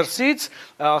վերցրեք դրսից,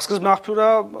 սկզբն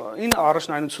աղբյուրին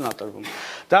առաջնայնություն է տրվում։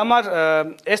 Դա համար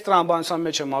այս տրամաբանության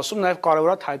մեջ եմ ասում, նաև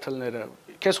կարևոր է title-ները։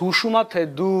 Քեզ հուշում է, թե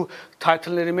դու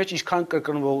title-ների մեջ ինչքան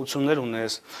կրկնվողություններ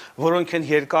ունես, որոնք են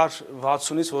երկար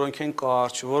 60-ից, որոնք են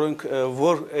կարճ, որոնք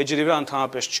որ էջերի վրա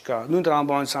ընդհանրապես չկա։ Նույն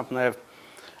տրամաբանությամբ նաև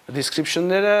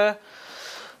description-ները,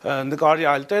 նկարի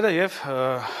այլ տերը եւ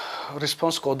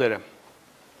response կոդերը։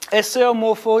 SEO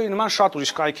մոֆոյի նման շատ ուրիշ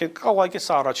կայքեր կա, ուղղակի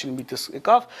սա առաջին միտս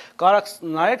եկավ, կարաք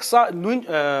նայեք, սա նույն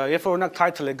երբ որ օրինակ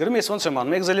title է գրում, ես ոնց եմ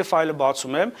անում, Excel-ի ֆայլը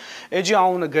բացում եմ, edge-ի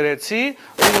անունը գրեցի,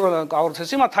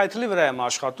 աղորդեցի, հիմա title-ի վրա եմ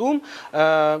աշխատում,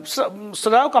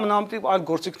 սրայով կամ նամտիպ այլ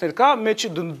գործիքներ կա, մեջի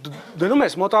դնում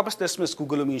ես, մոտավորապես տեսնում ես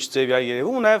Google-ում ինչ ձև է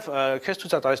երևում, ու նաև քեզ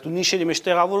ցույց է տալիս, դու նիշերի մեջ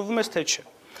տեղավորվում ես, թե չէ։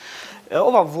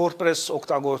 Ով է WordPress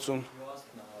օգտագործում։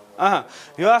 Ահա,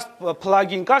 Yoast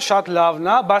plugin կա, շատ լավն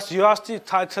է, բայց Yoast-ի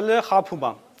title-ը խափում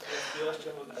է։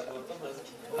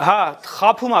 Հա,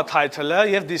 խափում է title-ը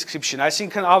եւ description,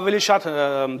 այսինքն ավելի շատ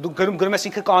դու գրում ես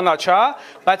ինքը կանաչ է,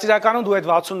 բայց իրականում դու այդ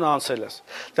 60-ն անցել ես։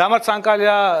 Դա համար ցանկալի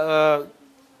է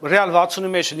real 60-ի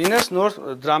մեջ լինես, նոր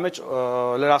դրա մեջ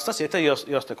լրացնես, եթե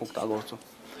Yoast եք օգտագործում։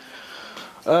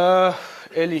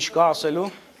 Էլ ինչ կա ասելու։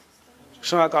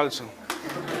 Շնորհակալություն։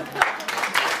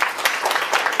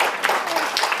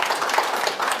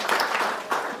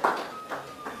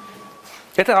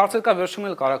 Եթե հարցեր կա վերջում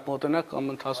էլ կարաք մոտենաք կամ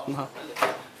ընթացքում, հա։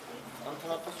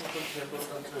 Ընդհանրապես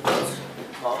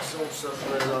մաքսիմում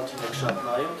սրտվելատին եք շատ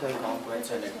նայում, թե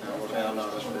կոնկուրենցիան եք նայում, որ ռեալ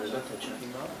առաջ բերել է, թե չէ։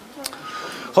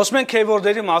 Խոսում ենք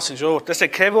keyword-երի մասին, ժողովուրդ,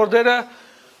 տեսեք, keyword-երը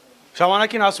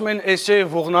ժամանակին ասում են SEO-ի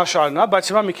ողնաշարն է, բայց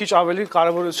հիմա մի քիչ ավելի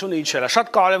կարևորությունը ինչ է, շատ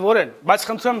կարևոր են, բայց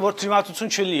խնդրում եմ, որ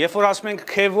թիմացություն չլինի, երբ որ ասում ենք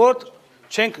keyword,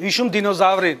 չենք հիշում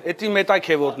դինոզավրին, դա մետա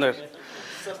keyword-ներ։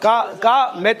 Կա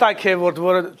մետա keyword,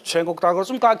 որը չենք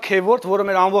օգտագործում, կա keyword, որը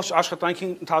մեր ամբողջ աշխատանքի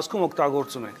ընթացքում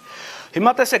օգտագործում ենք։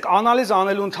 Հիմա տեսեք, անալիզ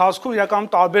անելու ընթացքում իրականում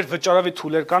տարբեր վճարովի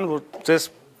թուլեր կան, որ ձեզ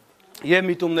եւ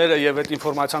միտումները եւ այդ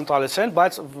ինֆորմացիան տալիս են,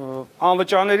 բայց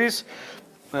անվճարներից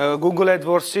Google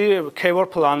AdWords-ի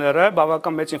keyword planner-ը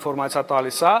բավական մեծ ինֆորմացիա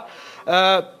տալիս է։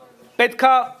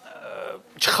 Պետքա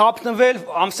չխափնվել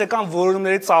ամսական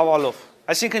որոնումների ծավալով։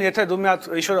 Այսինքն, եթե դու մի հատ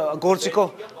ինչ-որ գործիքով,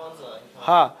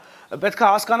 հա, պետք է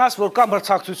հասկանաս, որ կա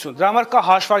մրցակցություն։ Դրա համար կա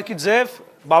հաշվարկի ձև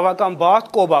բավական բարդ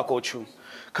կոբա կոչում։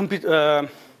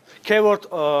 Keyword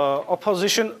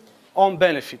opposition on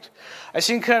benefit։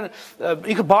 Այսինքն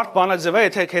ինքը բարդ բան է ձև է,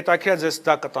 եթե հետաքրքիր ձեզ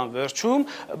դա կտան վերջում,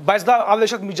 բայց դա ավելի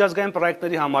շատ միջազգային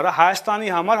պրոյեկտների համար է, Հայաստանի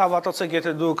համար հավատացեք,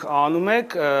 եթե դուք անում եք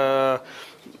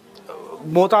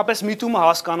մոտապես միտումը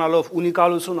հասկանալով,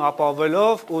 ունիկալություն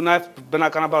ապավելով ու նաև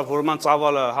բնականաբար որման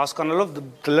ծավալը հասկանալով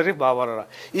դլերի բավարար է։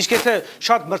 Իսկ եթե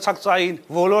շատ մրցակցային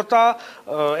ոլորտ է,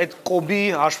 այդ կոբի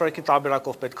հաշվարկի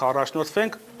տարբերակով պետք է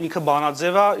առաջնորդվենք, ինքը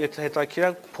բանաձև է, եթե հետաքրքիր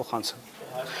է փոխանցեմ։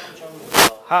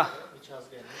 Հա։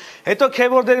 Հետո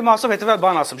keyword-երի մասով հետևյալ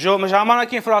բան ասեմ։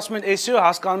 Ժամանակին որ ասում են SEO,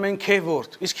 հասկանում են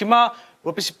keyword։ Իսկ հիմա,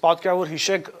 որպեսզի պատկերավոր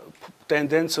հիշեք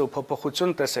տենդենսը ու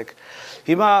փոփոխությունը տեսեք։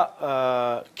 Հիմա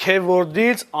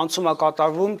keyword-ից անցում է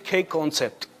կատարվում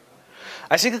K-concept։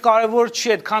 Այսինքն կարևոր չի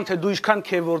այդքան թե դու ինչքան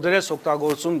keyword-եր ես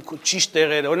օգտագործում ճիշտ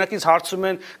տեղերը։ Օրինակ ինձ հարցում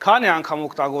են, քանի անգամ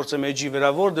օգտագործեմ edge-ի վրա,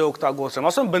 որտեղ օգտագործեմ։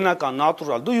 Ասում եմ բնական,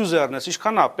 natural, դու user-ն ես,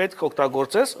 ինչքան է պետք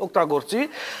օգտագործես, օգտագործի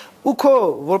ու քո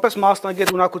որպես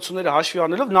մասնագետ ունակությունները հաշվի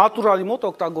առնելով natural-ի մոտ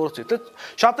օգտագործի։ Դե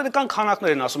շատերը կան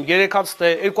քանակներ են ասում, 3 հատ ստե,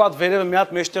 2 հատ վերևը, մի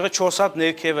հատ մեջտեղը, 4 հատ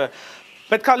ներքևը։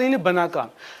 Պետք է լինի բնական։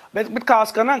 Պետք է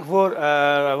հասկանանք, որ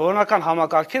որոնական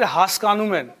համակարգերը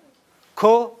հասկանում են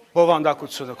քո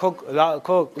բովանդակությունը,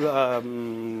 քո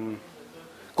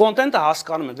կոնտենտը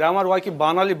հասկանում են։ Դրա համար ուղղակի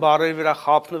բանալի բառերի վրա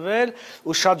խափնվել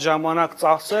ու շատ ժամանակ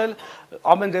ծախսել,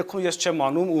 ամեն դեպքում ես չեմ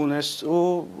անում ու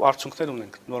արդյունքներ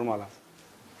ունենք, նորմալ է։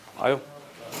 Այո։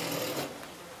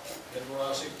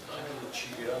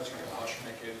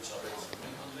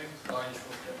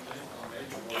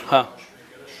 Հա։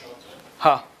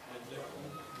 Հա։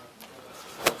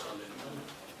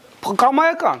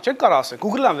 Կամայական, չեք կարող ասել,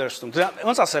 Google-ան վերցնում,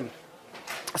 ոնց ասեմ,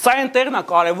 սա այն տեղն է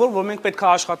կարևոր, որ մենք պետք է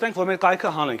աշխատենք, որ մեր կայքը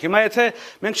հանենք։ Հիմա եթե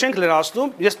մենք չենք լրացնում,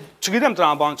 ես չգիտեմ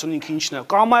տրամաբանությունը ինքը ինչն է,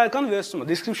 կամայական վերցնում,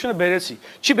 description-ը բերեցի,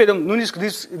 չի բերում, նույնիսկ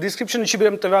description-ը չի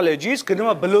բերում տվյալ edge-ից, գնում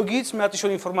է blog-ից, մի հատ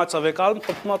ինչ-որ ինֆորմացիա վեկալում,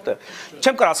 խփում է տեղ։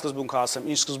 Չեմ կարող սկզբունքը ասեմ,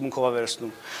 ինչ սկզբունքով է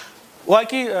վերցնում։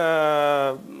 Ուղղակի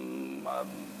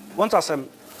ոնց ասեմ,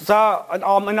 դա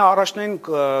ամենաառաջնային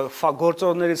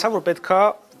գործոններից է, որ պետք է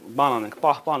բան անենք,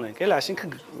 պահպանենք, էլ, այսինքն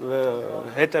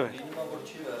հետևենք։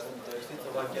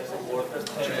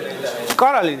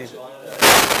 Կարա լինի։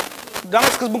 Դա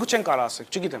մեզ սկզբունքը չեն կարող ասել,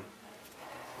 չգիտեմ։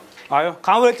 Այո,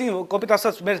 քան որ դա կոպիտ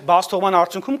ասած մեր բաց թողման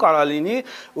արդյունքում կարա լինի,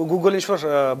 ու Google ինչ-որ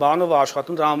բանով է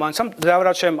աշխատում տրամաբանությամբ, դրա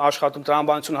վրա չեմ աշխատում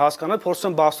տրամաբանությունը հասկանալ, փորձում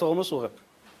եմ բաց թողումս ուղղել։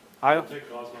 Այո։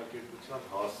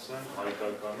 Հասցեն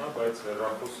հայկականա, բայց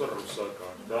հեռախոսը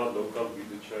ռուսական։ Դա լոկալ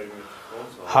գիտությունների մեջ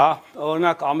ոնց է։ Հա,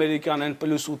 օրինակ ամերիկյան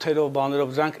N+8-երով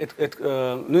բաներով դրանք այդ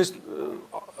նույնիսկ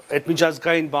այդ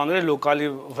միջազգային բաները լոկալի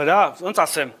վրա, ոնց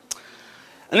ասեմ,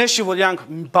 Անեշի որ իրանք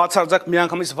բացարձակ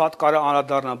միանգամից վատ կարող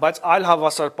անդրադառնան, բայց այլ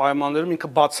հավասար պայմաններում ինքը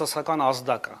բացասական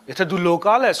ազդակ է։ Եթե դու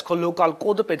լոկալ ես, քո լոկալ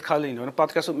կոդը պետք է լինի, օրինակ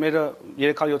պատկերացրու մերը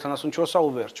 374-ա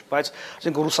ու վերջ, բայց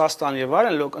ասենք Ռուսաստան եւ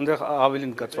այլն այնտեղ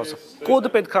ավելին գծված է։ Կոդը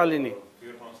պետք է լինի։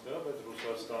 Բայց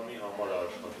Ռուսաստանի համար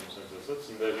աշխատում sense ասած,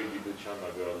 ցնդերի գիտության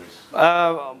է գալիս։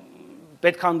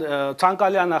 Պետք է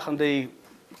ցանկալի նախնդեի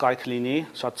կայք լինի,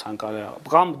 շատ ցանկալի է։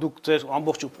 Կամ դուք ձեր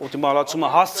ամբողջ օպտիմալացումը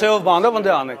հասցեով բանով ընդ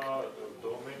անեք։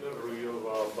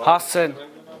 Հասցեն։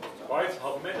 Բայց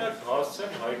մենակ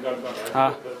հասցեն հայկական,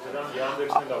 այլ դրան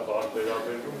Yandex-ն էլ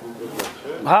բարբերաբերում Google-ը,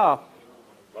 չէ՞։ Հա։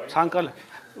 Ցանկալի։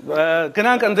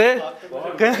 Գնանք ընդ,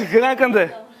 գնանք ընդ։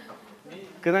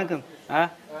 Գնանք ընդ, հա։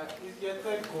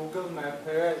 Եթե Google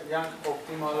Map-ը իրանք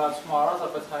օպտիմալացում արած,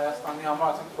 ապա Հայաստանի համար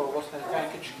ասենք փողոցներ կան,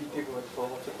 ինքը չգիտի որ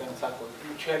փողոցը տենց է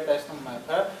կոչվում, չի տեսնում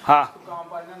Map-ը,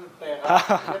 կամպանիան տեղա,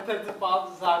 եթե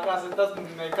զարգացած դաս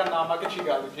մեկը նամակը չի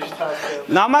գալու, ճիշտ է։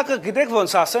 Նամակը գիտեք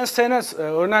ոնց է, sense թե-նես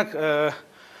օրինակ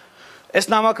այս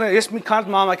նամակները ես մի քանի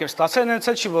նամակ եմ ստացել, այնց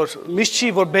էլ չի որ միշտ չի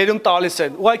որ բերում տալիս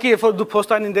են։ Ուղղակի երբ որ դու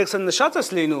post-ային ինդեքսը նշած ես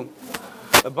լինում,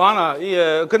 բանա,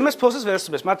 գնում ես post-ից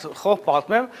վերցնում ես, մատ խող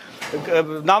պատմեմ,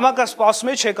 նամակը սպասում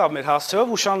էի չեկավ մեր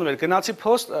հասցեով ուշանում էր, գնացի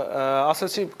post,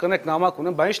 ասացի կնեք նամակ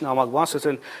ունեմ, բա ինչ նամակ, բան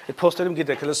ասեցին, այդ post-երում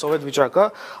գիտեք, հենց սովետ վիճակա,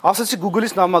 ասացի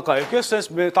Google-ից նամակ ա եկել, sense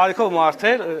տարիքով մարդ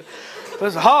էր,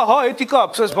 հա, էտիկա,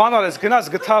 sense բան արես,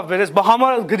 գնաց գտավ, վերես, բա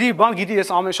համար գրի, բան գիտի,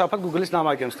 ես ամեն շաբաթ Google-ից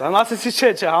նամակ եմ ստանում, ասեցի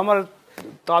չէ, համար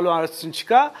տալու արեցին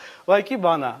չկա, ուղղակի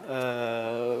բանա,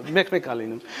 մեկ-մեկ ա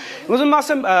լինում։ Ուզում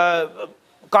ասեմ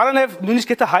Կարան եւ նույնիսկ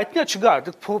եթե հայտնի է չգա,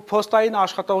 դու post-ային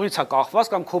աշխատողից է կախված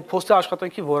կամ քո post-ի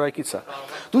աշխատանքի որակից է։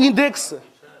 Դու ինդեքս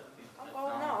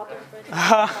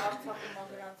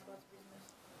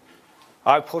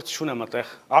Այ փորձ չունեմ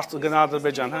այդտեղ։ Արդ գնա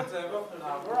Ադրբեջան, հա։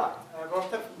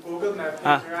 Որտեղ Google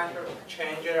Map-ը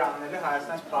change-եր անելը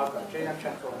Հայաստանից փակ է, չէ՞ իրենք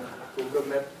չեն թողնում Google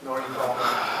Map նորին բաղը։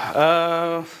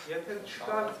 Եթե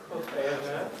չկա քո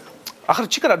տեղը, ախր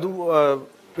չի կարա դու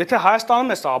եթե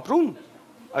Հայաստանում ես ապրում,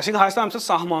 այսինքն Հայաստանում ես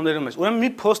սահմաններում ես, ուրեմն մի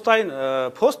post-ային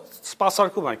post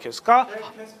սպասարկում է քեզ, կա։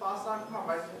 Քեզ սպասարկում է,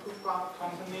 բայց դու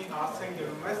company հասցեն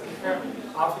գնում ես, ինքը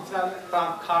օֆիցիալ բան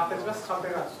քարտեզը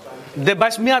խաբերած է։ Դե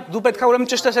բայց մի հատ դու պետք է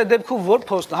ուրեմն ճշտես այդ դեպքում որ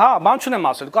post, հա, բան չունեմ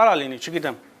ասել, կարա լինի,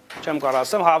 չգիտեմ, չեմ կարող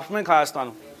ասեմ, հավաքում ենք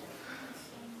Հայաստանում։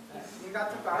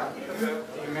 Ինքնաթ կարա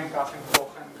մենք ասենք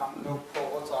փոխեն կամ նոր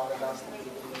փողոց ավելացնել։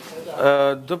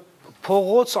 Դու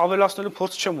փողոց ավելացնելու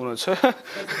փորձ չեմ ունեցել։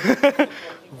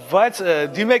 Բայց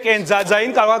դիմեք այն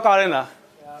ձայնին կարող է կարենա։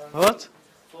 Ո՞նց։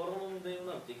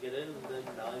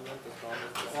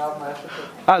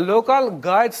 Հա, local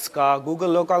guides կա,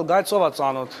 Google local guides-ով է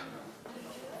ծանոթ։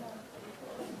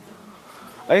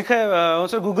 Այնքը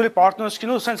ոնց է Google-ի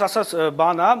partner-ը, sense ասած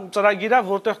բան է, ծրագիր է,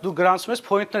 որտեղ դու գրանցում ես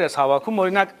point-ներ ես հավաքում,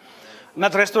 օրինակ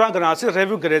Մատ ռեստորան գնացի,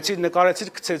 review գրեցի, նկարեցի,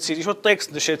 գցեցի, ինչ-որ տեքստ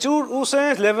նշեցի, ու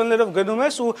sense level-ներով գնում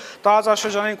ես ու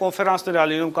տարածաշրջանային կոնֆերանսներ ա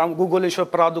լինում կամ Google-ի ինչ-որ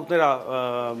product-ներ ա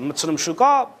մտցնում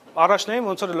շուկա, առաջներին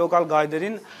ոնց որ local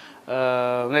guide-երին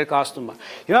ներկայացնում է։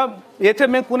 Հիմա եթե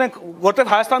մենք ունենք, որտեղ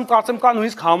Հայաստանում կարծեմ կա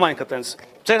նույնիսկ համայնք այտենց,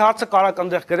 ձեր հարցը կարա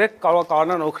կնդեղ գրեք, կարող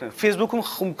կարողանան օգնել։ Facebook-ում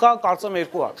խումբ կա, կարծեմ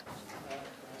 2 հատ։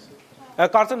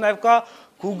 Կարծեմ նաև կա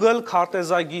Google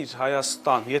քարտեզագիր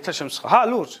Հայաստան, եթե չեմ սխալվում։ Հա,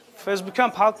 լուրջ,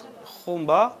 Facebook-յան փակ խումբ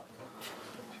է,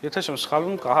 եթե չեմ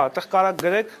սխալվում, կա, հա, այդտեղ կարա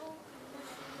գրեք։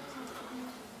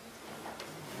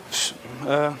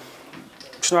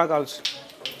 Շնորհակալություն։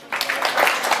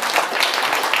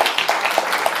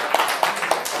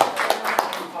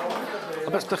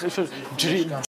 Ապա այդտեղ ինչ-որ ջրի